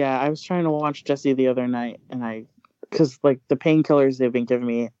now, yeah, I was trying to watch Jesse the other night, and because like the painkillers they've been giving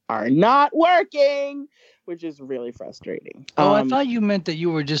me are not working, which is really frustrating. Oh, I thought you meant that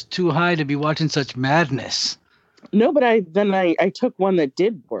you were just too high to be watching such madness. No, but I took one that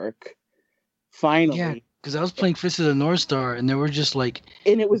did work. Finally. Yeah, because I was playing Fist of the North Star, and there were just like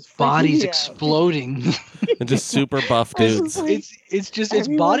And it was freaking bodies me out. exploding. And just super buff I was dudes. like, it's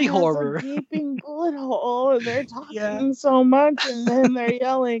Everyone body has a horror. gaping bullet hole, and they're talking Yeah. so much, and then they're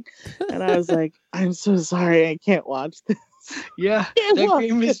yelling, and I was like, "I'm so sorry, I can't watch this." Yeah, It that was.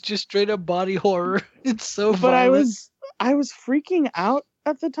 game is just straight up body horror. It's so But violent. I was freaking out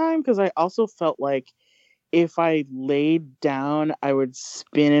at the time because I also felt like if I laid down, I would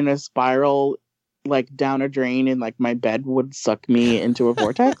spin in a spiral, like down a drain, and like my bed would suck me into a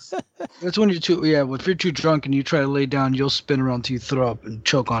vortex. That's when you're too. Yeah, if you're too drunk and you try to lay down, you'll spin around till you throw up and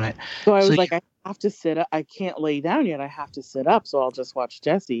choke on it. So I So was like, I have to sit up. I can't lay down yet. I have to sit up. So I'll just watch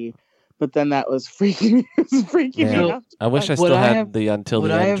Jesse. But then that was freaking Yeah. me out. I wish I What still I had have- the Until what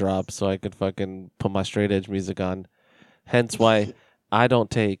the I End have- drop so I could fucking put my straight edge music on. Hence why I don't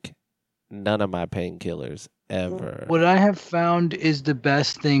take none of my painkillers ever. What I have found is the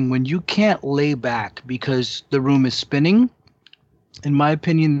best thing when you can't lay back because the room is spinning. In my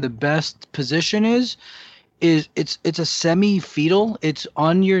opinion, the best position is it's a semi-fetal. It's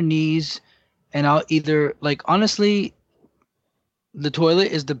on your knees, and I'll either like honestly, the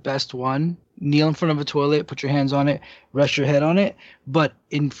toilet is the best one. Kneel in front of a toilet, put your hands on it, rest your head on it. But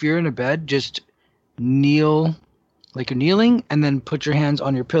if you're in a bed, just kneel like you're kneeling, and then put your hands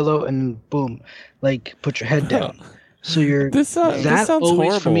on your pillow, and boom, like put your head down. So you're This sounds that always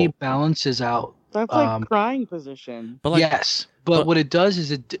horrible. for me balances out. That's like crying position. But like, Yes, but what it does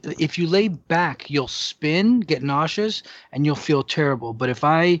is if you lay back, you'll spin, get nauseous, and you'll feel terrible. But if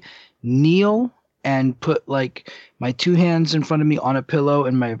I kneel and put like my two hands in front of me on a pillow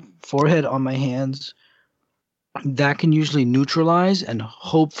and my forehead on my hands, that can usually neutralize, and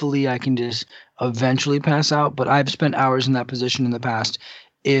hopefully I can just eventually pass out. But I've spent hours in that position in the past.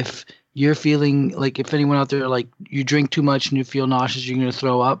 If you're feeling like, if anyone out there, like you drink too much and you feel nauseous, you're going to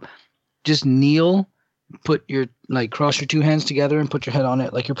throw up, just kneel, put your, like cross your two hands together and put your head on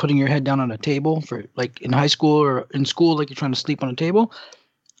it. Like you're putting your head down on a table for like in high school or in school, like you're trying to sleep on a table.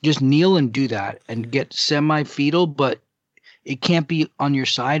 Just kneel and do that and get semi-fetal, but it can't be on your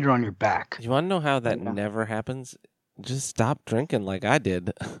side or on your back. you want to know how that Yeah. never happens? Just stop drinking like I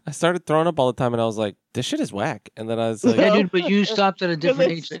did. I started throwing up all the time, and I was like, this shit is whack. And then I was like, Yeah, dude, but you stopped at a 'Cause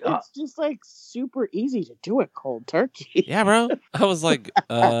different it's, age. Like, it's just like super easy to do it cold turkey. yeah, bro. I was like,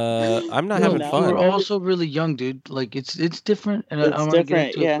 I'm not no, having no, you fun. were also really young, dude. Like it's different, and I It's don't want to get different,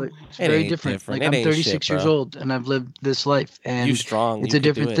 into yeah. it, but it's It very ain't different. different. Like It I'm ain't 36 shit, years bro. old, and I've lived this life, and You strong. it's you a could do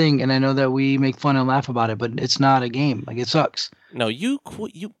different it. thing. And I know that we make fun and laugh about it, but it's not a game. Like it sucks. No, you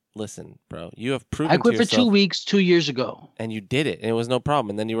listen, bro, you have proven I quit to for yourself, 2 weeks 2 years ago. and you did it, and it was no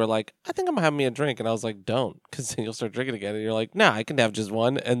problem. And then you were like, I think I'm gonna have me a drink, and I was like, don't, because then you'll start drinking again. And you're like, nah, I can have just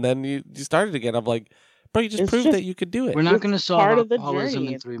one. And then you started again. I'm like, bro, you just It's proved just- that you could do it. We're not It's going to solve part of the alcoholism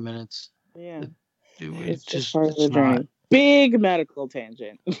journey. in 3 minutes. Yeah. It's It's part of the it's not. journey. Big medical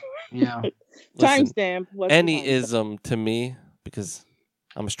tangent. Yeah. Listen, Timestamp. What's the any timestamp? ism to me, because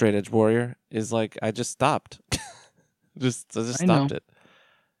I'm a straight edge warrior, is like I just stopped. I just I know. stopped it.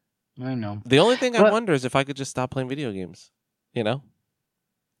 I know. The only thing I But- wonder is if I could just stop playing video games. You know?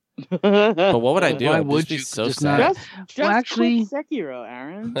 But what would I do? Why I'd would just be you? so Just not- sad. Just actually- quit Sekiro,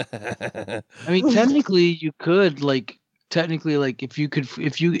 Aaron. I mean, technically, you could like if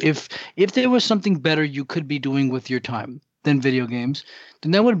there was something better you could be doing with your time than video games,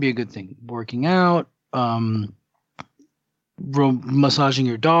 then that would be a good thing. Working out, massaging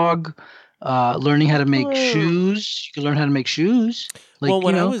your dog, learning how to make Whoa. shoes. You can learn how to make shoes. Like, well,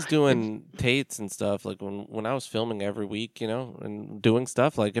 when you know, I was doing Tates and stuff, like when I was filming every week, you know, and doing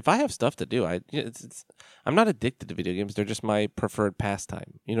stuff, like if I have stuff to do, I'm not addicted to video games. They're just my preferred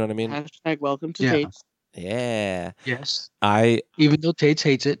pastime. You know what I mean? Hashtag welcome to Yeah. Tates. Yeah. yes. Even though Tates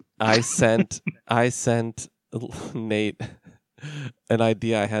hates it. I sent Nate an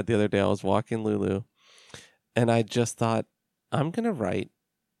idea I had the other day. I was walking Lulu, and I just thought, I'm gonna write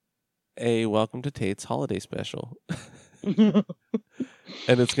a Welcome to Tate's holiday special, and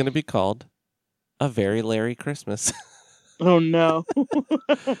it's gonna be called A Very Larry Christmas. Oh no.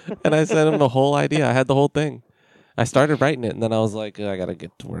 And I sent him the whole idea. I had the whole thing. I started writing it, and then I was like, I gotta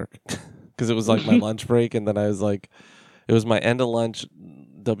get to work because it was like my lunch break, and then I was like, it was my end of lunch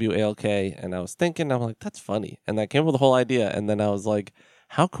WALK, and I was thinking, I'm like, that's funny, and I came up with the whole idea, and then I was like,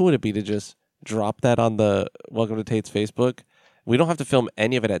 how cool would it be to just drop that on the Welcome to Tate's Facebook? We don't have to film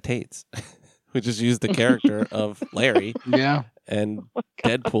any of it at Tate's. We just use the character of Larry, Yeah. and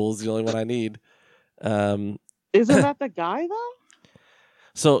Deadpool's the only one I need. Isn't that the guy though?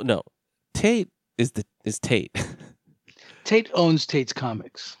 So no, Tate is Tate, Tate owns Tate's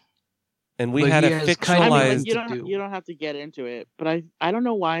Comics. and we But had he a has I kind mean, of fictionalized. like- you to do. don't have to get into it, but I don't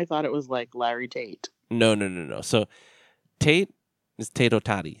know why I thought it was like Larry Tate. No. So Tate is Tate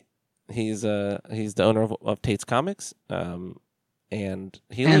Otati. He's the owner of Tate's Comics, and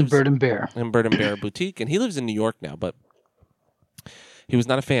he And lives Bird and Bear. in Bird and Bear Boutique, and he lives in New York now. But he was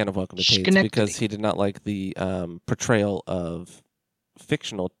not a fan of Welcome to Tate's Schenectady. because he did not like the portrayal of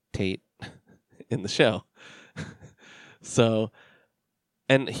fictional Tate in the show. So,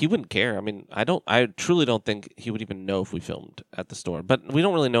 and he wouldn't care. I mean, I truly don't think he would even know if we filmed at the store. But we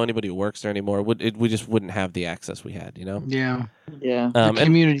don't really know anybody who works there anymore. We just wouldn't have the access we had, you know. Yeah. Yeah. The And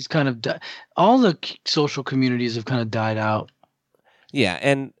communities kind of all the social communities have kind of died out. yeah,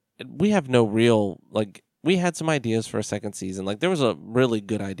 and we have no real like. We had some ideas for a second season. Like there was a really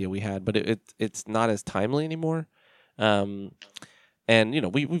good idea we had, but it's not as timely anymore. And you know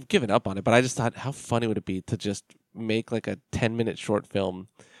we've given up on it. But I just thought, how funny would it be to just make like a 10-minute short film,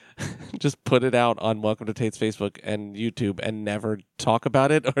 just put it out on Welcome to Tate's Facebook and YouTube, and never talk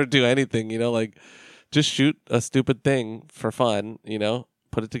about it or do anything. You know, like just shoot a stupid thing for fun. You know,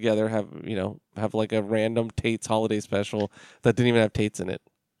 put it together. Have like a random Tate's holiday special that didn't even have Tate's in it.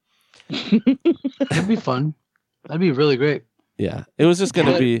 That'd be fun. That'd be really great. Yeah, it was just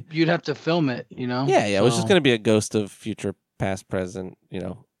gonna But be. You'd have to film it, you know. Yeah, it was just So- gonna be a ghost of future, past, present. You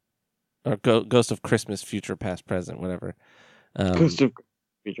know, or ghost of Christmas, future, past, present, whatever. Ghost of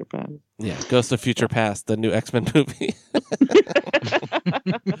Future Past. Yeah, Ghost of Future Past, the new X-Men movie.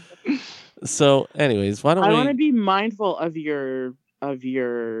 So, anyways, why don't I want to we? be mindful of your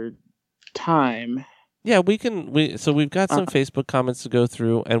time. Yeah, we can. So we've got some Facebook comments to go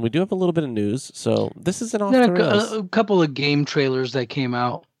through, and we do have a little bit of news. So this isn't off Then the rails. a couple of game trailers that came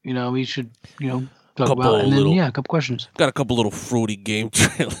out. You know, we should talk Couple about, and then little- a couple questions. Got a couple little fruity game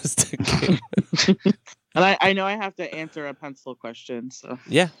trailers to get. And I know I have to answer a pencil question. So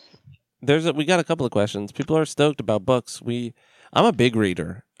Yeah, we got a couple of questions. People are stoked about books. I'm a big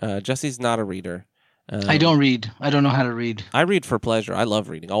reader. Jesse's not a reader. I don't read. I don't know how to read. I read for pleasure. I love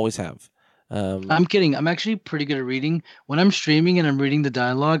reading. Always have. I'm kidding. I'm actually pretty good at reading. When I'm streaming and I'm reading the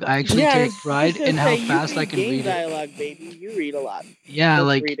dialogue, I actually I take was pride gonna in how say, you fast I can game read it. dialogue, baby. You read a lot. Yeah, Book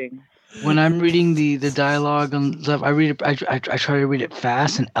like reading. when I'm reading the dialogue and stuff, I read it. I try to read it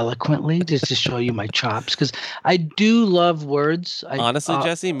fast and eloquently, just to show you my chops, because I do love words. Honestly,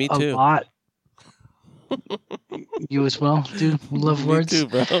 Jesse, me a too. lot. You as well, dude. Love Me words. too,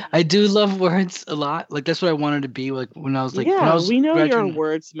 bro. I do love words a lot. Like that's what I wanted to be. Like when I was when I was we know you're a graduating-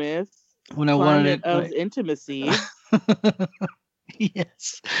 wordsmith. When I wanted Climate it. of intimacy.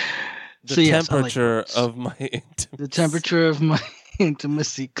 Yes. The So, yes, I like temperature words. of my intimacy. The temperature of my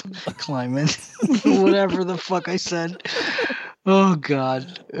intimacy climate. Whatever the fuck I said. Oh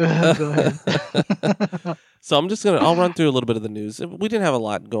God. Go ahead. So I'll run through a little bit of the news. We didn't have a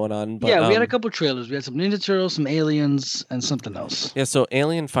lot going on, but yeah, we had a couple trailers. We had some Ninja Turtles, some Aliens, and something else. Yeah, so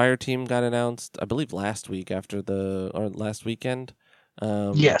Alien Fireteam got announced, I believe last last weekend.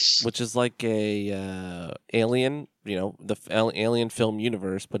 Yes. Which is like a Alien, the Alien film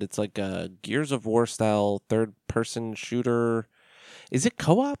universe, but it's like a Gears of War style third-person shooter. Is it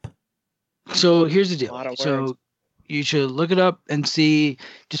co-op? So here's the deal. A lot of words. So you should look it up and see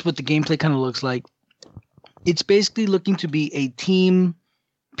just what the gameplay kind of looks like. It's basically looking to be a team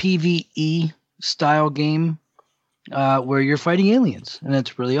PvE style game where you're fighting aliens, and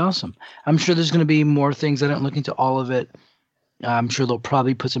it's really awesome. I'm sure there's going to be more things. I didn't look into all of it. I'm sure they'll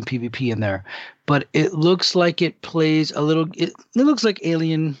probably put some PvP in there, but it looks like it plays a little. It looks like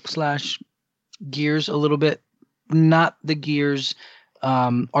Alien / Gears a little bit, not the Gears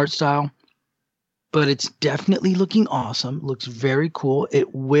art style, but it's definitely looking awesome. Looks very cool.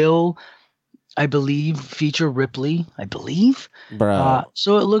 It will, I believe, feature Ripley. I believe, Bro.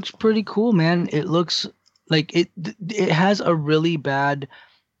 so it looks pretty cool, man. It looks like it has a really bad.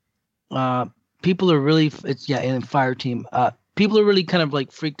 People are really. It's Alien Fireteam. People are really kind of like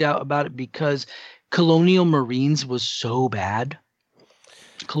freaked out about it because Colonial Marines was so bad.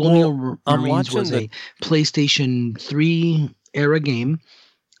 Colonial Marines was a PlayStation 3 era game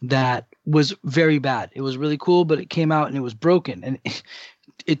that was very bad. It was really cool, but it came out and it was broken. And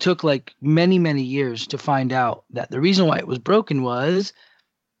it took like many, many years to find out that the reason why it was broken was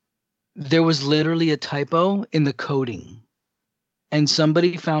there was literally a typo in the coding. And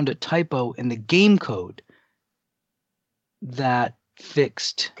somebody found a typo in the game code that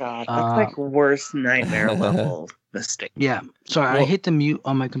fixed. God, that's like worst nightmare level mistake. Yeah. Sorry, I hit the mute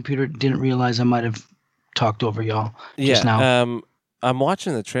on my computer. Didn't realize I might have talked over y'all just now. I'm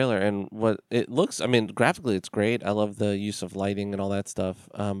watching the trailer, and what it looks, graphically it's great. I love the use of lighting and all that stuff.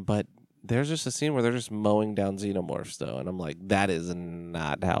 But there's just a scene where they're just mowing down xenomorphs, though, and I'm like, that is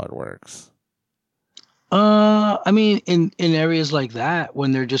not how it works. In areas like that,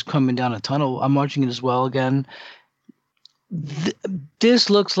 when they're just coming down a tunnel, I'm watching it as well again. This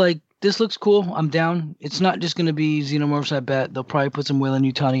looks cool. I'm down. It's not just going to be xenomorphs, I bet. They'll probably put some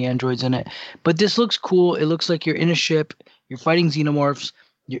Weyland-Yutani androids in it. But this looks cool. It looks like you're in a ship. You're fighting xenomorphs.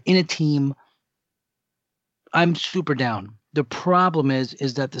 You're in a team. I'm super down. The problem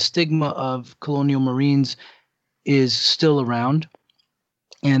is that the stigma of Colonial Marines is still around.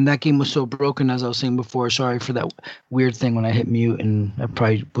 And that game was so broken, as I was saying before. Sorry for that weird thing when I hit mute and I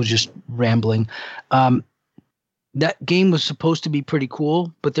probably was just rambling. That game was supposed to be pretty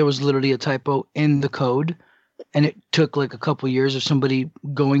cool, but there was literally a typo in the code, and it took like a couple years of somebody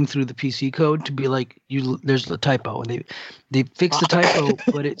going through the PC code to be like, there's the typo, and they fixed the typo,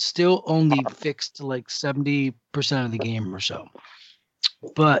 but it still only fixed like 70% of the game or so.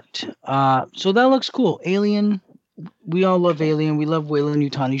 But so that looks cool. Alien, we all love Alien. We love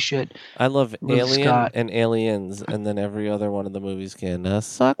Weyland-Yutani shit. I love Alien Scott. and Aliens, and then every other one of the movies can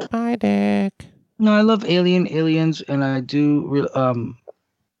suck my dick. No, I love Aliens, and I do. And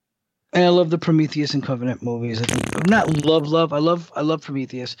I love the Prometheus and Covenant movies. I think not love. I love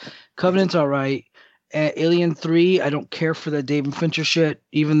Prometheus. Covenant's all right. Alien 3, I don't care for that David Fincher shit.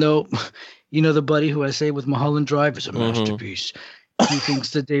 Even though, the buddy who I say with Mulholland Drive is a masterpiece. He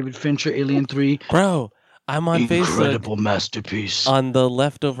thinks that David Fincher Alien 3, bro. I'm on Facebook. Incredible masterpiece. On the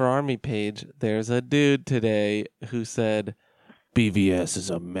Leftover Army page, there's a dude today who said, BVS is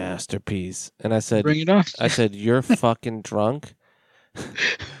a masterpiece. And I said, Bring it on. I said, you're fucking drunk.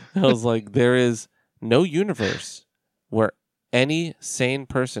 I was like, there is no universe where any sane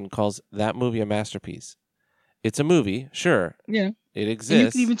person calls that movie a masterpiece. It's a movie, sure. Yeah. It And you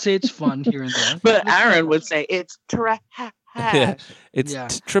exists. can even say it's fun here and there. But Aaron would say it's trash. Yeah, it's Yeah.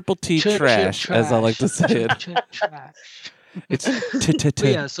 triple T trash, as I like to say it. Trash. It's But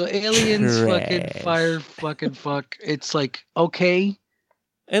yeah, so Aliens fucking trash. fire fucking fuck. It's like, okay,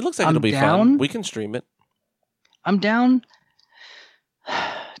 It looks like I'm it'll be fun. down. We can stream it. I'm down.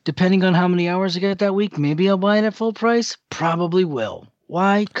 Depending on how many hours I get that week, maybe I'll buy it at full price. Probably will.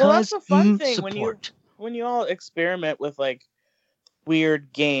 Why? Well, that's Because the fun thing support. when you all experiment with like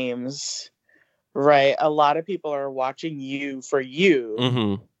weird games, right? A lot of people are watching you for you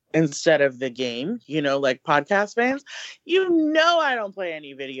Mm-hmm. instead of the game. Like podcast fans. I don't play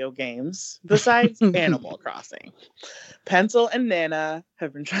any video games besides Animal Crossing. Pencil and Nana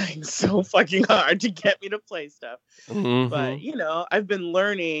have been trying so fucking hard to get me to play stuff. Mm-hmm. But, I've been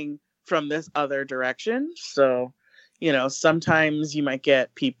learning from this other direction. So, sometimes you might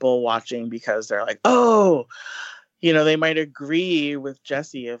get people watching because they're like, oh, they might agree with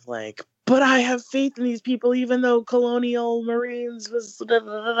Jesse of like, but I have faith in these people, even though Colonial Marines was da, da,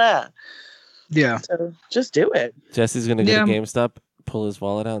 da, da. Yeah. So just do it. Jesse's gonna go Yeah. to GameStop, pull his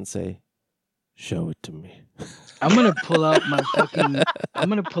wallet out, and say, "Show it to me." I'm gonna pull out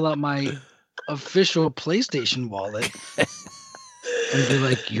my official PlayStation wallet and be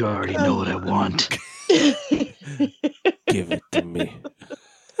like, "You already know what I want. Give it to me.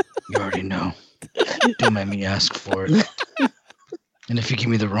 You already know. Don't make me ask for it. And if you give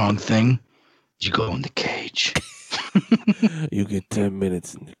me the wrong thing, you go in the cage." You get 10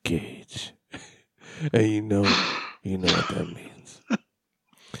 minutes in the cage, and you know what that means.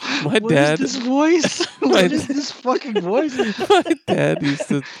 My What dad. is this voice? What is this fucking voice? My dad used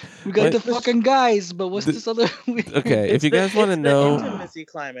to. We got my- the fucking guys, but what's this other? Okay, if you guys want to the know, intimacy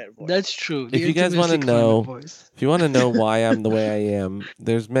climate voice. That's true. If you guys wanna intimacy climate know- voice. if you want to know why I'm the way I am,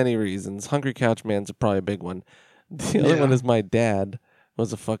 there's many reasons. Hungry Couch Man's probably a big one. The other Yeah. one is my dad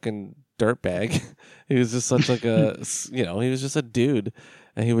was a fucking dirtbag. He was just such like a, he was just a dude,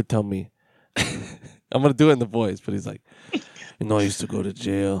 and he would tell me, I'm gonna do it in the voice, but he's like, I used to go to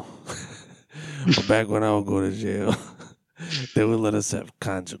jail. But back when I would go to jail, they would let us have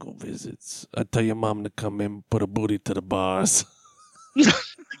conjugal visits. I'd tell your mom to come in, put a booty to the bars. And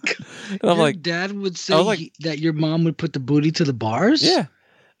I'm Your like, dad would say I was like- that your mom would put the booty to the bars. yeah.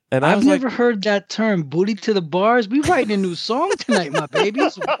 And I I've was never like, heard that term, booty to the bars. We writing a new song tonight, my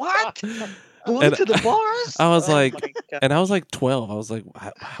babies. What? Booty And to the bars? I was Oh like, my God. and I was like 12. I was like,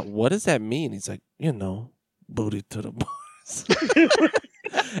 what does that mean? He's like, booty to the bars.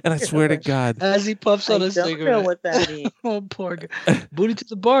 And I swear to God, As he puffs I on a don't know cigarette. what that means. Oh, poor guy. Booty to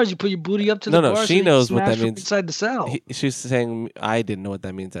the bars. You put your booty up to No, the no, bars. she so you can knows what that smash from means. inside the cell. she's saying I didn't know what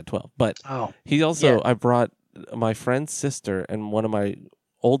that means at 12. But Oh. he also, Yeah. I brought my friend's sister and one of my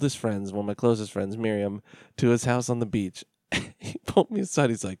oldest friends, one of my closest friends, Miriam, to his house on the beach. He pulled me aside.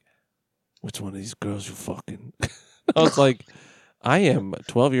 He's like, which one of these girls you fucking? I was like, I am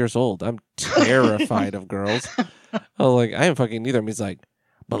 12 years old. I'm terrified of girls. I was like, I am fucking neither. And he's like,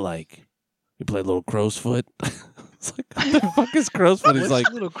 but like, you play a little crow's foot? It's like, what the fuck is crow's foot? He's What's like,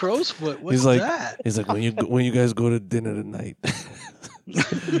 a little crow's foot? What's he's like, that? he's like, when you guys go to dinner tonight,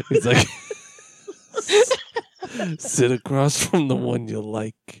 he's like, sit across from the one you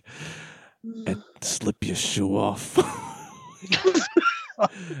like and slip your shoe off.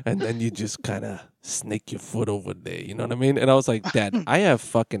 And then you just kind of snake your foot over there. You know what I mean? And I was like, Dad, I have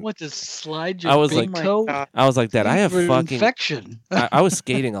fucking. What, to slide your I was big like- toe? God. I was like, Dad, I have for fucking. infection. I was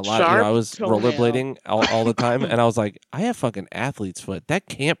skating a lot. Sharp I was toenail. rollerblading all the time, and I was like, I have fucking athlete's foot. That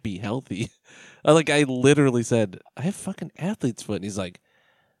can't be healthy. I literally said, I have fucking athlete's foot, and he's like,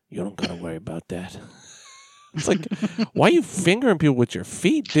 you don't gotta worry about that. It's like, why are you fingering people with your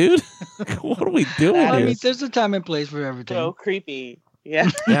feet, dude? What are we doing That I here? mean, there's a time and place for everything. So creepy. Yeah.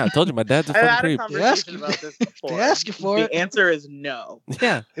 Yeah, I told you, my dad's a I've fucking had a creep. conversation They about ask this you- before. they ask you for the it. answer is no.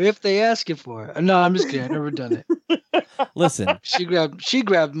 Yeah, If they ask you for it. No, I'm just kidding. I've never done it. listen. She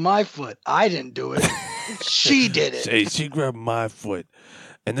grabbed my foot. I didn't do it. She did it. Hey, she grabbed my foot,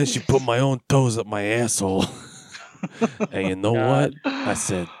 and then she put my own toes up my asshole. And you know what? I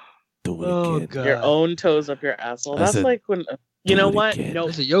said, do it Oh, again. God. Your own toes up your asshole. I That's said, like when "Do you know it what? again." No,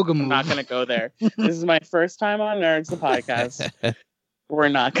 It's a yoga I'm move. not gonna go there. This is my first time on Nerds the podcast. We're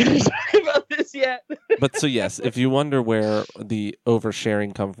not gonna talk about this yet. But so yes, if you wonder where the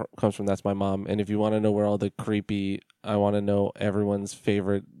oversharing comes from, that's my mom. And if you want to know where all the creepy, I want to know everyone's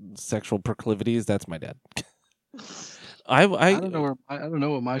favorite sexual proclivities, that's my dad. I don't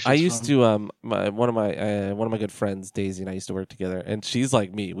know what my shit's I used from. to one of my good friends, Daisy, and I used to work together, and she's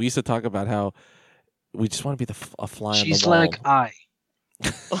like me. We used to talk about how we just want to be a fly She's on the wall. like I.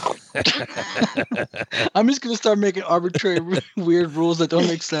 I'm just gonna start making arbitrary weird rules that don't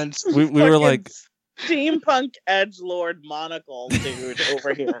make sense. we were Fucking like, steampunk edgelord monocle dude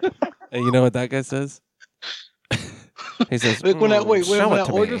over here. and you know what that guy says? He says, Like when I when show it I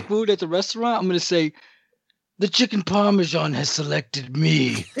to order me." food at the restaurant, I'm gonna say, "The chicken parmesan has selected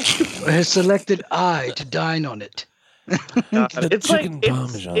me, or has selected I to dine on it." The It's like chicken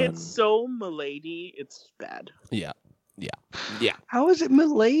parmesan. it's so milady. It's bad. Yeah. How is it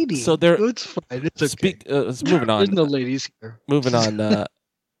milady? So there- it's fine. It's okay. Speak. Moving on. There's no ladies here. Moving on.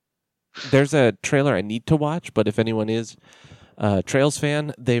 There's a trailer I need to watch, but if anyone is a Trails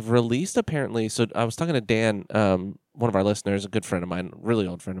fan, they've released apparently. So I was talking to Dan, one of our listeners, a good friend of mine, really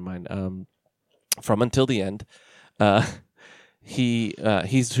old friend of mine, from Until the End.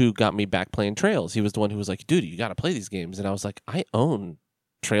 He's who got me back playing Trails. He was the one who was like, "Dude, you got to play these games." And I was like, "I own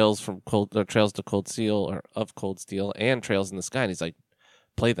Trails Trails to Cold Steel, or of Cold Steel, and Trails in the Sky." And he's like,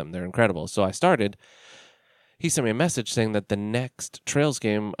 "Play them; they're incredible." So I started. he sent me a message saying that the next Trails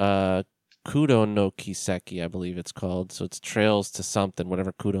game, Kudo no Kiseki, I believe it's called. So it's Trails to something,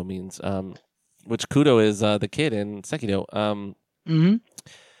 whatever Kudo means. Which Kudo is the kid in Sekido. Mm-hmm.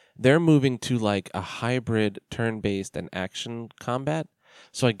 They're moving to like a hybrid turn-based and action combat.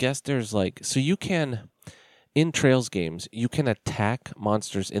 So I guess there's like, so you can, in Trails games, you can attack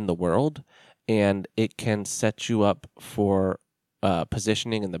monsters in the world, and it can set you up for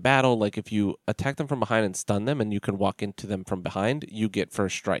positioning in the battle. Like if you attack them from behind and stun them, and you can walk into them from behind, you get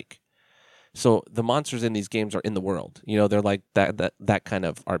first strike. So the monsters in these games are in the world. You know, they're like that kind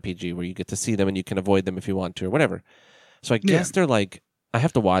of RPG where you get to see them and you can avoid them if you want to or whatever. So I guess they're like, I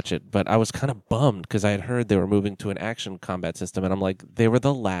have to watch it, but I was kind of bummed because I had heard they were moving to an action combat system, and I'm like, they were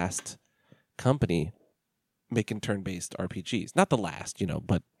the last company making turn-based RPGs. Not the last,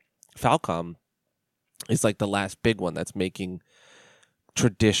 but Falcom is like the last big one that's making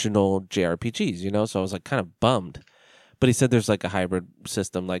traditional JRPGs, so I was like kind of bummed. But he said there's like a hybrid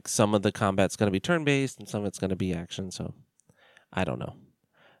system, like some of the combat's going to be turn-based and some of it's going to be action, so I don't know.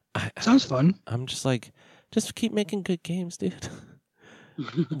 Sounds fun. I'm just like, just keep making good games, dude.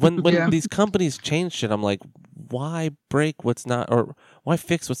 When these companies change shit, I'm like, why break what's not, or why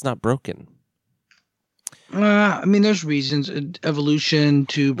fix what's not broken? I mean, there's reasons. Evolution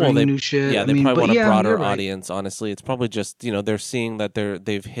to bring new shit. Yeah, they probably want a broader audience. Honestly, it's probably just they're seeing that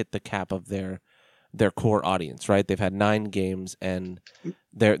they've hit the cap of their core audience, right? They've had 9 games and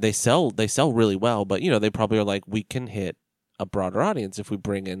they sell really well, but they probably are like, we can hit a broader audience if we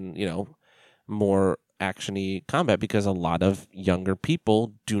bring in more actiony combat, because a lot of younger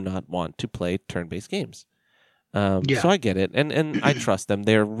people do not want to play turn-based games. So I get it, and I trust them.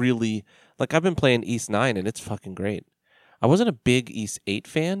 They're really, like, I've been playing East 9 and it's fucking great. I wasn't a big East 8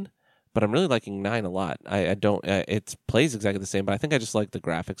 fan, but I'm really liking 9 a lot. I don't, it plays exactly the same, but I think I just like the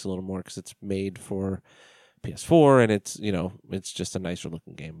graphics a little more because it's made for PS4 and it's, it's just a nicer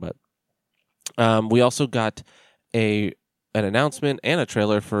looking game. But we also got an announcement and a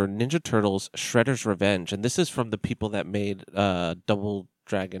trailer for Ninja Turtles Shredder's Revenge, and this is from the people that made Double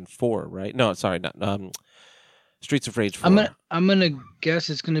Dragon 4, right? No, sorry, not Streets of Rage 4. I'm gonna guess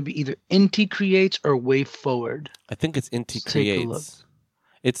it's gonna be either Inti Creates or Way Forward. I think it's Inti Creates.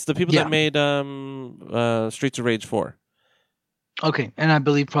 It's the people that made Streets of Rage 4. Okay, and I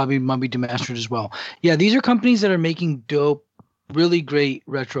believe probably Mummy Demastered as well. Yeah, these are companies that are making dope, really great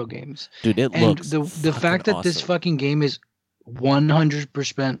retro games. Dude, it looks the fact that this fucking game is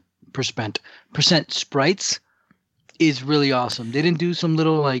 100% sprites is really awesome. They didn't do some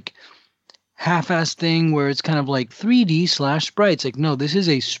little like half-assed thing where it's kind of like 3D/sprites. Like, no, this is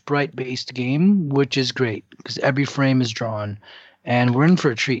a sprite-based game, which is great because every frame is drawn, and we're in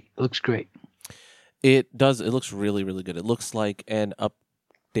for a treat. It looks great. It does. It looks really, really good. It looks like an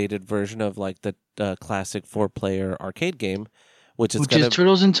updated version of like the classic 4-player arcade game, which is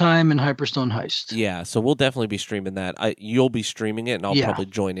Turtles in Time and Hyperstone Heist. Yeah, so we'll definitely be streaming that. You'll be streaming it, and I'll probably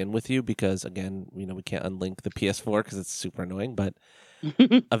join in with you because, again, we can't unlink the PS4 because it's super annoying. But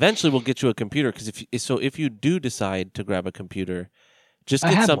eventually, we'll get you a computer. Because if you do decide to grab a computer, just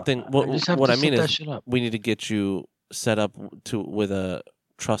get something. What I mean is, we need to get you set up with a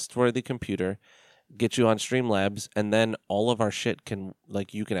trustworthy computer, get you on Streamlabs, and then all of our shit can,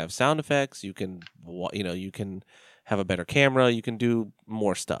 like, you can have sound effects. You can you can have a better camera, you can do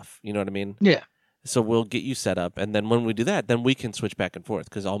more stuff. You know what I mean? Yeah. So we'll get you set up, and then when we do that, then we can switch back and forth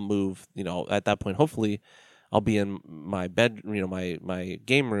because I'll move, at that point, hopefully I'll be in my bed, my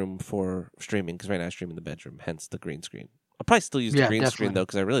game room for streaming, because right now I stream in the bedroom, hence the green screen. I'll probably still use the green screen, though,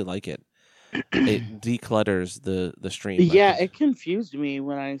 because I really like it. It declutters the stream. Yeah, it confused me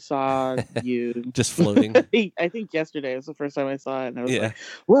when I saw you. Just floating. I think yesterday was the first time I saw it, and I was like,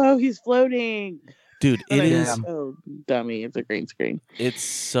 whoa, he's floating. Dude, it is so dummy. It's a green screen. It's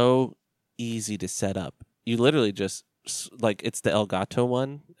so easy to set up. You literally just, like, it's the Elgato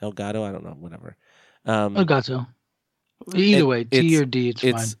one. Elgato, I don't know, whatever. Elgato. Either way, T or D, it's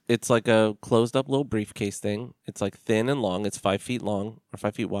fine. It's like a closed up little briefcase thing. It's like thin and long. It's 5 feet long or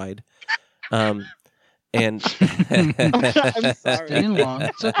 5 feet wide. And I'm sorry. Thin long.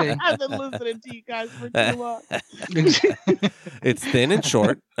 It's okay. I've been listening to you guys for too long. It's thin and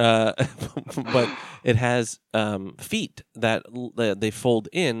short, but it has feet that they fold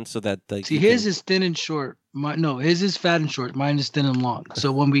in so that his is thin and short. His is fat and short. Mine is thin and long.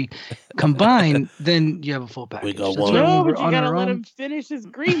 So when we combine, then you have a full package. We got one. No, but you gotta let him finish his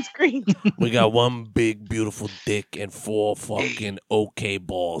green screen. We got one big, beautiful dick and 4 fucking okay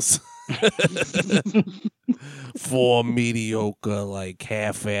balls. 4 mediocre, like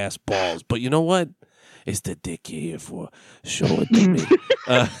half-ass balls. But you know what? It's the dick you're here for. Show it to me.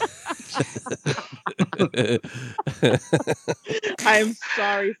 I'm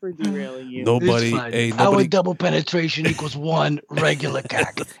sorry for derailing you. Nobody, It's fine. hey, Our nobody, double penetration equals 1 regular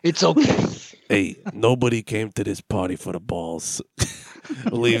cack. It's okay. hey, nobody came to this party for the balls.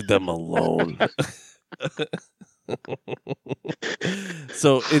 Leave them alone.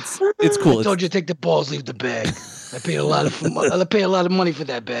 So it's cool. I told you to take the balls, leave the bag. I paid a lot of money for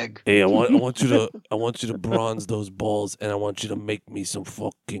that bag. Hey, I want you to bronze those balls, and I want you to make me some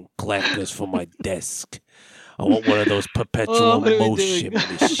fucking clackers for my desk. I want one of those perpetual what are we motion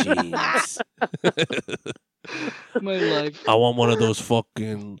doing? machines. My life. I want one of those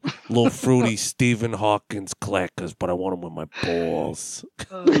fucking little fruity Stephen Hawkins clackers, but I want them with my balls.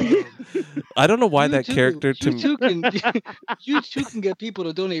 I don't know why that character to me. You two can get people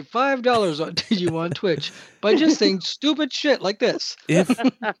to donate $5 to you on Twitch by just saying stupid shit like this.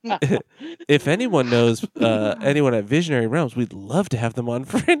 If anyone knows anyone at Visionary Realms, we'd love to have them on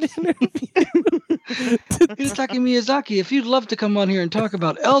for an interview. Kitazaki Miyazaki, if you'd love to come on here and talk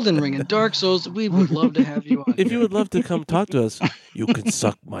about Elden Ring and Dark Souls, we would love to have you on. If you would love to come talk to us, you can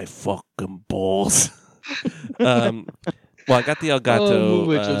suck my fucking balls. Well, I got the Elgato.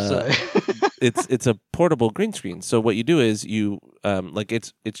 It's a portable green screen. So what you do is you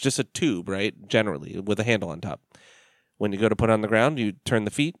it's just a tube, right? Generally with a handle on top. When you go to put it on the ground, you turn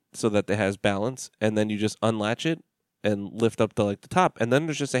the feet so that it has balance, and then you just unlatch it and lift up the top, and then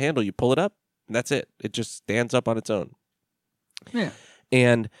there's just a handle. You pull it up, and that's it. It just stands up on its own. Yeah.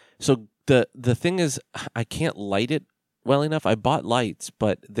 And so the thing is, I can't light it well enough. I bought lights,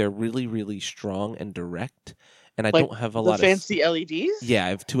 but they're really, really strong and direct, and I don't have a lot of fancy LEDs. Yeah, I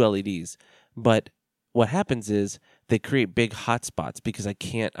have 2 LEDs, but what happens is they create big hot spots because I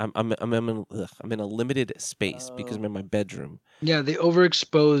can't. I'm in a limited space because I'm in my bedroom. Yeah, they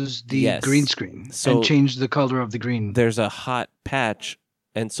overexpose the green screen and change the color of the green. There's a hot patch,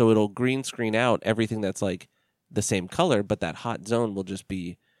 and so it'll green screen out everything that's like the same color, but that hot zone will just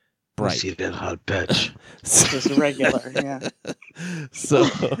be bright. See that hot patch? Just regular, yeah. So,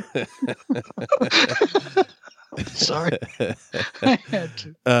 sorry, I had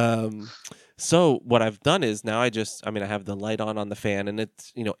to. So what I've done is now I have the light on the fan, and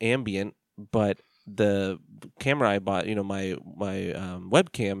it's ambient, but the camera I bought, my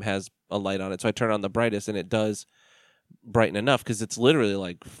webcam has a light on it, so I turn on the brightest, and it does brighten enough because it's literally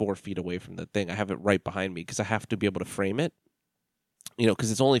like 4 feet away from the thing. I have it right behind me because I have to be able to frame it,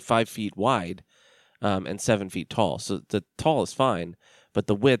 because it's only 5 feet wide and 7 feet tall. So the tall is fine, but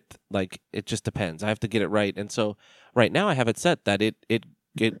the width, it just depends. I have to get it right, and so right now I have it set that it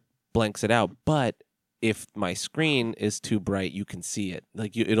blanks it out, but if my screen is too bright, you can see it.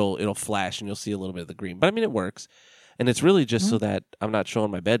 It'll flash and you'll see a little bit of the green. But I mean, it works, and it's really just so that I'm not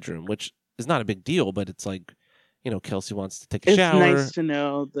showing my bedroom, which is not a big deal. But it's like, Kelsey wants to take a shower. It's nice to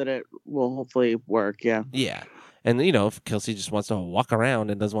know that it will hopefully work. Yeah. Yeah, and if Kelsey just wants to walk around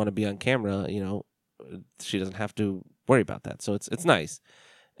and doesn't want to be on camera, she doesn't have to worry about that. So it's nice.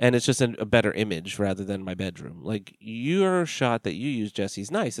 And it's just a better image rather than my bedroom. Like, your shot that you use, Jesse,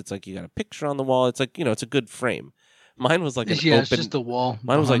 is nice. It's like you got a picture on the wall. It's like, it's a good frame. Mine was like an open... it's just the wall.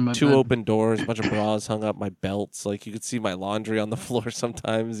 Mine was like 2 open doors, a bunch of bras hung up, my belts. Like, you could see my laundry on the floor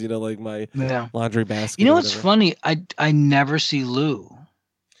sometimes, like my laundry basket. You know what's funny? I never see Lou.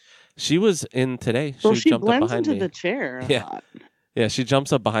 She was in today. Well, she jumped blends up behind into me. the chair a lot. Yeah, she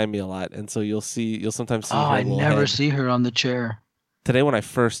jumps up behind me a lot. And so you'll sometimes see her I never head. see her on the chair. Today when I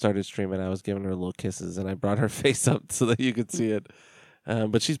first started streaming, I was giving her little kisses, and I brought her face up so that you could see it.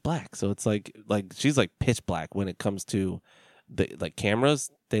 But she's black, so it's like she's like pitch black when it comes to the cameras.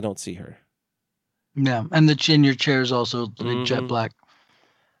 They don't see her. Yeah, and your chair is also jet black.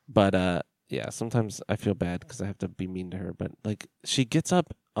 But yeah, sometimes I feel bad because I have to be mean to her. But she gets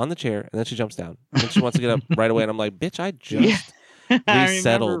up on the chair and then she jumps down, and she wants to get up right away, and I'm like, bitch, I just resettled. I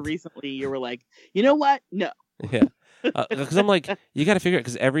remember recently you were like, you know what? No. Yeah. Because I'm like, you got to figure it.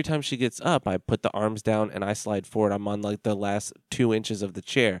 Because every time she gets up, I put the arms down and I slide forward. I'm on the last 2 inches of the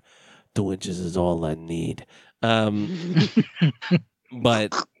chair. 2 inches is all I need. And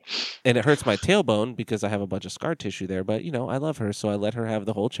it hurts my tailbone because I have a bunch of scar tissue there. But I love her, so I let her have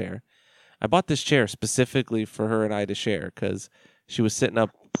the whole chair. I bought this chair specifically for her and I to share because she was sitting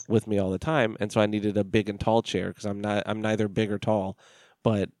up with me all the time, and so I needed a big and tall chair because I'm neither big or tall,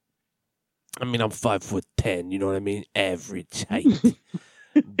 but. I mean, I'm 5'10", you know what I mean? Average height.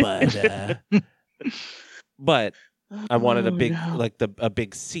 But I wanted a big, a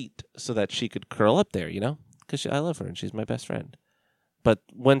big seat so that she could curl up there, because I love her and she's my best friend. But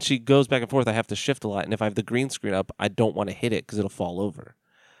when she goes back and forth, I have to shift a lot. And if I have the green screen up, I don't want to hit it because it'll fall over.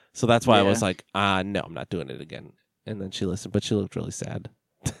 So that's why I was like, no, I'm not doing it again. And then she listened, but she looked really sad.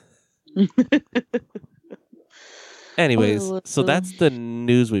 Anyways, Oh, so that's the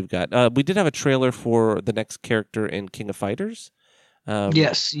news we've got. We did have a trailer for the next character in King of Fighters.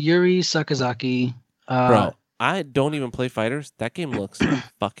 Yes, Yuri Sakazaki. Bro, I don't even play fighters. That game looks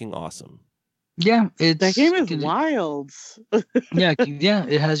fucking awesome. Yeah, it's That game is wild. yeah,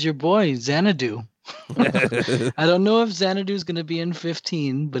 it has your boy Xanadu. I don't know if Xanadu's going to be in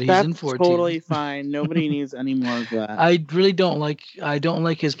 15, but he's That's in 14. totally fine. Nobody needs any more of that. I really don't like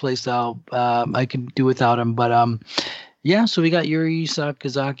his playstyle. I can do without him, but yeah. So we got Yuri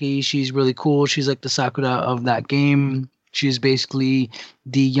Sakazaki. She's really cool. She's like the Sakura of that game. She's basically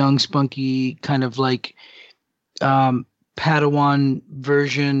the young, spunky kind of like Padawan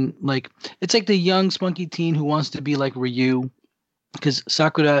version. Like it's like the young, spunky teen who wants to be like Ryu. Because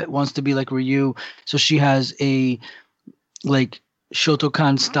Sakura wants to be like Ryu, so she has a like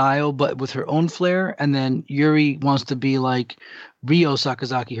Shotokan style, but with her own flair. And then Yuri wants to be like Ryo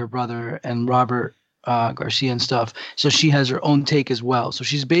Sakazaki, her brother, and Robert Garcia and stuff. So she has her own take as well. So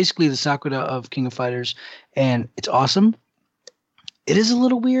she's basically the Sakura of King of Fighters, and it's awesome. It is a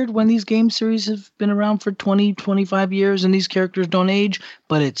little weird when these game series have been around for 20, 25 years and these characters don't age,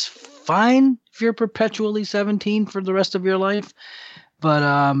 but it's fine if you're perpetually 17 for the rest of your life. But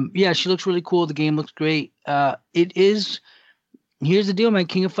yeah, she looks really cool. The game looks great. Here's the deal, man.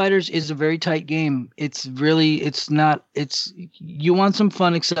 King of Fighters is a very tight game. You want some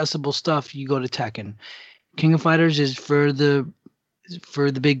fun, accessible stuff, you go to Tekken. King of Fighters is for the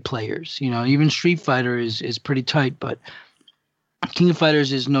big players. You know, even Street Fighter is pretty tight, but King of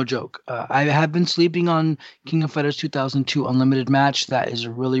Fighters is no joke. I have been sleeping on King of Fighters 2002 Unlimited Match. That is a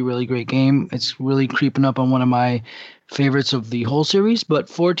really, really great game. It's really creeping up on one of my favorites of the whole series, but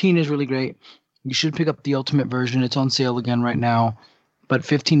 14 is really great. You should pick up the Ultimate version. It's on sale again right now, but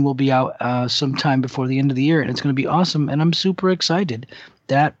 15 will be out sometime before the end of the year, and it's going to be awesome, and I'm super excited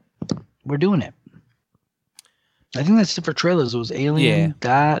that we're doing it. I think that's it for trailers. It was Alien,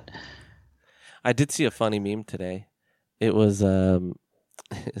 that. I did see a funny meme today. It was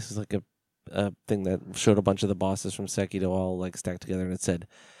this is like a thing that showed a bunch of the bosses from Sekiro all like stacked together, and it said,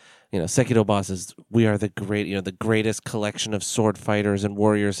 you know, Sekiro bosses, we are the greatest collection of sword fighters and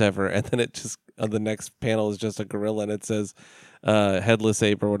warriors ever. And then it just on the next panel is just a gorilla, and it says headless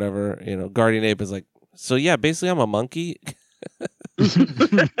ape or whatever. You know, guardian ape is like, so yeah, basically I'm a monkey.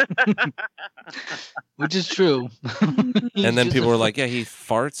 Which is true. And then people were like, yeah, he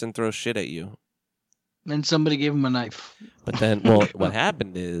farts and throws shit at you. And somebody gave him a knife. But then, well, what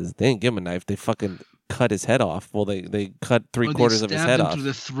happened is they didn't give him a knife. They fucking cut his head off. Well, they cut three-quarters of his head off. Through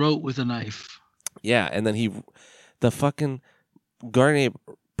the throat with a knife. Yeah, and then the fucking guardian ape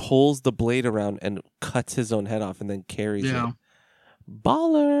pulls the blade around and cuts his own head off and then carries it.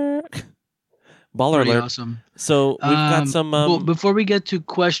 Baller Pretty alert. Awesome. So we've got some. Well, before we get to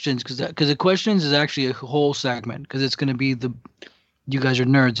questions, because the questions is actually a whole segment, because it's going to be you guys are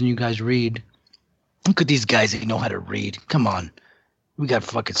nerds and you guys read. Look at these guys that know how to read. Come on. We got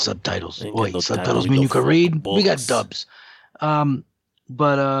fucking subtitles. Wait, subtitles mean you can read? We got dubs.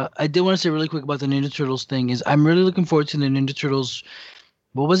 But I did want to say really quick about the Ninja Turtles thing is I'm really looking forward to the Ninja Turtles.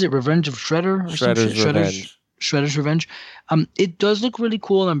 What was it? Revenge of Shredder? Or Shredder's Revenge. Shredder's Revenge. It does look really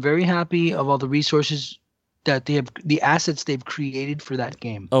cool. I'm very happy of all the resources that they have, the assets they've created for that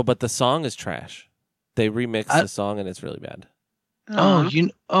game. Oh, but the song is trash. They remixed the song and it's really bad.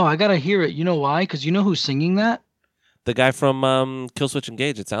 I gotta hear it. You know why? Because you know who's singing that? The guy from Killswitch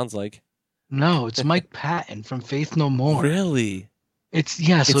Engage. It sounds like. No, it's Mike Patton from Faith No More. Really?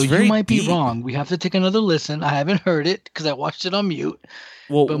 So you might be wrong. We have to take another listen. I haven't heard it because I watched it on mute.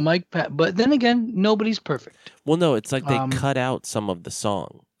 Well, but then again, nobody's perfect. Well, no, it's like they cut out some of the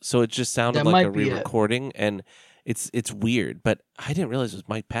song, so it just sounded like a re-recording, and it's weird. But I didn't realize it was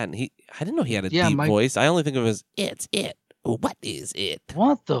Mike Patton. I didn't know he had a deep voice. I only think of it as it's it. What is it?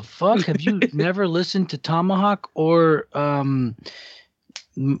 What the fuck? Have you never listened to Tomahawk or Fantomas?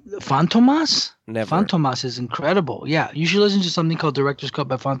 Never. Fantomas is incredible. Yeah, you should listen to something called Director's Cut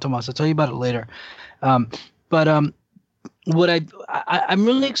by Fantomas. I'll tell you about it later. What I'm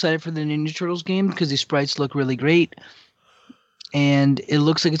really excited for the Ninja Turtles game because the sprites look really great. And it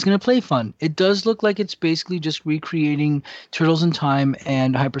looks like it's going to play fun. It does look like it's basically just recreating Turtles in Time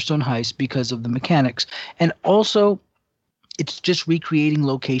and Hyperstone Heist because of the mechanics. And also, it's just recreating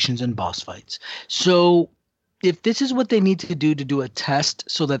locations and boss fights. So if this is what they need to do a test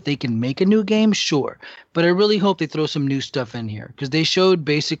so that they can make a new game, sure. But I really hope they throw some new stuff in here because they showed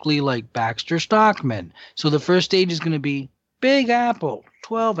basically like Baxter Stockman. So the first stage is going to be Big Apple,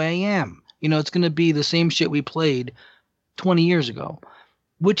 12 a.m. You know, it's going to be the same shit we played 20 years ago,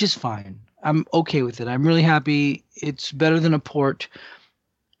 which is fine. I'm okay with it. I'm really happy. It's better than a port.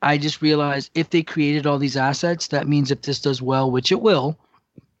 I just realized if they created all these assets, that means if this does well, which it will,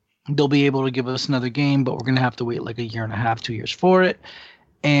 they'll be able to give us another game, but we're going to have to wait like a year and a half, 2 years for it.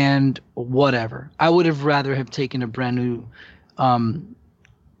 And whatever. I would have rather have taken a brand new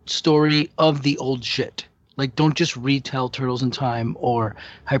story of the old shit. Like, don't just retell Turtles in Time or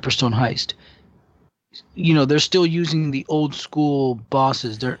Hyperstone Heist. You know, they're still using the old school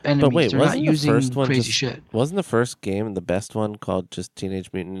bosses. They're enemies. But wait, they're not wasn't the using first one crazy just, shit. Wasn't the first game the best one called just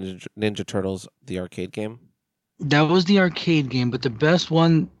Teenage Mutant Ninja Turtles, the arcade game? That was the arcade game, but the best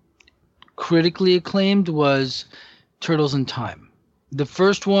one critically acclaimed was Turtles in Time. The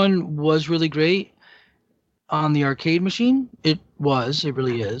first one was really great on the arcade machine. It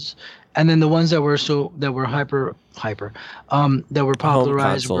really is. And then the ones that were hyper that were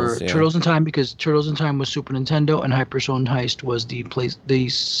popularized consoles, were yeah. Turtles in Time, because Turtles in Time was Super Nintendo and Hyperstone Heist was the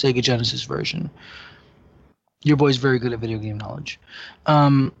Sega Genesis version. Your boy's very good at video game knowledge.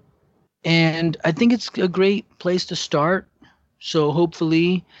 And I think it's a great place to start. So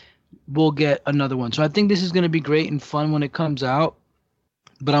hopefully we'll get another one. So I think this is going to be great and fun when it comes out.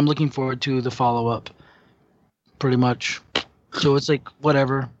 But I'm looking forward to the follow-up, pretty much. So it's like,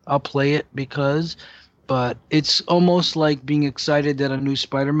 whatever. I'll play it but it's almost like being excited that a new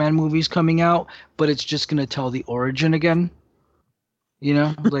Spider-Man movie's coming out, but it's just going to tell the origin again. You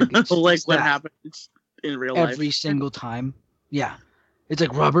know? Like, it's like what that happened in real life. every single time. Yeah. It's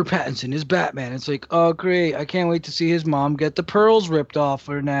like Robert Pattinson is Batman. It's like, oh, great. I can't wait to see his mom get the pearls ripped off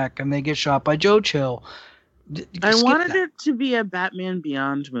her neck and they get shot by Joe Chill. I Skip wanted that. it to be a Batman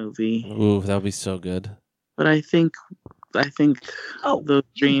Beyond movie, Ooh, that would be so good. but I think Oh, those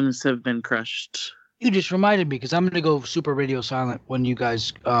dreams have been crushed. you just reminded me, because I'm going to go super radio silent when you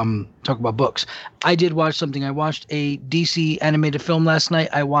guys talk about books. I did watch something. I watched a DC animated film last night.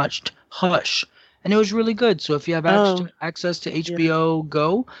 I watched Hush, and it was really good. So if you have access to HBO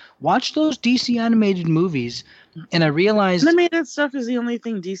Go, watch those DC animated movies. And I realized Animated stuff is the only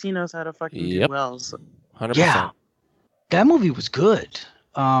thing DC knows how to fucking do well. So. 100%. Yeah, that movie was good.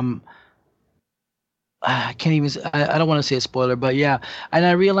 I can't even. I don't want to say a spoiler, but yeah. And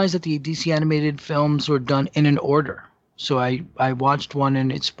I realized that the DC animated films were done in an order. So I watched one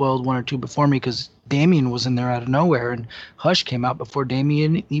and it spoiled one or two before me because Damien was in there out of nowhere, and Hush came out before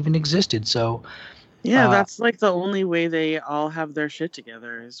Damien even existed. So Yeah, that's like the only way they all have their shit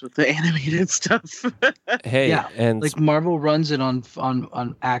together is with the animated stuff. Hey, yeah, and like Marvel runs it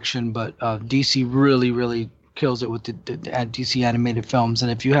on action, but DC really kills it with the DC animated films.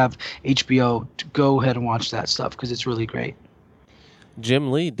 And if you have HBO, go ahead and watch that stuff because it's really great.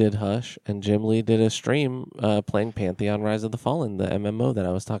 Jim Lee did Hush, and Jim Lee did a stream playing Pantheon Rise of the Fallen, the MMO that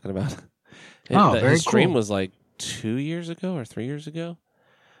I was talking about. Very his stream cool. was like 2 years ago or 3 years ago.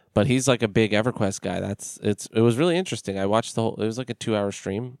 But he's like a big EverQuest guy. It was really interesting. I watched it was like a 2-hour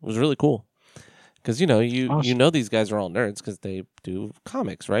stream. It was really cool. Because, you know these guys are all nerds because they do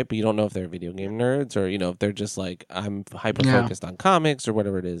comics, right? But you don't know if they're video game nerds or, if they're just like, I'm hyper-focused on comics or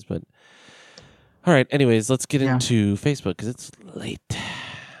whatever it is. But, all right. Anyways, let's get into Facebook because it's late.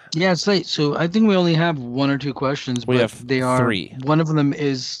 Yeah, it's late. So I think we only have one or two questions. We but have they are, 3. One of them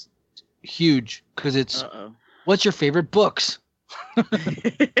is huge because it's, what's your favorite books? And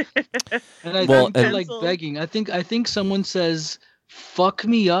I feel like begging. I think someone says, fuck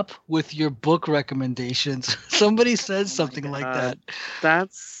me up with your book recommendations. Somebody says something like that.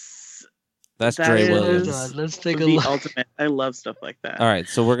 That's Dre Williams. God, let's take a the look. ultimate. I love stuff like that. All right,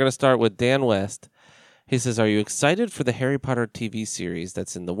 so we're going to start with Dan West. He says, are you excited for the Harry Potter TV series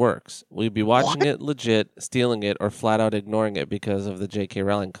that's in the works? Will you be watching it legit, stealing it, or flat out ignoring it because of the J.K.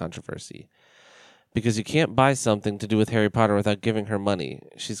 Rowling controversy? Because you can't buy something to do with Harry Potter without giving her money.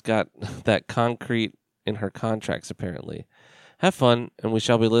 She's got that concrete in her contracts, apparently. Have fun, and we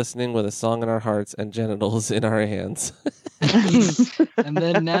shall be listening with a song in our hearts and genitals in our hands. And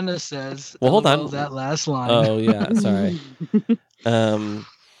then Nana says, well, hold on. That last line. Oh, yeah, sorry.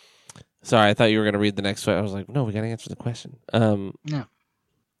 Sorry, I thought you were going to read the next one. I was like, no, we got to answer the question. Yeah.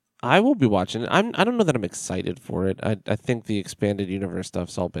 I will be watching it. I don't know that I'm excited for it. I think the expanded universe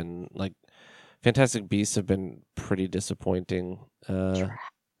stuff's all been, like, Fantastic Beasts have been pretty disappointing. Trash.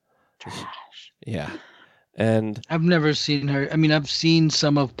 Yeah. And I've never seen her. I mean, I've seen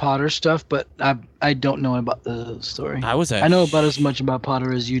some of Potter stuff, but I don't know about the story. I know about as much about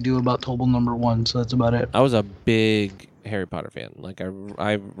Potter as you do about Tobal Number 1, so that's about it. I was a big Harry Potter fan. Like I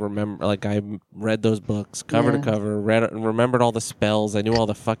remember, like I read those books cover to cover, remembered all the spells. I knew all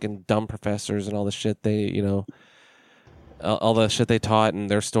the fucking dumb professors and all the shit they, all the shit they taught and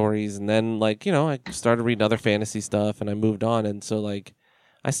their stories. And then, like, I started reading other fantasy stuff and I moved on. And so, like,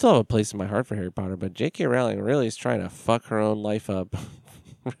 I still have a place in my heart for Harry Potter, but J.K. Rowling really is trying to fuck her own life up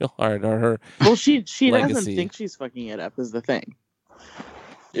real hard, or her. Well, she doesn't legacy. think she's fucking it up is the thing.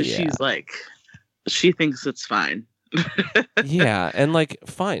 Yeah. She's like, she thinks it's fine. Yeah, and like,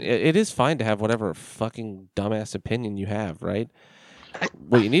 fine. It is fine to have whatever fucking dumbass opinion you have, right?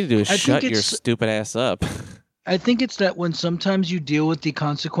 What you need to do is I shut think your it's- stupid ass up. I think it's that when sometimes you deal with the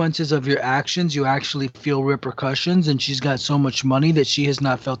consequences of your actions, you actually feel repercussions, and she's got so much money that she has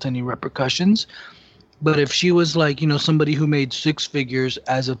not felt any repercussions. But if she was like, somebody who made 6 figures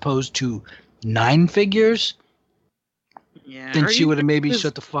as opposed to 9 figures, Yeah. then or she would have even maybe if-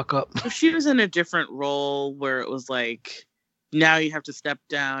 shut the fuck up. If she was in a different role where it was like, now you have to step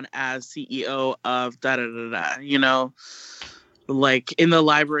down as CEO of da da da da, like in the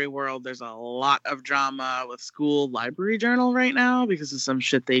library world, there's a lot of drama with School Library Journal right now because of some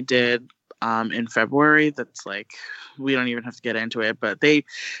shit they did in February. That's like, we don't even have to get into it, but they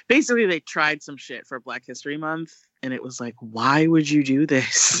tried some shit for Black History Month, and it was like, why would you do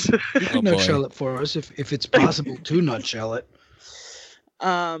this? You could Oh, boy. nutshell it for us if it's possible to nutshell it.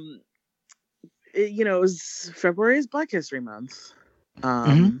 It was February is Black History Month.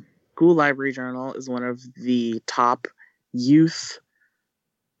 Mhm. School Library Journal is one of the top youth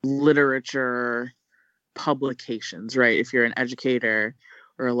literature publications, right? If you're an educator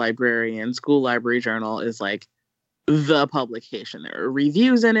or a librarian, School Library Journal is like the publication. There are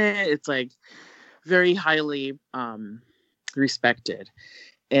reviews in it. It's like very highly respected.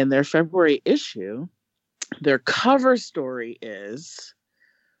 And their February issue, their cover story is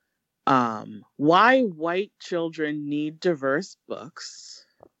why white children need diverse books.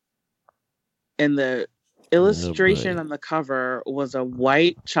 And the illustration on the cover was a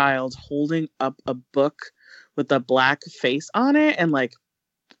white child holding up a book with a black face on it and like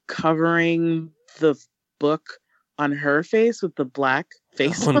covering the book on her face with the black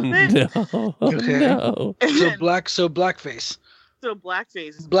face Oh, on it. no. Okay. No. And then- Blackface. so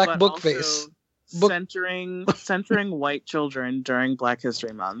blackface, Black but book also face. Book- centering white children during Black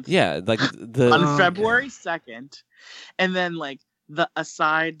History Month Yeah, like the on Okay. February 2nd, and then like the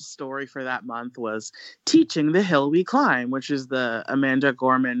aside story for that month was Teaching the Hill We Climb, which is the Amanda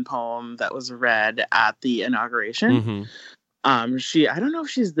Gorman poem that was read at the inauguration. Mhm. I don't know if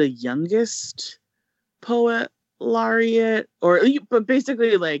she's the youngest poet laureate but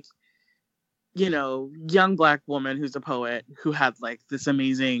basically like, young Black woman who's a poet who had like this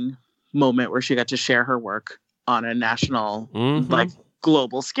amazing moment where she got to share her work on a national, Mhm. like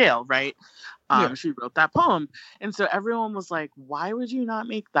global scale, right? Yeah. She wrote that poem. And so everyone was like, why would you not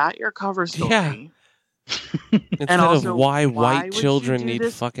make that your cover story? Yeah. Instead also, of why why white would you children do need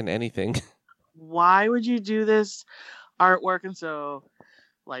this? fucking anything. Why would you do this artwork? And so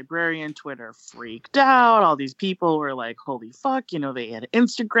librarian Twitter freaked out. All these people were like, holy fuck, they had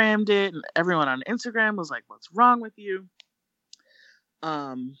Instagrammed it, and everyone on Instagram was like, what's wrong with you?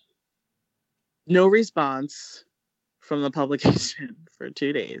 No response from the publication for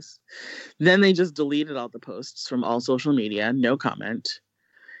 2 days. Then they just deleted all the posts from all social media, no comment.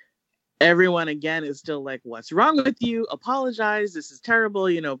 Everyone again is still like, what's wrong with you? Apologize. This is terrible.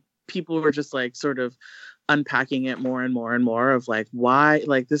 People were just like sort of unpacking it more and more and more of like, why,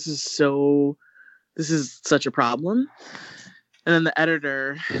 like, this is such a problem. And then the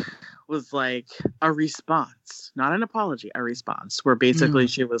editor was like, a response, not an apology, a response, where basically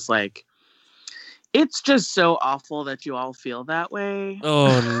she was like, it's just so awful that you all feel that way.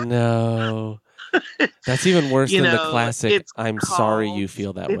 Oh no. That's even worse than the classic it's I'm sorry you called-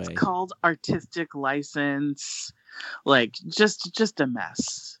 feel that It's way. called artistic license. Like just a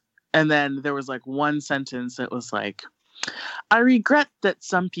mess. And then there was like one sentence that was like, I regret that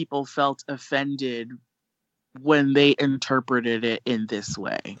some people felt offended when they interpreted it in this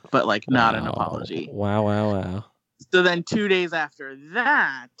way, but like not an Wow. apology. Wow. So then 2 days after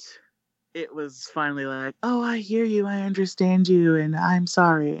that, it was finally like, oh, I hear you, I understand you, and I'm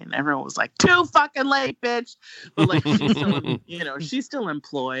sorry. And everyone was like, too fucking late, bitch. But like, she's still, she's still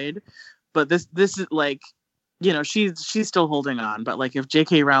employed. But this is like, she's still holding on. But like, if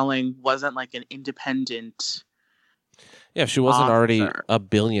J.K. Rowling wasn't like an independent, Yeah, if she wasn't already author. a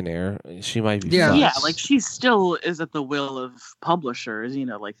billionaire, she might be Yeah. fucked. yeah, like she still is at the will of publishers.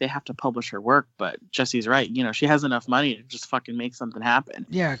 Like they have to publish her work. But Jesse's right. She has enough money to just fucking make something happen.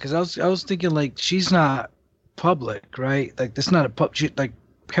 Yeah, because I was thinking like she's not public, right? Like that's not a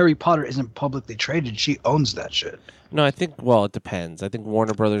Harry Potter isn't publicly traded. She owns that shit. No, I think. Well, it depends. I think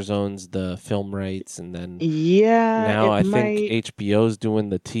Warner Brothers owns the film rights, and then Yeah. now I might... think HBO's doing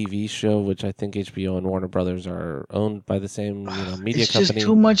the TV show, which I think HBO and Warner Brothers are owned by the same media It's company. just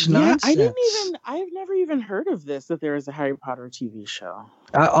too much Yeah, nonsense. I've never even heard of this, that there is a Harry Potter TV show.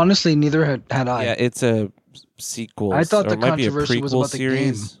 Honestly, neither had I. Yeah, it's a sequel. I thought or the it might be a controversy was prequel about the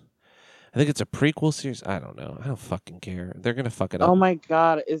series. I think it's a prequel series. I don't know. I don't fucking care. They're gonna fuck it up. Oh my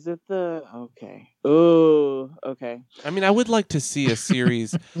god, is it the... Okay. Oh, okay. I mean, I would like to see a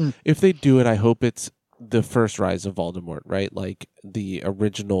series. If they do it, I hope it's the first rise of Voldemort, right? Like the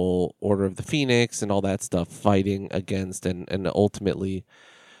original Order of the Phoenix and all that stuff, fighting against and ultimately,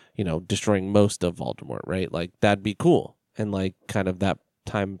 destroying most of Voldemort, right? Like that'd be cool, and like kind of that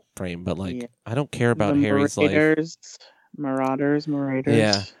time frame. But like, Yeah. I don't care about The Harry's life. Marauders.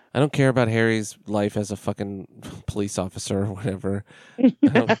 Yeah. I don't care about Harry's life as a fucking police officer or whatever. I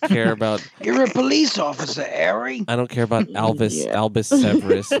don't care about. You're a police officer, Harry. I don't care about Albus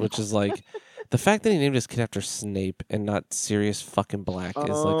Severus, which is like the fact that he named his kid after Snape and not Sirius fucking Black is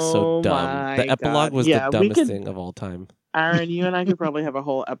like so Oh dumb. my The epilogue God. was Yeah, the we dumbest could- thing of all time. Aaron, you and I could probably have a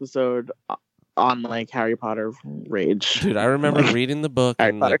whole episode on like Harry Potter rage. Dude, I remember reading the book Harry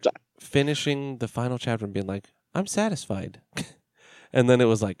and Potter like finishing the final chapter and being like, I'm satisfied. And then it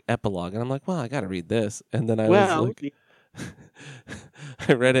was like epilogue, and I'm like, well, I got to read this. And then I was like,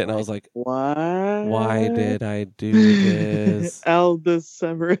 I read it, and I was like, what? why did I do this? Albus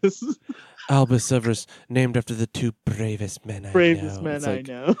Severus, Albus Severus, named after the two bravest men I know. bravest man It's I like,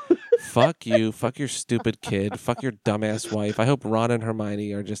 know. Fuck you, fuck your stupid kid, fuck your dumbass wife. I hope Ron and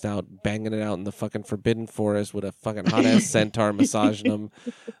Hermione are just out banging it out in the fucking Forbidden Forest with a fucking hot ass centaur massaging them.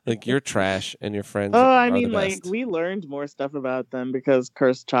 Like you're trash, and your friends. Oh, I are mean, the like best. we learned more stuff about them because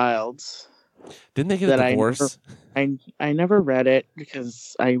Cursed Child. Didn't they get that a I divorce? I never read it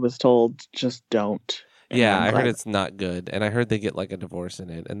because I was told just don't. And Yeah, I'm I heard glad- it's not good, and I heard they get like a divorce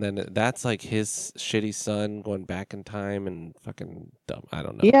in it, and then that's like his shitty son going back in time and fucking dumb. I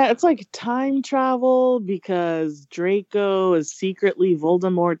don't know. Yeah, it's like time travel because Draco is secretly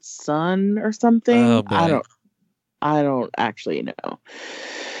Voldemort's son or something. Oh, boy. I don't actually know.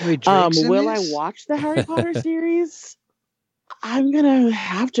 Wait, Drake's in Will this? I watch the Harry Potter series? I'm gonna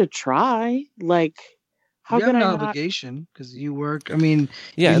have to try. Like, how You have can an I not? obligation because you work. I mean,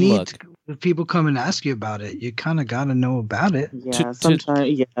 Yeah, you and need look, if people come and ask you about it, you kind of got to know about it. Yeah, sometimes.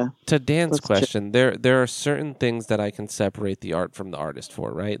 Yeah, to Dan's Let's check. question, there are certain things that I can separate the art from the artist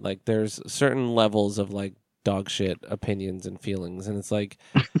for, right? Like there's certain levels of like dog shit opinions and feelings, and it's like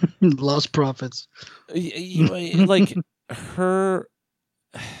Lost profits. like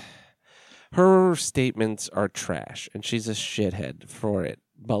her statements are trash, and she's a shithead for it.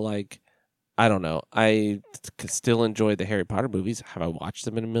 But like, I don't know. I still enjoy the Harry Potter movies. Have I watched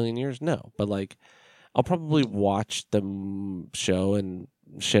them in a million years? No, but like, I'll probably watch the show and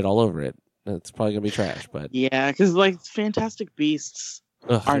shit all over it. It's probably gonna be trash, but yeah, because like Fantastic Beasts,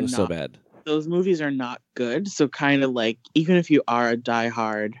 ugh, it was so not- bad. those movies are not good. So kind of like, even if you are a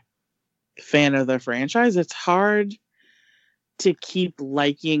diehard fan of the franchise, it's hard to keep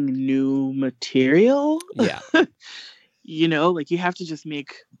liking new material. Yeah, Like you have to just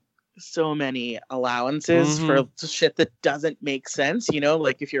make so many allowances for shit that doesn't make sense.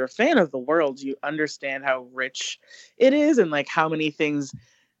 Like if you're a fan of the world, you understand how rich it is and like how many things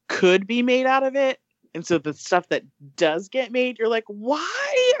could be made out of it. And so the stuff that does get made, you're like,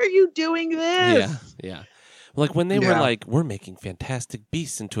 why are you doing this? yeah. Like when they were Yeah. like, we're making Fantastic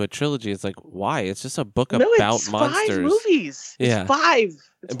Beasts into a trilogy. It's like, why? It's just a book No, about it's monsters. 5 movies. Yeah. It's 5.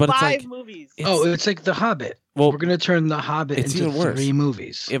 It's But it's 5 like- movies. It's like The Hobbit. Well, We're gonna turn The Hobbit it's into even worse. 3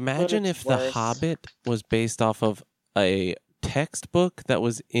 movies. imagine it's if The worse. Hobbit was based off of a textbook that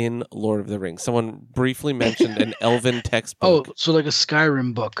was in Lord of the Rings. Someone briefly mentioned an Elven textbook. Oh, so like a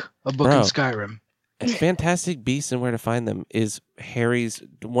Skyrim book, a book Bro. in Skyrim. Fantastic Beasts and Where to Find Them is Harry's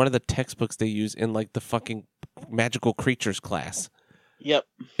one of the textbooks they use in like the fucking magical creatures class. Yep.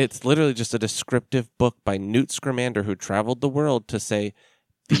 It's literally just a descriptive book by Newt Scamander who traveled the world to say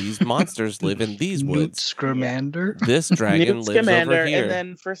these monsters live in these Newt woods. Scamander. This dragon Newt lives Scamander, over here. and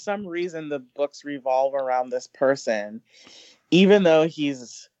then for some reason the books revolve around this person, even though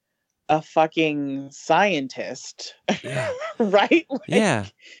he's a fucking scientist, Yeah. right? Like, Yeah.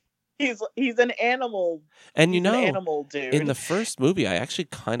 he's an animal. And He's an animal dude. in the first movie, I actually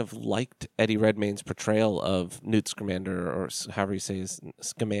kind of liked Eddie Redmayne's portrayal of Newt Scamander, or however you say his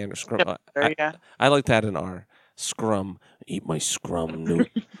Scamander. yeah. I like that in R. Scrum. Eat my scrum, Newt.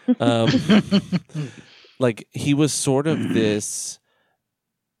 Like, he was sort of this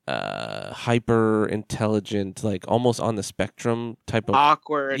hyper intelligent, like almost on the spectrum type of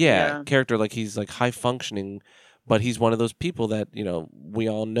Awkward. Yeah. character. Like he's like high functioning, but he's one of those people that, you know, we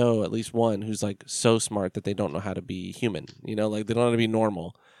all know at least one who's like so smart that they don't know how to be human. You know, like they don't know how to be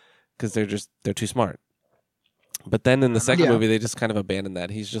normal because they're too smart. But then in the second movie, they just kind of abandon that.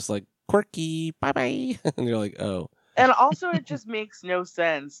 He's just like quirky, bye bye, and you're like, oh. And also, it just makes no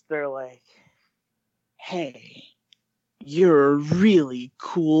sense. They're like, hey, you're a really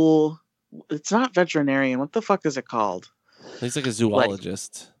cool. It's not veterinarian. What the fuck is it called? He's like a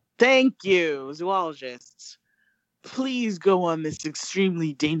zoologist. Thank you, zoologists. Please go on this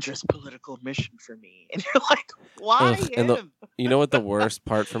extremely dangerous political mission for me. And you're like, why him? And you know what the worst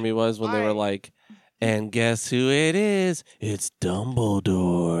part for me was when they were like, and guess who it is? It's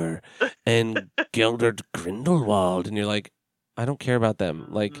Dumbledore and Gellert Grindelwald. And you're like, I don't care about them.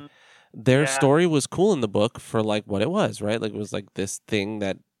 Like, their story was cool in the book for like what it was, right? Like it was like this thing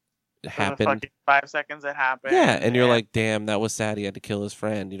that happened. For the fucking 5 seconds it happened. Yeah, and you're like, damn, that was sad. He had to kill his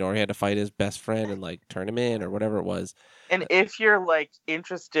friend, you know, or he had to fight his best friend and like turn him in or whatever it was. And if you're like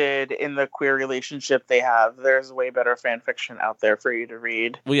interested in the queer relationship they have, there's way better fan fiction out there for you to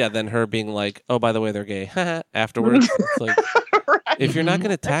read. Well, yeah, then her being like, oh, by the way, they're gay. Afterwards, it's like, Right. if you're not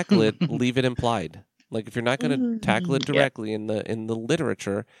going to tackle it, leave it implied. Like if you're not going to tackle it directly in the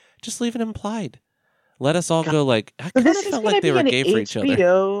literature, just leave it implied. Let us all go like, I kind of felt like they were gay for each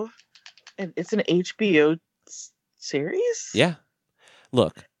other. And it's an HBO series? Yeah.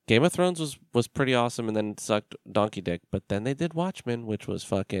 Look, Game of Thrones was pretty awesome and then sucked donkey dick, but then they did Watchmen, which was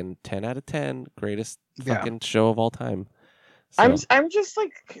fucking 10 out of 10, greatest fucking show of all time. So. I'm just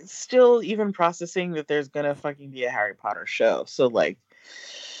like still even processing that there's gonna fucking be a Harry Potter show. So like,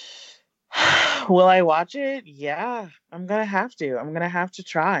 will I watch it? Yeah, I'm gonna have to. I'm gonna have to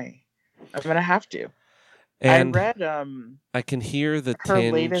try. I'm gonna have to. And I read I can hear the her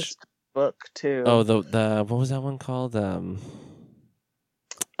tinge. latest book too. Oh, the what was that one called? Fuck.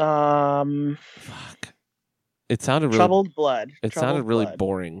 It sounded really Troubled Blood. It sounded really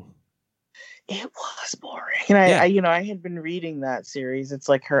boring. It was boring. And I had been reading that series. It's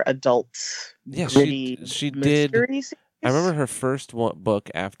like her adult gritty she did. Series. I remember her first book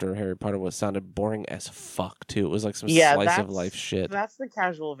after Harry Potter sounded boring as fuck too. It was like some slice of life shit. That's the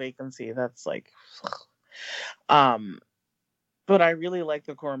Casual Vacancy. That's like but I really like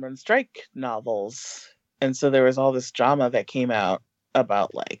the Cormoran Strike novels. And so there was all this drama that came out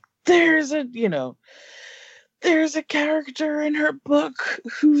about like there's a character in her book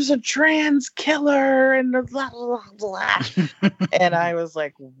who's a trans killer and blah, blah, blah. And I was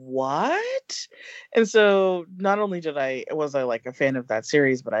like, what? And so not only was I like a fan of that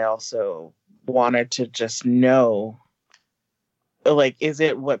series, but I also wanted to just know, like, is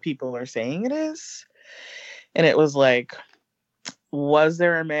it what people are saying it is? And it was like, was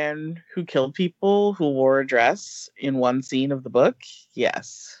there a man who killed people who wore a dress in one scene of the book?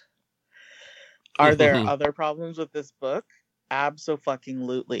 Yes. Are there other problems with this book?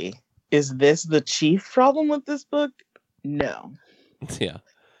 Abso-fucking-lutely. Is this the chief problem with this book? No. Yeah.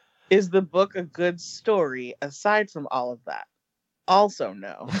 Is the book a good story aside from all of that? Also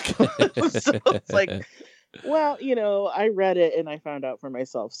no. So it's like, well, I read it and I found out for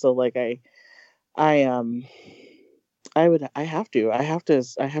myself. So like I have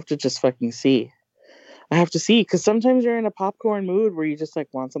to just fucking see. I have to see, because sometimes you're in a popcorn mood where you just like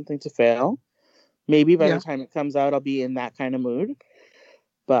want something to fail. Maybe by the time it comes out, I'll be in that kind of mood.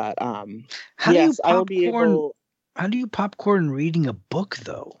 But yes, I will be able. How do you popcorn reading a book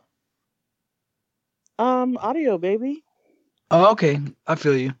though? Audio, baby. Oh, okay. I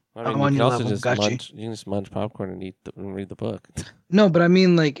feel you. I mean, I'm on you your can also level. just Got munch. You can just munch popcorn and read the book. No, but I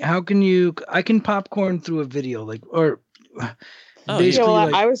mean, like, how can you? I can popcorn through a video, like, or basically,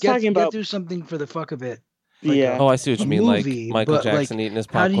 like, I was talking get about through something for the fuck of it. Like Oh, I see what you mean. movie, like Michael but, Jackson like, eating his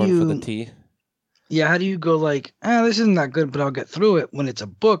how do popcorn for the you- tea. Yeah, how do you go like, this isn't that good, but I'll get through it when it's a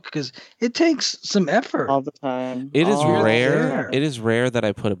book, because it takes some effort. all the time. It is Oh, rare. there. It is rare that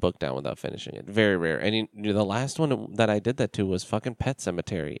I put a book down without finishing it. Very rare. And the last one that I did that to was fucking Pet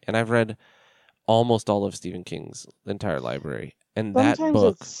Sematary, and I've read almost all of Stephen King's entire library. And Sometimes that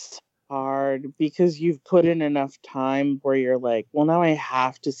book, it's hard because you've put in enough time where you're like, well, now I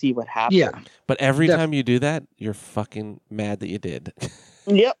have to see what happens. Yeah. but every Def- time you do that, you're fucking mad that you did.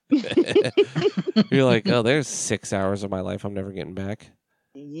 Yep. You're like, oh, there's 6 hours of my life I'm never getting back,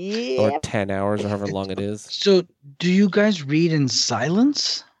 or 10 hours, or however long it is. So, do you guys read in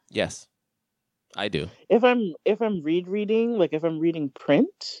silence? Yes, I do. If I'm reading, like if I'm reading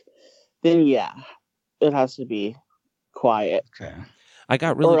print, then yeah, it has to be quiet. Okay. I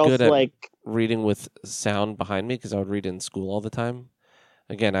got Or really else good at like reading with sound behind me because I would read in school all the time.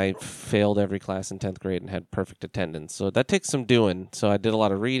 again, I failed every class in 10th grade and had perfect attendance. So that takes some doing. So I did a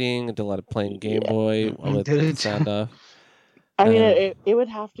lot of reading. I did a lot of playing Game Boy with Did the it? sound off. I mean, Um, it would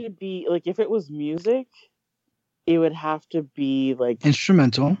have to be like if it was music, it would have to be like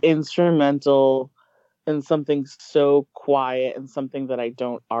Instrumental. instrumental and something so quiet and something that I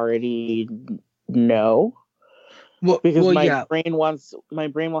don't already know. Because Well, my yeah. brain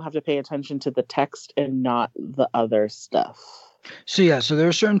will have to pay attention to the text and not the other stuff. So there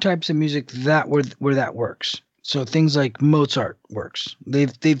are certain types of music that where that works. So things like Mozart works.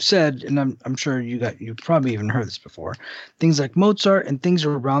 They've said, and I'm sure you've probably even heard this before. Things like Mozart and things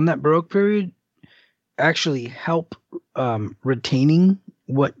around that Baroque period actually help retaining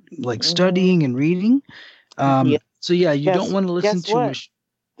what like studying and reading. Yeah. So you don't want to listen guess to. what?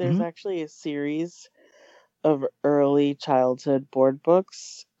 There's Mhm. actually a series of early childhood board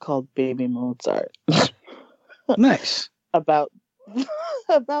books called Baby Mozart Nice. about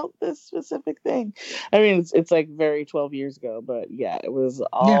about this specific thing. I mean, it's like very 12 years ago, but yeah, it was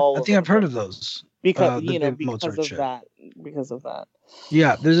all. I think I've heard of those. because The Baby because Mozart of shit. that. Because of that.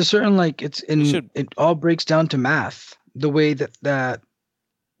 Yeah, there's a certain like it all breaks down to math. The way that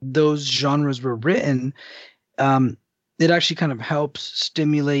those genres were written, it actually kind of helps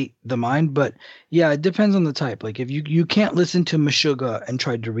stimulate the mind. But yeah, it depends on the type. Like if you can't listen to Meshuggah and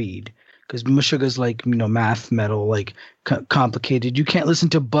try to read, because Meshuggah is like math metal, like complicated. You can't listen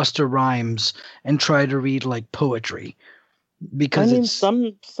to Buster Rhymes and try to read like poetry, because I mean,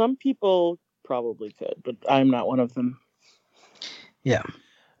 it's some people probably could, but I'm not one of them. yeah.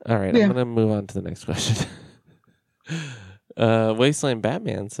 all right, Yeah. I'm going to move on to the next question. Wasteland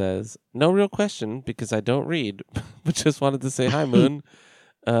Batman says, no real question because I don't read, but just wanted to say hi, Moon.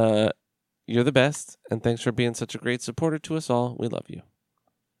 You're the best, and thanks for being such a great supporter to us all. We love you.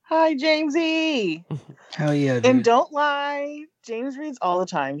 Hi, Jamesy. Hell yeah, dude. And don't lie, James reads all the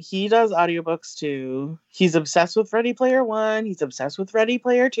time. He does audiobooks too. He's obsessed with Ready Player One. He's obsessed with Ready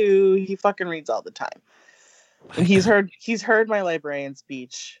Player Two. He fucking reads all the time. And he's heard my librarian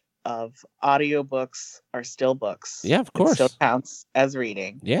speech of audiobooks are still books. Yeah, of It course. still counts as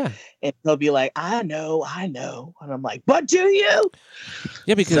reading. Yeah. And he'll be like, I know. And I'm like, but do you?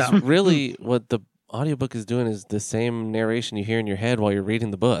 Yeah, because So- really what the audiobook is doing is the same narration you hear in your head while you're reading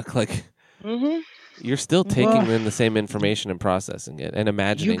the book. Like, Mm-hmm. you're still taking Well, in the same information and processing it and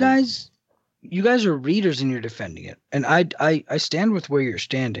imagining. You guys are readers and you're defending it. And I stand with where you're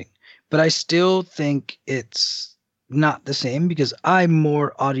standing. But I still think it's not the same because I'm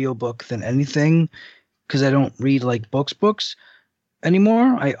more audiobook than anything because I don't read like books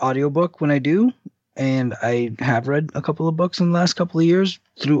anymore. I audiobook when I do. And I have read a couple of books in the last couple of years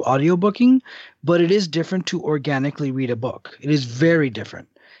through audiobooking, but it is different to organically read a book. It is very different.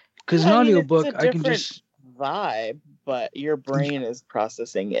 Because an audiobook, it's a I can different just vibe, but your brain is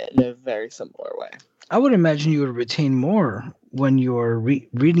processing it in a very similar way. I would imagine you would retain more when you're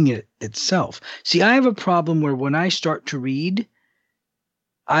reading it itself. See, I have a problem where when I start to read,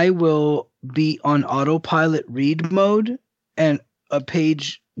 I will be on autopilot read mode, and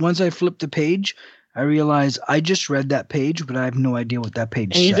once I flip the page, I realize I just read that page, but I have no idea what that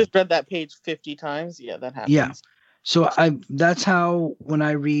page And you said. just read that page 50 times? Yeah, that happens. Yeah. So that's how when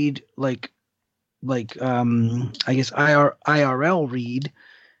I read I guess IRL read,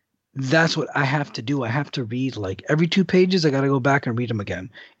 that's what I have to do. I have to read like every 2 pages. I got to go back and read them again.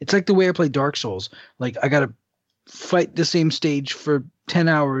 It's like the way I play Dark Souls. Like I got to fight the same stage for 10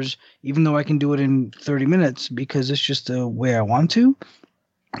 hours, even though I can do it in 30 minutes because it's just the way I want to.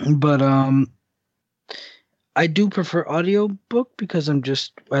 But I do prefer audiobook because I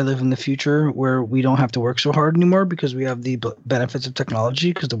live in the future where we don't have to work so hard anymore because we have the benefits of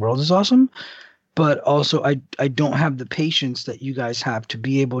technology because the world is awesome. But also I don't have the patience that you guys have to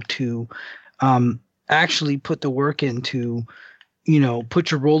be able to actually put the work into,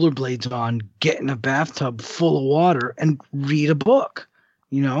 put your rollerblades on, get in a bathtub full of water and read a book.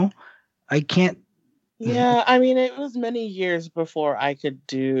 I can't. Yeah, I mean, it was many years before I could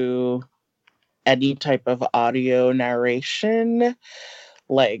do any type of audio narration.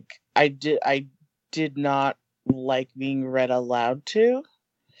 Like I did not like being read aloud to.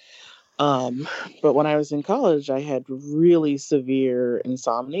 But when I was in college, I had really severe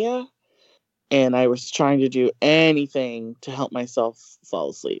insomnia, and I was trying to do anything to help myself fall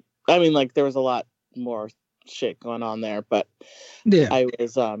asleep. I mean, like there was a lot more shit going on there, but Yeah. I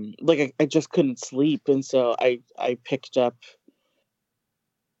was I just couldn't sleep, and so I picked up.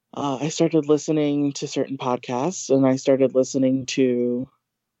 I started listening to certain podcasts, and I started listening to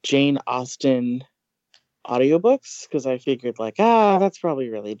Jane Austen audiobooks because I figured like, that's probably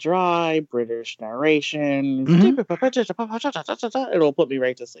really dry, British narration. It'll put me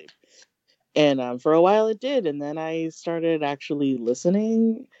right to sleep. And for a while it did, and then I started actually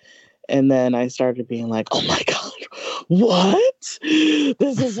listening, and then I started being like, oh my god, what?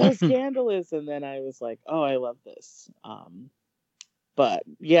 This is so scandalous. And then I was like, oh, I love this. But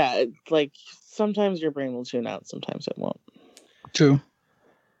yeah, like sometimes your brain will tune out, sometimes it won't. True.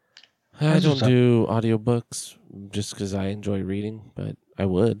 I don't do audiobooks just because I enjoy reading, but I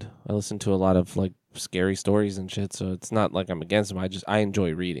would. I listen to a lot of like scary stories and shit, so it's not like I'm against them. I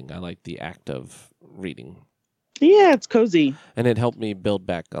enjoy reading. I like the act of reading. Yeah, it's cozy. And it helped me build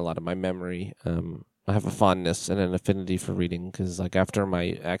back a lot of my memory. I have a fondness and an affinity for reading because like after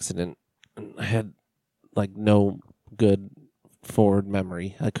my accident, I had like no good forward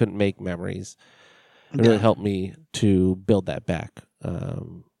memory. I couldn't make memories. It really helped me to build that back.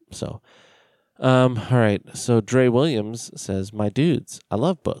 All right. So Dre Williams says, my dudes, I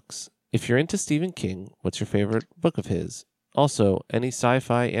love books. If you're into Stephen King, what's your favorite book of his? Also, any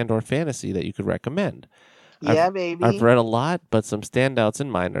sci-fi and or fantasy that you could recommend? Yeah, baby. I've read a lot, but some standouts in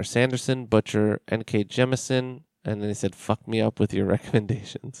mind are Sanderson, Butcher, N.K. Jemisin, and then he said, fuck me up with your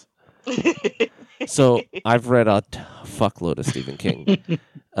recommendations. So I've read a fuckload of Stephen King.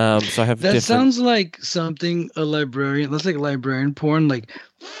 So I have that sounds like something a librarian. That's like librarian porn. Like,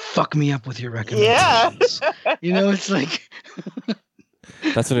 fuck me up with your recommendations. Yeah. You know, it's like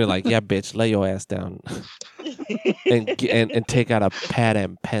that's when you're like, yeah, bitch, lay your ass down and take out a pad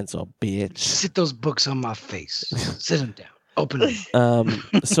and pencil, bitch. Sit those books on my face. Sit them down. Open them.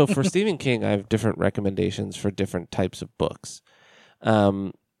 So for Stephen King, I have different recommendations for different types of books.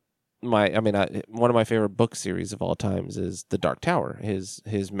 One of my favorite book series of all times is The Dark Tower,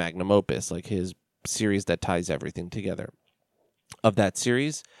 his magnum opus, like his series that ties everything together. Of that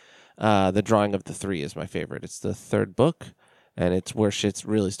series, The Drawing of the Three is my favorite. It's the third book, and it's where shit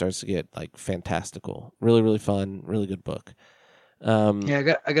really starts to get like fantastical. Really, really fun, really good book.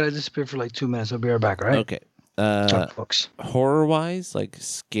 Yeah, I gotta disappear for like 2 minutes. I'll be right back, all right? Okay. Talk books. Horror-wise, like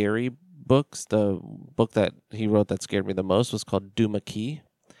scary books, the book that he wrote that scared me the most was called Duma Key.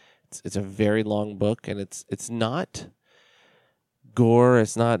 It's a very long book, and it's not gore.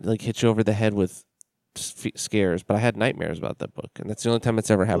 It's not like hit you over the head with scares. But I had nightmares about that book, and that's the only time it's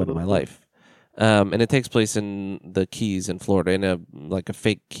ever happened in my life. And it takes place in the Keys in Florida, in a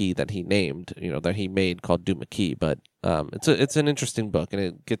fake key that he named, that he made called Duma Key. But it's an interesting book, and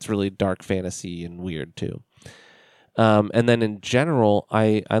it gets really dark fantasy and weird too. And then in general,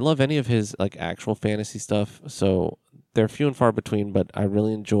 I love any of his like actual fantasy stuff. So they're few and far between, but I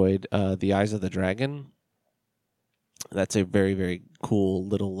really enjoyed The Eyes of the Dragon. That's a very, very cool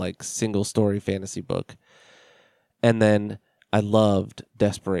little like single story fantasy book. And then I loved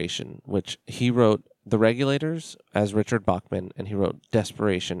Desperation, which he wrote The Regulators as Richard Bachman, and he wrote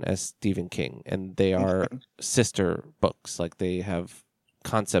Desperation as Stephen King. And they are sister books. Like they have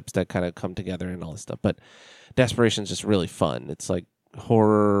concepts that kind of come together and all this stuff. But Desperation is just really fun. It's like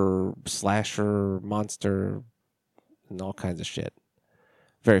horror, slasher, monster, and all kinds of shit.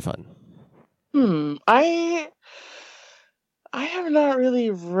 Very fun. I have not really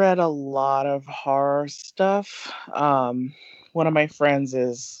read a lot of horror stuff. One of my friends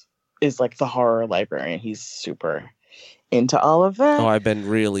is like the horror librarian. He's super into all of that. Oh, I've been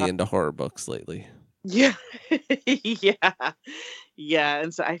really into horror books lately. Yeah. Yeah.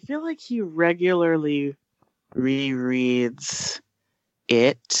 And so I feel like he regularly rereads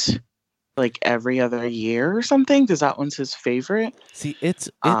it like every other year or something, because that one's his favorite. See, it's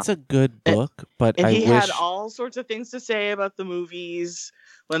a good book, but and I he wish had all sorts of things to say about the movies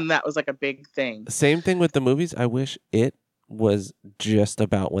when that was like a big thing. Same thing with the movies. I wish it was just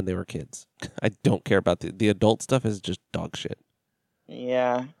about when they were kids. I don't care about the adult stuff is just dog shit.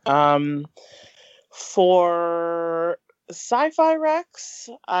 Yeah. For Sci-Fi Rex,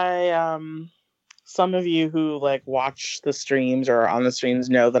 some of you who like watch the streams or are on the streams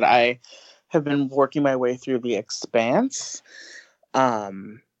know that I have been working my way through The Expanse by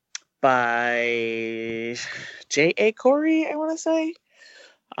J.A. Corey, I want to say.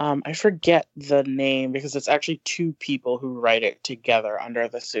 I forget the name because it's actually two people who write it together under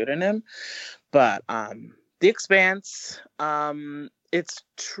the pseudonym. But The Expanse, it's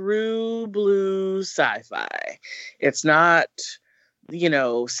true blue sci-fi. It's not,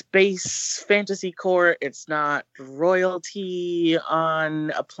 space fantasy court. It's not royalty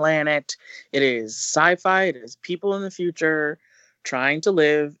on a planet. It is sci-fi. It is people in the future trying to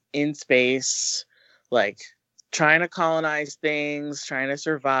live in space, like trying to colonize things, trying to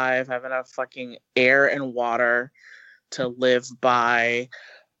survive, have enough fucking air and water to live by.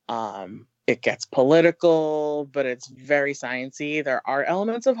 it gets political, but it's very sciencey. There are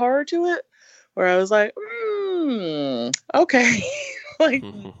elements of horror to it where I was like, okay. Like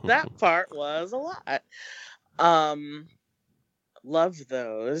that part was a lot. Love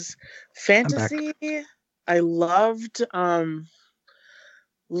those. Fantasy, I loved The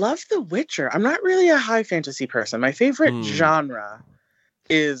Witcher. I'm not really a high fantasy person. My favorite genre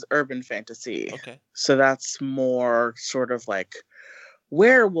is urban fantasy. Okay. So that's more sort of like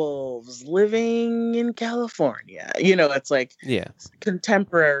werewolves living in California. You know, it's like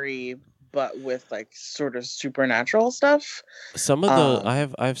contemporary, but with like sort of supernatural stuff. Some of the I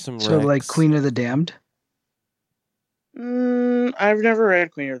have some. So like Queen of the Damned. I've never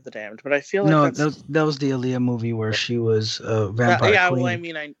read Queen of the Damned, but I feel like that was the Aaliyah movie where she was a vampire queen. Well, I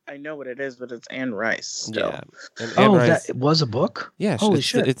mean, I know what it is, but it's Anne Rice still. Yeah. And Anne Rice, that was a book? Yeah. Holy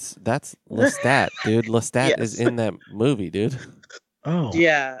shit. That's Lestat, dude. Lestat is in that movie, dude. Oh.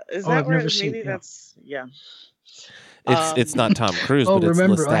 Yeah. Is that I've where never seen, maybe that's It's not Tom Cruise, but it's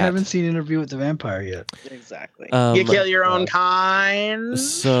remember, Lestat. I haven't seen Interview with the Vampire yet. Exactly. You kill your own kind.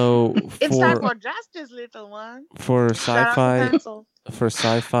 So it's time for justice, little one. For sci-fi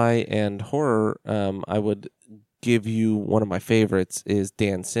and horror, I would give you one of my favorites is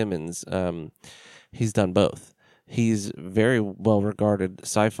Dan Simmons. He's done both. He's very well regarded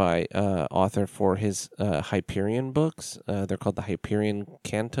sci-fi author for his Hyperion books. They're called the Hyperion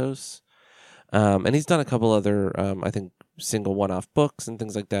Cantos. And he's done a couple other, I think, single one-off books and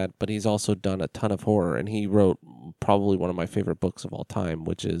things like that, but he's also done a ton of horror, and he wrote probably one of my favorite books of all time,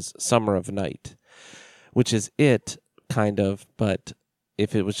 which is Summer of Night, which is it, kind of, but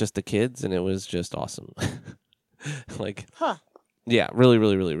if it was just the kids, and it was just awesome. Yeah, really,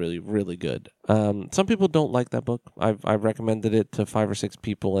 really, really, really, really good. Some people don't like that book. I've recommended it to 5 or 6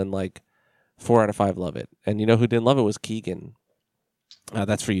 people, and like 4 out of 5 love it. And you know who didn't love it was Keegan.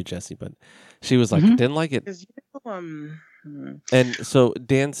 That's for you, Jesse, but she was like, didn't like it. And so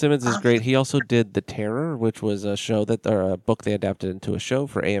Dan Simmons is great. He also did The Terror, which was a book they adapted into a show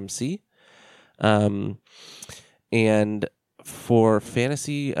for AMC. And for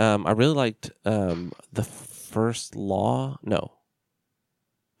fantasy, I really liked The First Law. No.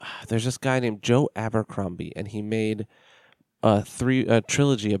 There's this guy named Joe Abercrombie, and he made a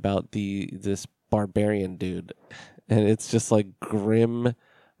trilogy about this barbarian dude. And it's just like grim,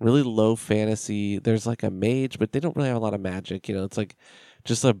 really low fantasy. There's like a mage, but they don't really have a lot of magic. You know, it's like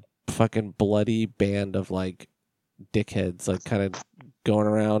just a fucking bloody band of like dickheads, like kind of going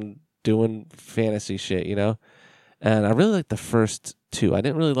around doing fantasy shit, you know? And I really like the first 2. I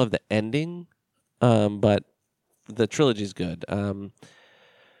didn't really love the ending, but the trilogy's good.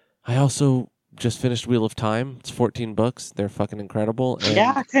 I also just finished Wheel of Time. It's 14 books. They're fucking incredible. And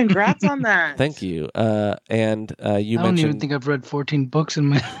yeah, congrats on that. Thank you. And you mentioned... I don't even think I've read 14 books in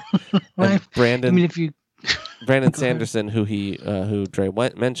my life. Brandon, I mean, if you... Brandon Sanderson, who Dre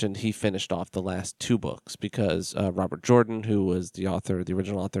mentioned, he finished off the last 2 books because Robert Jordan, who was the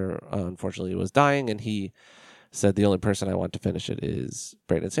original author, unfortunately was dying, and he said the only person I want to finish it is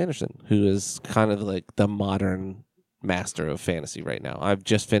Brandon Sanderson, who is kind of like the modern master of fantasy right now. I've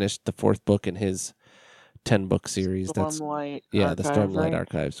just finished the 4th book in his 10-book series. Stormlight the Stormlight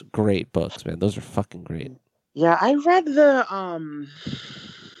Archives. Great books, man. Those are fucking great. Yeah, I read the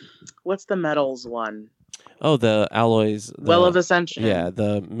what's the metals one? Oh, the alloys. Well of Ascension. Yeah,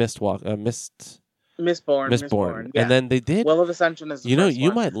 the Mistborn. Yeah. And then they did Well of Ascension is the you know, first you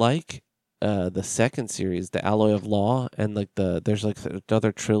one. might like the second series, the Alloy of Law, and like there's like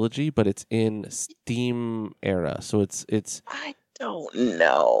another trilogy, but it's in Steam era, so it's. I don't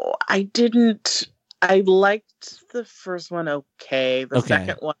know. I liked the first one. Okay, the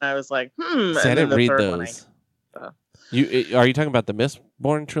second one I was like, See, and I didn't read those. Are you talking about the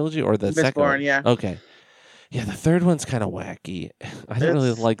Mistborn trilogy or the second one? Mistborn, yeah. Okay. Yeah, the third one's kind of wacky. I didn't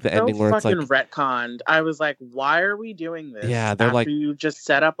really like the ending where it's like retconned. I was like, why are we doing this? Yeah, they're like you just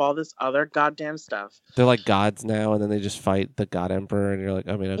set up all this other goddamn stuff. They're like gods now, and then they just fight the god emperor, and you're like,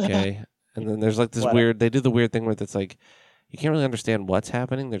 I mean, okay. And then there's like this weird. They do the weird thing where it's like you can't really understand what's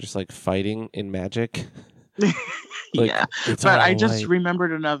happening. They're just like fighting in magic. Yeah, but I just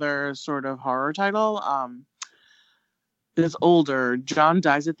remembered another sort of horror title. It's older. John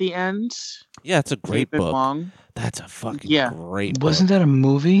Dies at the End. Yeah, it's a great David book. Wong. That's a fucking great book. Wasn't that a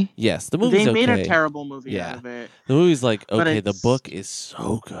movie? Yes, the movie's They made okay. a terrible movie out of it. The movie's like, okay, the book is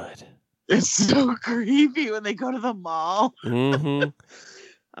so good. It's so creepy when they go to the mall. Mm-hmm.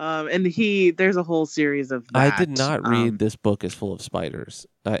 And there's a whole series of that. I did not read This Book is Full of Spiders.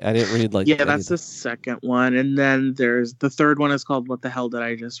 I didn't read like... Yeah, that's the second one. And then there's the third one is called What the Hell Did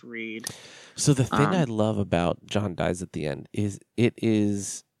I Just Read? So the thing I love about John Dies at the End is it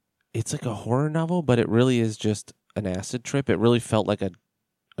is it's like a horror novel, but it really is just an acid trip. It really felt like a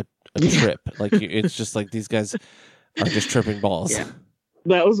trip. Like it's just like these guys are just tripping balls. Yeah.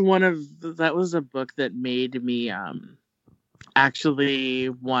 That was a book that made me actually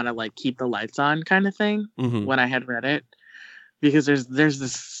want to like keep the lights on kind of thing when I had read it, because there's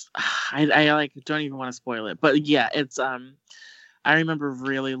this I like don't even want to spoil it, but yeah, it's I remember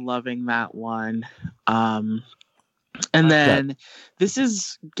really loving that one. And then this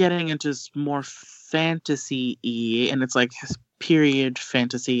is getting into more fantasy-y, and it's like period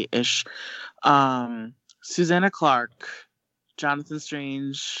fantasy-ish. Susanna Clarke, Jonathan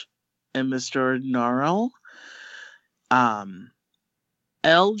Strange, and Mr. Norrell.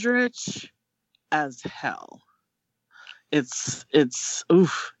 Eldritch as hell. It's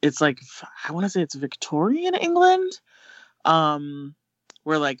like, I want to say it's Victorian England,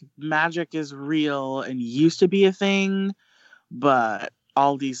 where like magic is real and used to be a thing, but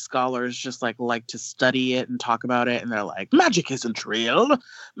all these scholars just like to study it and talk about it, and they're like, magic isn't real,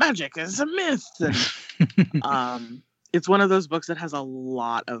 magic is a myth. And it's one of those books that has a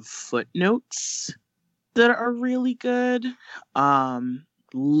lot of footnotes that are really good.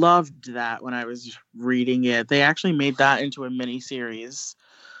 Loved that when I was reading it. They actually made that into a mini series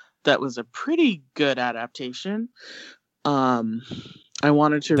that was a pretty good adaptation. I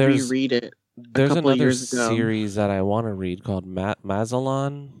wanted to reread it. There's another series that I want to read called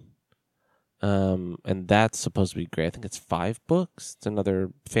Mazalon, and that's supposed to be great. I think it's 5 books. It's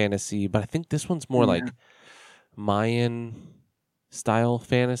another fantasy, but I think this one's more like Mayan style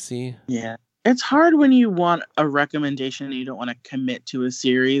fantasy. Yeah. It's hard when you want a recommendation and you don't want to commit to a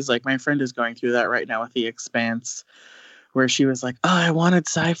series. Like my friend is going through that right now with The Expanse, where she was like, oh, I wanted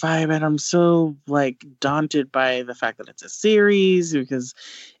sci-fi, but I'm so like daunted by the fact that it's a series, because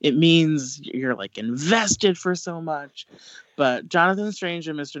it means you're like invested for so much. But Jonathan Strange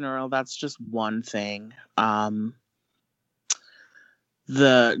and Mr. Norrell, that's just one thing. The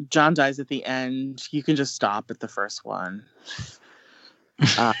John dies at the end. You can just stop at the first one.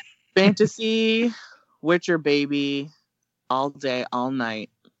 Fantasy, Witcher baby, all day, all night.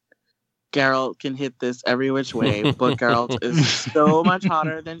 Geralt can hit this every which way, but Geralt is so much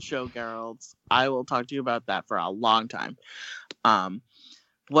hotter than show Geralt. I will talk to you about that for a long time.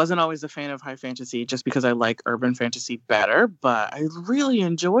 Wasn't always a fan of high fantasy just because I like urban fantasy better, but I really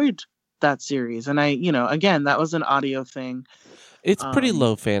enjoyed that series. And again, that was an audio thing. It's pretty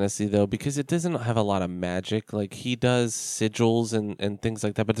low fantasy though, because it doesn't have a lot of magic. Like he does sigils and things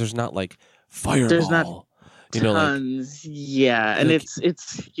like that, but there's not like fireball. There's not tons. And like,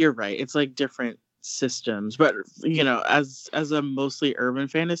 it's you're right. It's like different systems, but as a mostly urban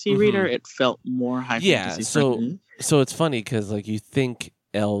fantasy reader, it felt more high fantasy. So it's funny because like you think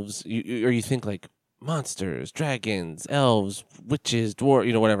elves, or you think like monsters, dragons, elves, witches,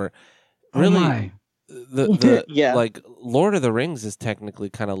 dwarves, whatever. Really. The like Lord of the Rings is technically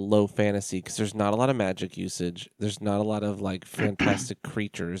kind of low fantasy because there's not a lot of magic usage. There's not a lot of like fantastic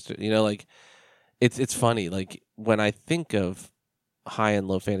creatures. Like it's funny. Like when I think of high and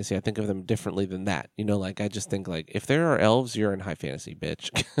low fantasy, I think of them differently than that. Like I just think like if there are elves, you're in high fantasy,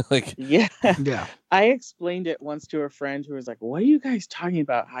 bitch. Like yeah. I explained it once to a friend who was like, "What are you guys talking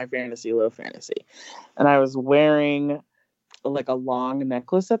about? High fantasy, low fantasy?" And I was wearing like a long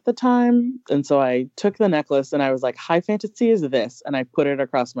necklace at the time, and so I took the necklace and I was like, high fantasy is this, and I put it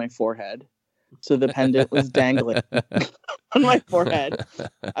across my forehead so the pendant was dangling on my forehead.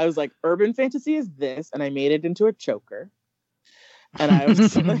 I was like, urban fantasy is this, and I made it into a choker, and I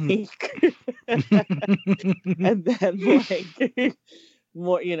was like and then like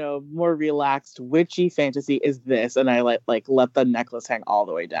more relaxed witchy fantasy is this, and I like let the necklace hang all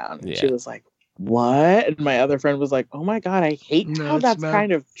the way down. She was like, what? And my other friend was like, oh my god, I hate how that's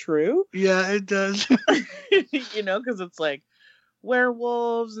kind of true. Yeah, it does. Because it's like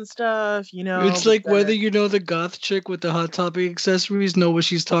werewolves and stuff, It's like whether the goth chick with the Hot Topic accessories know what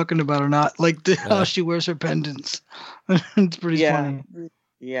she's talking about or not. Like how she wears her pendants. It's pretty funny.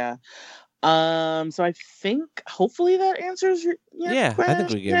 Yeah. So I think hopefully that answers your question. I think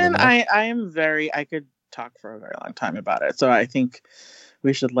we get it. I could talk for a very long time about it. So I think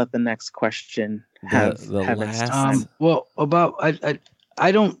we should let the next question have its time. Well,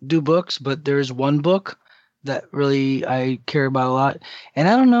 I don't do books, but there's one book that really I care about a lot, and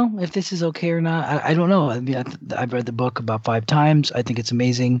I don't know if this is okay or not. I don't know. I mean, I've read the book about 5 times. I think it's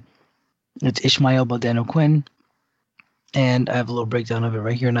amazing. It's Ishmael by Dan O'Quinn, and I have a little breakdown of it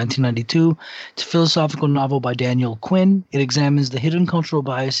right here. 1992. It's a philosophical novel by Daniel Quinn. It examines the hidden cultural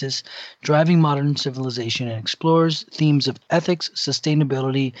biases driving modern civilization and explores themes of ethics,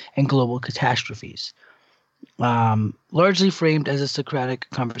 sustainability, and global catastrophes. largely framed as a Socratic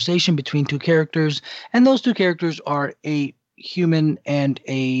conversation between two characters, and those two characters are a human and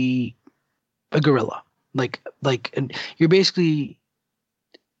a gorilla. And you're basically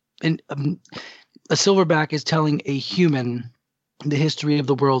a silverback is telling a human the history of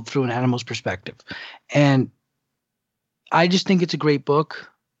the world through an animal's perspective, and I just think it's a great book.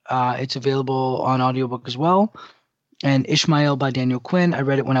 It's available on audiobook as well. And Ishmael by Daniel Quinn. I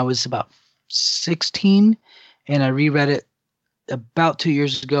read it when I was about 16, and I reread it about 2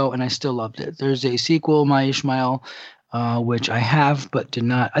 years ago, and I still loved it. There's a sequel, My Ishmael, which I have but did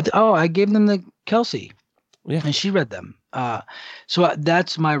not. I gave them to Kelsey, and she read them. So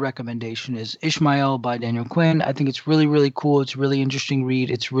that's my recommendation: is Ishmael by Daniel Quinn. I think it's really, really cool. It's a really interesting read.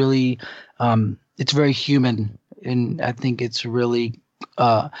 It's really, it's very human, and I think it's really,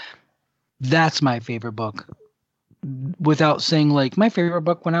 that's my favorite book. Without saying, like, my favorite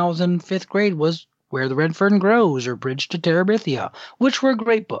book when I was in 5th grade was Where the Red Fern Grows or Bridge to Terabithia, which were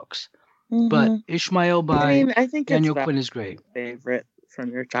great books. Mm-hmm. But Ishmael by I think Daniel Quinn is great. Favorite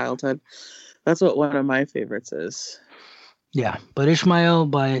from your childhood. That's what one of my favorites is. Yeah, but Ishmael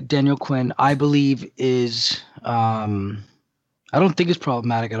by Daniel Quinn, I believe, is I don't think it's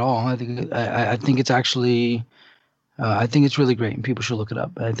problematic at all. I think it's actually I think it's really great, and people should look it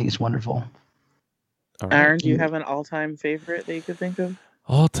up. I think it's wonderful. Right. Aaron, do you have an all-time favorite that you could think of?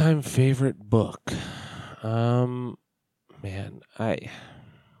 All-time favorite book? Man, I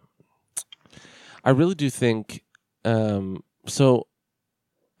really do think so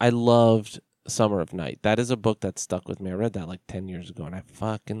I loved Summer of Night. That is a book that stuck with me. I read that like 10 years ago, and I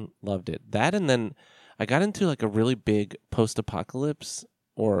fucking loved it. That, and then I got into like a really big post-apocalypse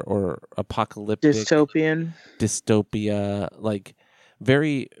or apocalyptic dystopia, like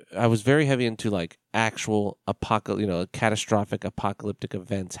I was very heavy into like actual catastrophic apocalyptic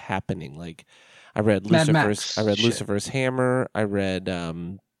events happening. Like I read Lucifer's Hammer. I read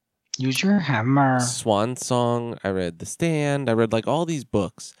Use Your Hammer, Swan Song. I read The Stand. I read like all these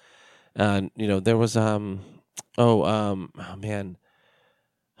books. There was oh man, oh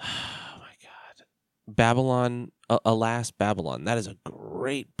my God, Babylon, Alas Babylon. That is a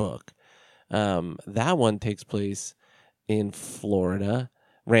great book. That one takes place in Florida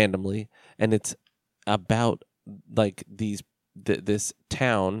randomly, and it's about like this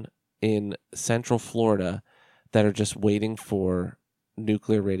town in central Florida that are just waiting for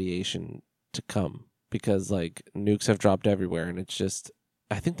nuclear radiation to come, because like nukes have dropped everywhere, and it's just,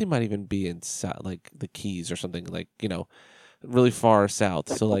 I think they might even be in like the Keys or something, like, really far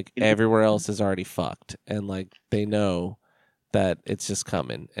south. So like everywhere else is already fucked, and like they know that it's just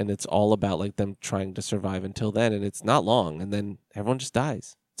coming, and it's all about like them trying to survive until then, and it's not long, and then everyone just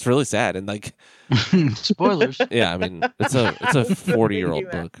dies. It's really sad, and like spoilers. Yeah, I mean it's a 40-year-old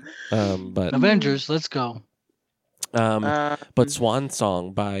book. But Avengers, let's go. But Swan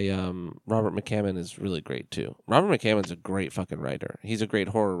Song by Robert McCammon is really great too. Robert McCammon's a great fucking writer. He's a great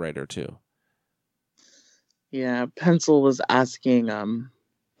horror writer too. Yeah, Pencil was asking on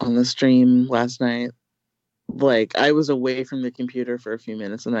the stream last night. Like, I was away from the computer for a few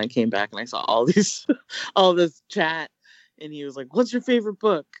minutes, and then I came back and I saw all this chat, and he was like, "What's your favorite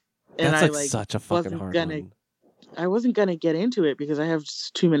book?" And that's like such a fucking hard one. I wasn't gonna get into it because I have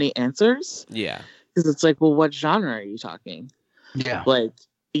just too many answers. Yeah. Because it's like, well, what genre are you talking? Yeah. Like,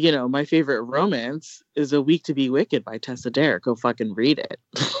 my favorite romance is A Week to Be Wicked by Tessa Dare. Go fucking read it.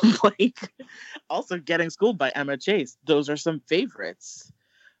 Like, also Getting Schooled by Emma Chase. Those are some favorites.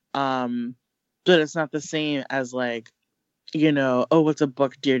 But it's not the same as like, what's a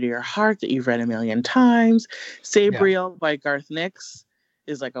book dear to your heart that you've read a million times? Sabriel by Garth Nix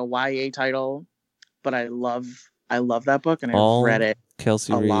is like a YA title, but I love that book, and I've read it.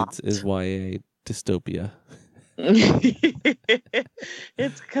 Kelsey reads is YA dystopia. It's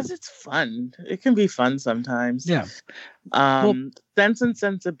because it's fun. It can be fun sometimes. Yeah. Sense and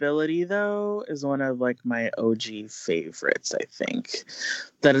Sensibility though is one of like my OG favorites. I think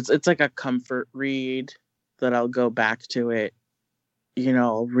that it's like a comfort read that I'll go back to it.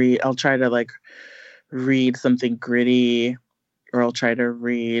 I'll try to like read something gritty, or I'll try to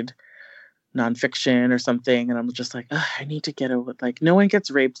read nonfiction or something, and I'm just like, I need to get over, like, no one gets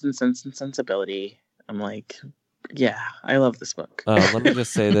raped in Sense and Sensibility. I'm like, yeah, I love this book. Let me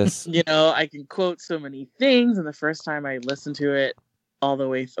just say this. I can quote so many things, and the first time I listened to it all the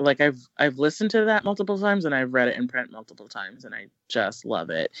way, like I've listened to that multiple times, and I've read it in print multiple times, and I just love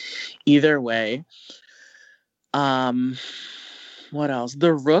it. Either way. What else?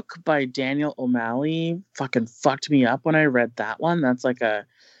 The Rook by Daniel O'Malley fucking fucked me up when I read that one. That's like a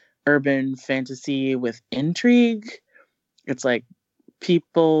urban fantasy with intrigue. It's like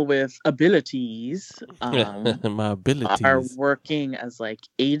people with abilities My abilities are working as like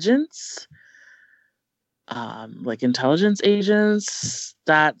agents, like intelligence agents.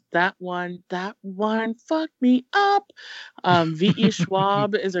 That one fucked me up. V.E.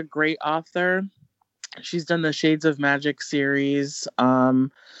 Schwab is a great author. She's done the Shades of Magic series,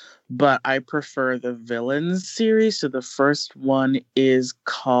 but I prefer the Villains series. So the first one is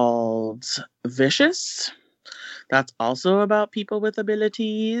called Vicious. That's also about people with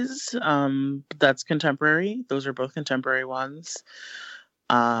abilities. That's contemporary. Those are both contemporary ones.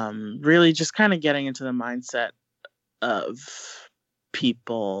 Really just kind of getting into the mindset of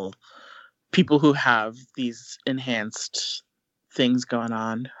people who have these enhanced things going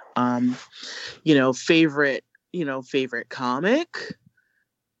on. Favorite comic.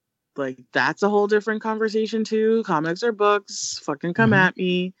 Like, that's a whole different conversation too. Comics or books. Fucking come at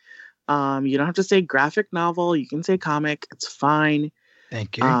me. You don't have to say graphic novel. You can say comic. It's fine.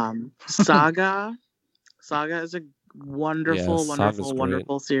 Thank you. Saga. Saga is a wonderful, Saga's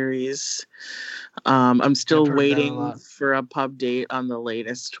wonderful series. I'm still I've heard that a waiting lot. for a pub date on the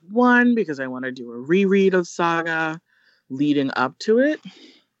latest one because I want to do a reread of Saga leading up to it.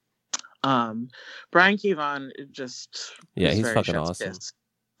 Brian K. Vaughan just Yeah, is he's very fucking chef's awesome. kiss.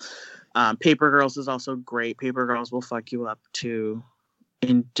 Paper Girls is also great. Paper Girls will fuck you up too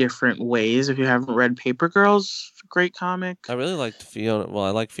in different ways. If you haven't read Paper Girls, great comic. I really liked Fiona. Well,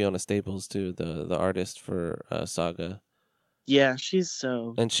 I like Fiona Staples too, the artist for Saga, Yeah, she's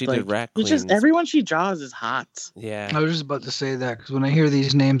so. and she like, did Rat it's Queens. just everyone she draws is hot. Yeah, I was just about to say that because when I hear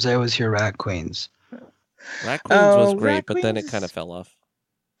these names, I always hear Rat Queens. Rat Queens was Oh, great, Rat but then it Queens kind of is- fell off.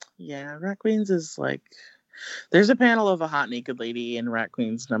 Yeah, Rat Queens is like. There's a panel of a hot naked lady in Rat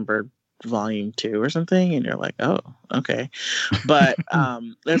Queens number volume 2 or something, and you're like, oh, okay. But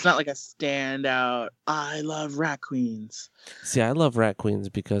it's not like a standout. I love Rat Queens. See, I love Rat Queens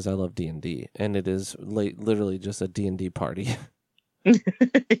because I love D&D, and it is literally just a D&D party.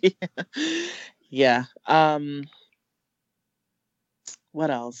 Yeah. What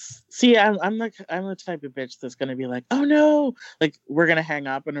else? See, I'm the type of bitch that's gonna be like, oh no, like we're gonna hang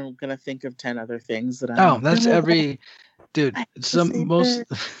up and I'm gonna think of 10 other things that I'm. Oh, like, that's "No, every dude. I have to Some say most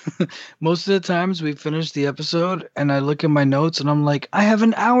most of the times we finish the episode and I look at my notes and I'm like, I have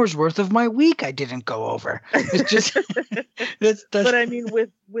an hour's worth of my week I didn't go over. It's just that's But I mean, with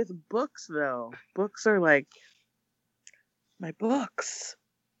books though, books are like my books.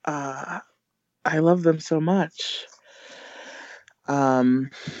 I love them so much. I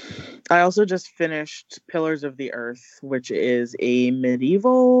also just finished Pillars of the Earth, which is a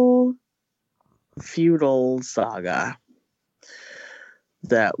medieval feudal saga.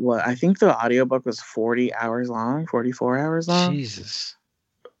 I think the audiobook was 44 hours long. Jesus.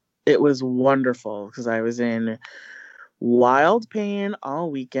 It was wonderful because I was in wild pain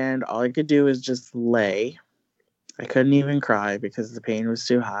all weekend. All I could do is just lay. I couldn't even cry because the pain was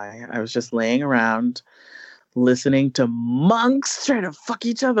too high. I was just laying around listening to monks trying to fuck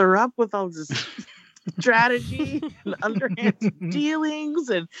each other up with all this strategy and underhand dealings,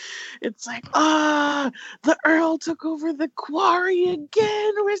 and it's like, the Earl took over the quarry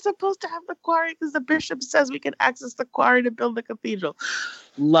again. We're supposed to have the quarry because the bishop says we can access the quarry to build the cathedral.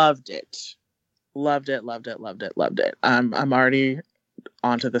 Loved it. I'm already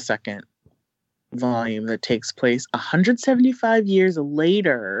on to the second volume that takes place 175 years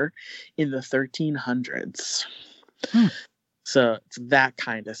later in the 1300s. So it's that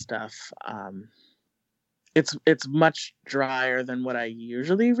kind of stuff. It's much drier than what I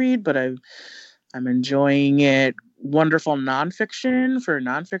usually read, but I'm enjoying it. Wonderful nonfiction for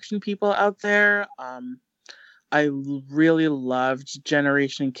nonfiction people out there. I really loved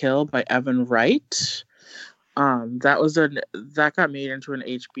Generation Kill by Evan Wright. That got made into an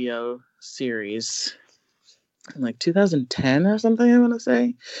HBO series in like 2010 or something, I want to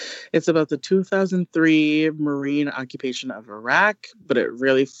say. It's about the 2003 Marine occupation of Iraq, but it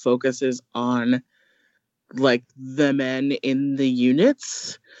really focuses on like the men in the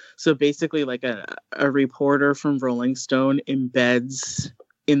units. So basically like a reporter from Rolling Stone embeds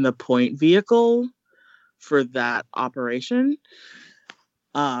in the point vehicle for that operation.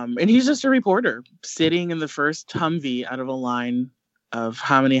 And he's just a reporter sitting in the first Humvee out of a line of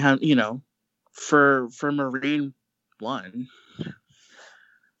how many, for Marine One.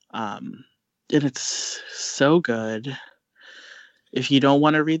 And it's so good. If you don't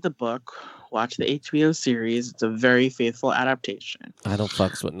want to read the book, watch the HBO series. It's a very faithful adaptation. I don't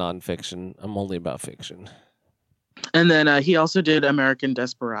fucks with nonfiction. I'm only about fiction. And then he also did American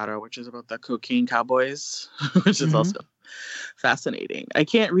Desperado, which is about the cocaine cowboys, which is also fascinating. I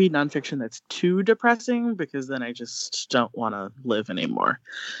can't read nonfiction that's too depressing because then I just don't want to live anymore.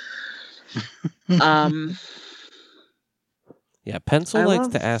 Yeah, Pencil I likes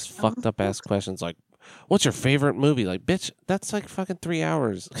love- to ask I fucked love up ass questions like, "What's your favorite movie?" Like, bitch, that's like fucking 3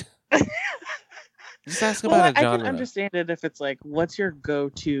 hours. Just ask Well, about a I genre. can understand it if it's like, what's your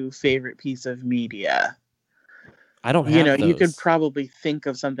go-to favorite piece of media? I don't have You know, those. you could probably think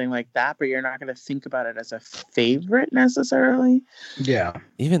of something like that, but you're not going to think about it as a favorite necessarily. Yeah.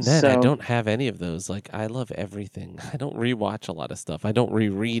 Even then, I So- don't have any of those. Like, I love everything. I don't rewatch a lot of stuff. I don't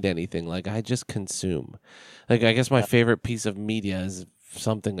reread anything. Like, I just consume. Like, I guess my favorite piece of media is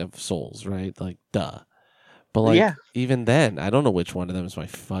something of Souls, right? Like, duh. But like, Yeah. even then, I don't know which one of them is my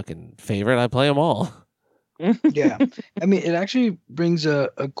fucking favorite. I play them all. Yeah. I mean, it actually brings a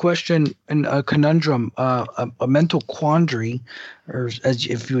question and a conundrum, a mental quandary, or as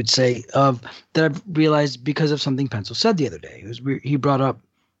if you would say, of that I've realized because of something Pencil said the other day. He brought up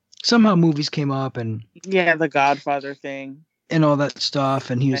somehow movies came up and Yeah, the Godfather thing. and all that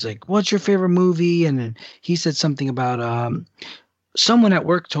stuff, and he was like, "What's your favorite movie?" And then he said something about someone at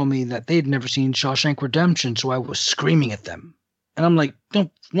work told me that they'd never seen Shawshank Redemption, so I was screaming at them, and I'm like,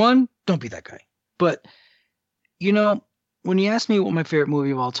 don't be that guy. But you know, when you ask me what my favorite movie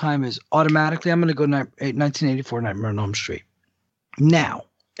of all time is, automatically I'm going to go 1984 Nightmare on Elm Street. Now.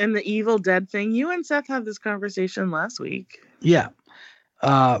 And the Evil Dead thing. You and Seth had this conversation last week. Yeah.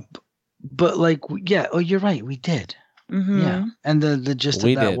 But like, yeah. Oh, you're right. We did. Mm-hmm. Yeah. And the gist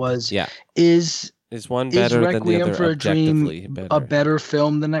We of that did. was, Yeah. Is one better than the Requiem other for a objectively Dream better? a better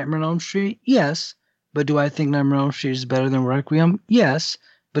film than Nightmare on Elm Street? Yes. But do I think Nightmare on Elm Street is better than Requiem? Yes.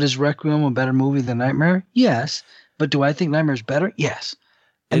 But is Requiem a better movie than Nightmare? Yes. But do I think Nightmare is better? Yes.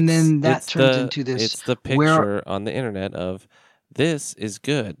 And then that turns into this. It's the picture on the internet of this is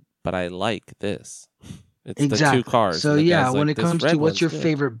good, but I like this. It's Exactly. the two cars. So and the yeah, guy's when like, it "This comes red to what's one's your good."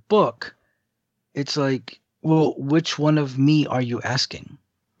 favorite book, it's like, well, which one of me are you asking?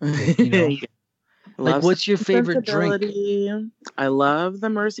 You know? Like, what's your favorite drink? Sensibility. I love the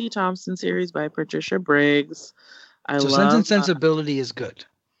Mercy Thompson series by Patricia Briggs. I So love Sense and Sensibility is good.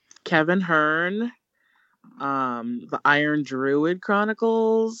 Kevin Hearn. The Iron Druid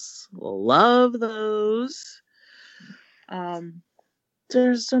Chronicles. Love those.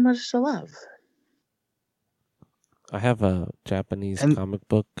 There's so much to love. I have a Japanese comic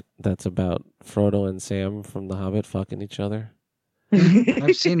book that's about Frodo and Sam from The Hobbit fucking each other.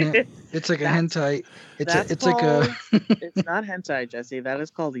 I've seen it. It's like a hentai. It's like a. It's not hentai, Jesse. That is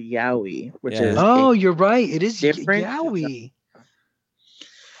called yaoi, which is. Oh, you're right. It is different. yaoi.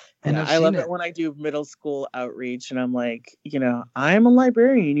 And Yeah, I love it when I do middle school outreach and I'm like, you know, I'm a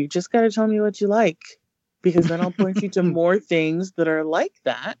librarian. You just got to tell me what you like because then I'll point you to more things that are like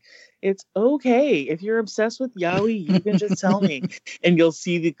that. It's okay. If you're obsessed with yaoi, you can just tell me. And you'll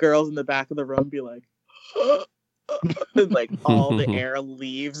see the girls in the back of the room be like, and like all the air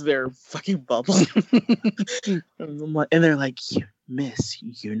leaves their fucking bubble. And they're like, Miss,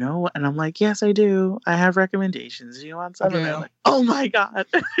 you know? And I'm like, yes, I do. I have recommendations. Do you want some? And they're like, oh my God.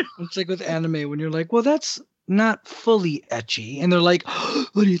 It's like with anime when you're like, well, that's not fully ecchi. And they're like, oh,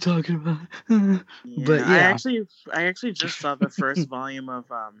 what are you talking about? But yeah. I actually just saw the first volume of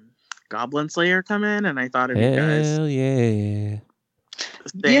Goblin Slayer come in, and I thought of you guys. Hell yeah.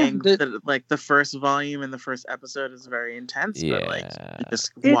 Saying that like the first volume and the first episode is very intense, but like you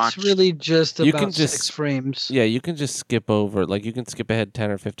just watch. It's really just about You can just 6 frames. Yeah, you can just skip over. Like you can skip ahead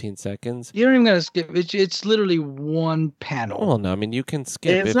 10 or 15 seconds. You don't even gotta skip. It's literally one panel. Well, no, I mean you can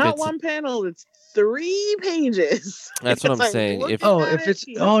skip. It's not one panel. It's 3 pages. That's what I'm saying.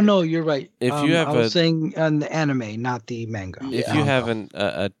 No, you're right. If you have I was saying on the anime, not the manga. If you have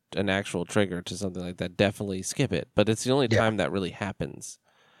an actual trigger to something like that, definitely skip it. But it's the only time that really happens.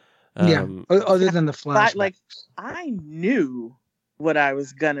 Other than the flashback. Like I knew what I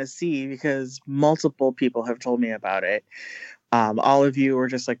was gonna see because multiple people have told me about it. All of you were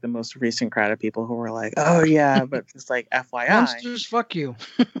just like the most recent crowd of people who were like, "Oh yeah," but just like FYI, monsters, fuck you.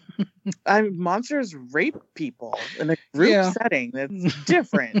 Monsters rape people in a group setting. That's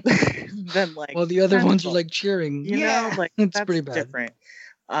different than like. Well, the other ones are like cheering. You know, like it's that's pretty bad. Different.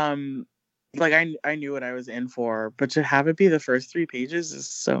 Like I knew what I was in for, but to have it be the first 3 pages is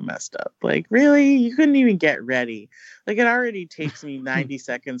so messed up. Like, really? You couldn't even get ready. Like, it already takes me 90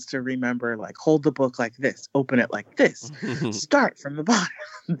 seconds to remember, like, hold the book like this, open it like this, start from the bottom,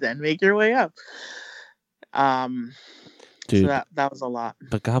 then make your way up. Dude, so that was a lot.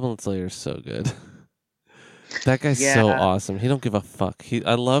 But Goblin Slayer is so good. That guy's so Yeah. awesome. He don't give a fuck.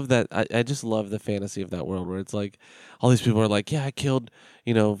 I love that. I just love the fantasy of that world where it's like all these people are like, yeah, I killed,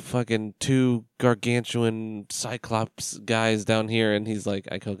 fucking 2 gargantuan cyclops guys down here, and he's like,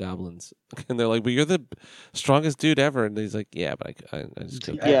 I kill goblins, and they're like, but you're the strongest dude ever, and he's like, yeah, but I just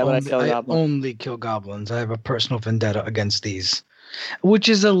kill. Yeah, but I only, kill goblins. only kill goblins. I have a personal vendetta against these, which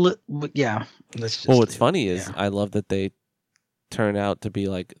is yeah. Let's just Well, what's leave it. funny is Yeah. I love that they turn out to be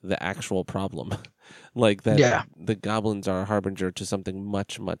like the actual problem. Like that Yeah. the goblins are a harbinger to something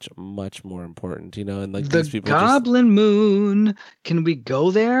much, much, much more important, and like The these people Goblin Moon. Can we go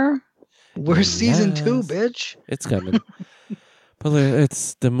there? We're season 2, Yes. bitch. it's coming. But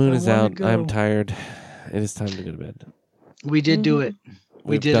it's the moon I is wanna out. I'm go. tired. It is time to go to bed. We did do Mhm. it. We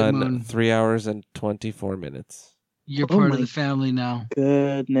We've did it, done Moon. 3 hours and 24 minutes. You're Oh part my of the family now.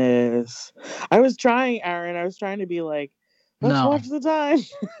 Goodness. I was trying, Aaron. I was trying to be like, let's No. watch the time.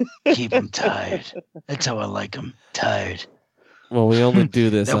 Keep him tired. That's how I like him. Tired. Well, we only do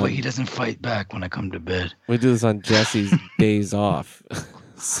this That on way he doesn't fight back when I come to bed. we do this on Jesse's days off,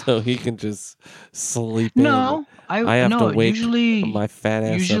 so he can just sleep No, I have no, to wake usually in. My fat ass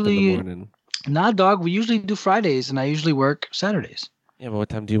up in usually- the morning. nah, dog. We usually do Fridays, and I usually work Saturdays. Yeah, but what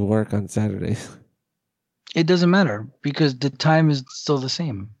time do you work on Saturdays? It doesn't matter because the time is still the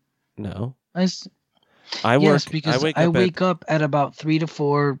same. No, Yes, I work. yes, because I wake up. up at about 3 to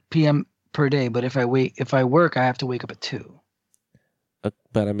 4 p.m. per day. But if I work, I have to wake up at 2.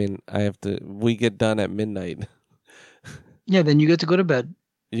 But I mean, I have to. We get done at midnight. Yeah, then you get to go to bed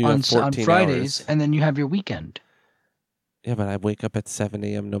You on got 14 Fridays, hours. and then you have your weekend. Yeah, but I wake up at 7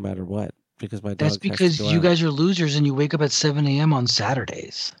 a.m. no matter what because my dog. That's because you guys are losers, and you wake up at 7 a.m. on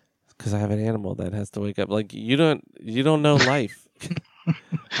Saturdays. Because I have an animal that has to wake up. Like you don't know life.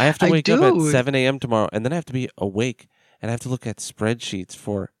 I have to I wake up at do. 7 a.m. tomorrow, and then I have to be awake, and I have to look at spreadsheets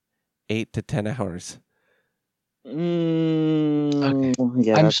for 8 to 10 hours. Yeah,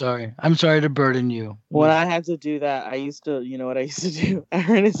 I'm sorry. I'm sorry to burden you. when I had to do that, I used to, you know what I used to do,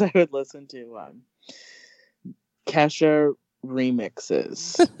 Aaron, is I would listen to Kesha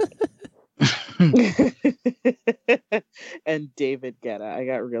remixes. And David Guetta. I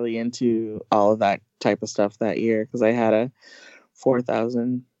got really into all of that type of stuff that year because I had a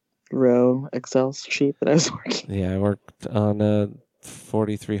 4,000 row Excel sheet that I was working. Yeah, I worked on a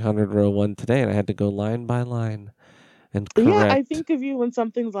 4,300 row one today, and I had to go line by line and But correct. yeah, I think of you when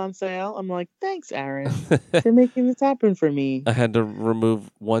something's on sale. I'm like, thanks, Aaron, for making this happen for me. I had to remove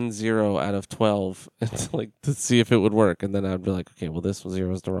 1 0 out of 12 to see if it would work, and then I'd be like, okay, well, this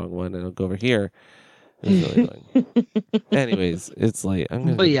 0 is the wrong one, and I'll go over here. It was really annoying. Anyways, it's late. I'm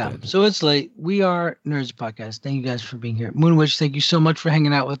gonna But go to yeah, bed. so it's late. We are Nerds Podcast. Thank you guys for being here. Moonwitch, thank you so much for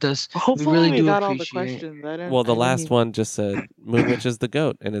hanging out with us. Hopefully, really we do got all the appreciate- questions. Well, the last one just said Moonwitch is the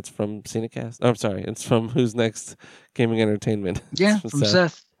GOAT, and it's from Cinecast. Oh, I'm sorry, it's from Who's Next Gaming Entertainment. Yeah, It's from Seth.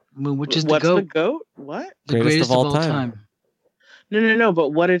 Seth. Moonwitch is the What's GOAT. the goat? What? The greatest of all time. time. No. But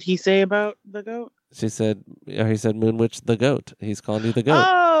what did he say about the goat? He said Moonwitch the GOAT. He's calling you the GOAT.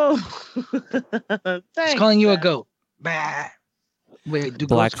 Oh, He's thanks, calling you a Seth. goat. Bah. Wait, do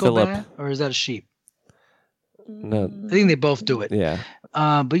Black goats go Phillip. bah, or is that a sheep? No. I think they both do it. Yeah.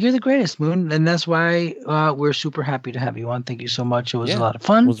 But you're the greatest, Moon, and that's why we're super happy to have you on. Thank you so much. It was Yeah, a lot of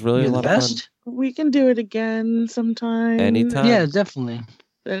fun. it was really you're a lot the of best. We can do it again sometime. Anytime. Yeah, definitely.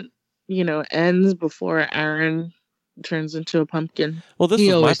 That ends before Aaron turns into a pumpkin. Well, this He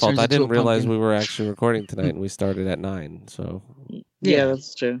was my always fault. turns I into a didn't realize pumpkin. we were actually recording tonight, and we started at 9. So Yeah, Yeah.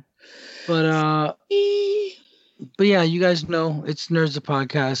 that's true. But yeah, you guys know it's Nerds the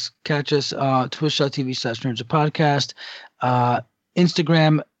Podcast. Catch us twitch.tv/Nerds the Podcast,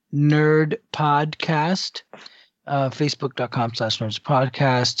 Instagram Nerd Podcast, Facebook.com/Nerds the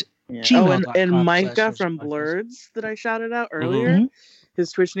Podcast. Yeah. Gmail.com and Micah /Nerds from Podcast. Blurds that I shouted out earlier. Mhm.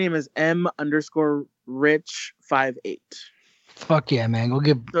 His Twitch name is M_Rich58. Fuck yeah, man. Go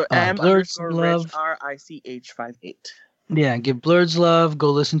give So Blurds some love. M_Rich_RICH58. Yeah, give Blurds love.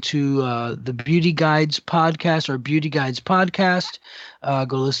 Go listen to the Beauty Guides podcast or Beauty Guides podcast.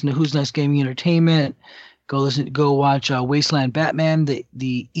 Go listen to Who's Next Gaming Entertainment. Go watch Wasteland Batman. The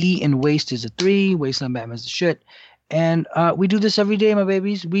E in Waste is a 3. Wasteland Batman is the shit. And we do this every day, my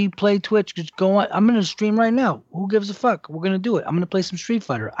babies. We play Twitch. Just go on. I'm gonna stream right now. Who gives a fuck? We're gonna do it. I'm gonna play some Street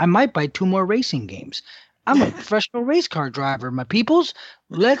Fighter. I might buy 2 more racing games. I'm a professional race car driver, my peoples.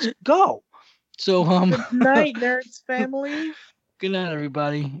 Let's go. So Good night, Nerds family. good night,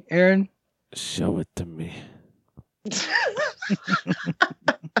 everybody. Aaron. show it to me.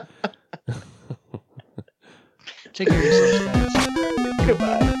 Take care of yourselves, guys.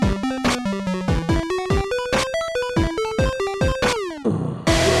 Goodbye.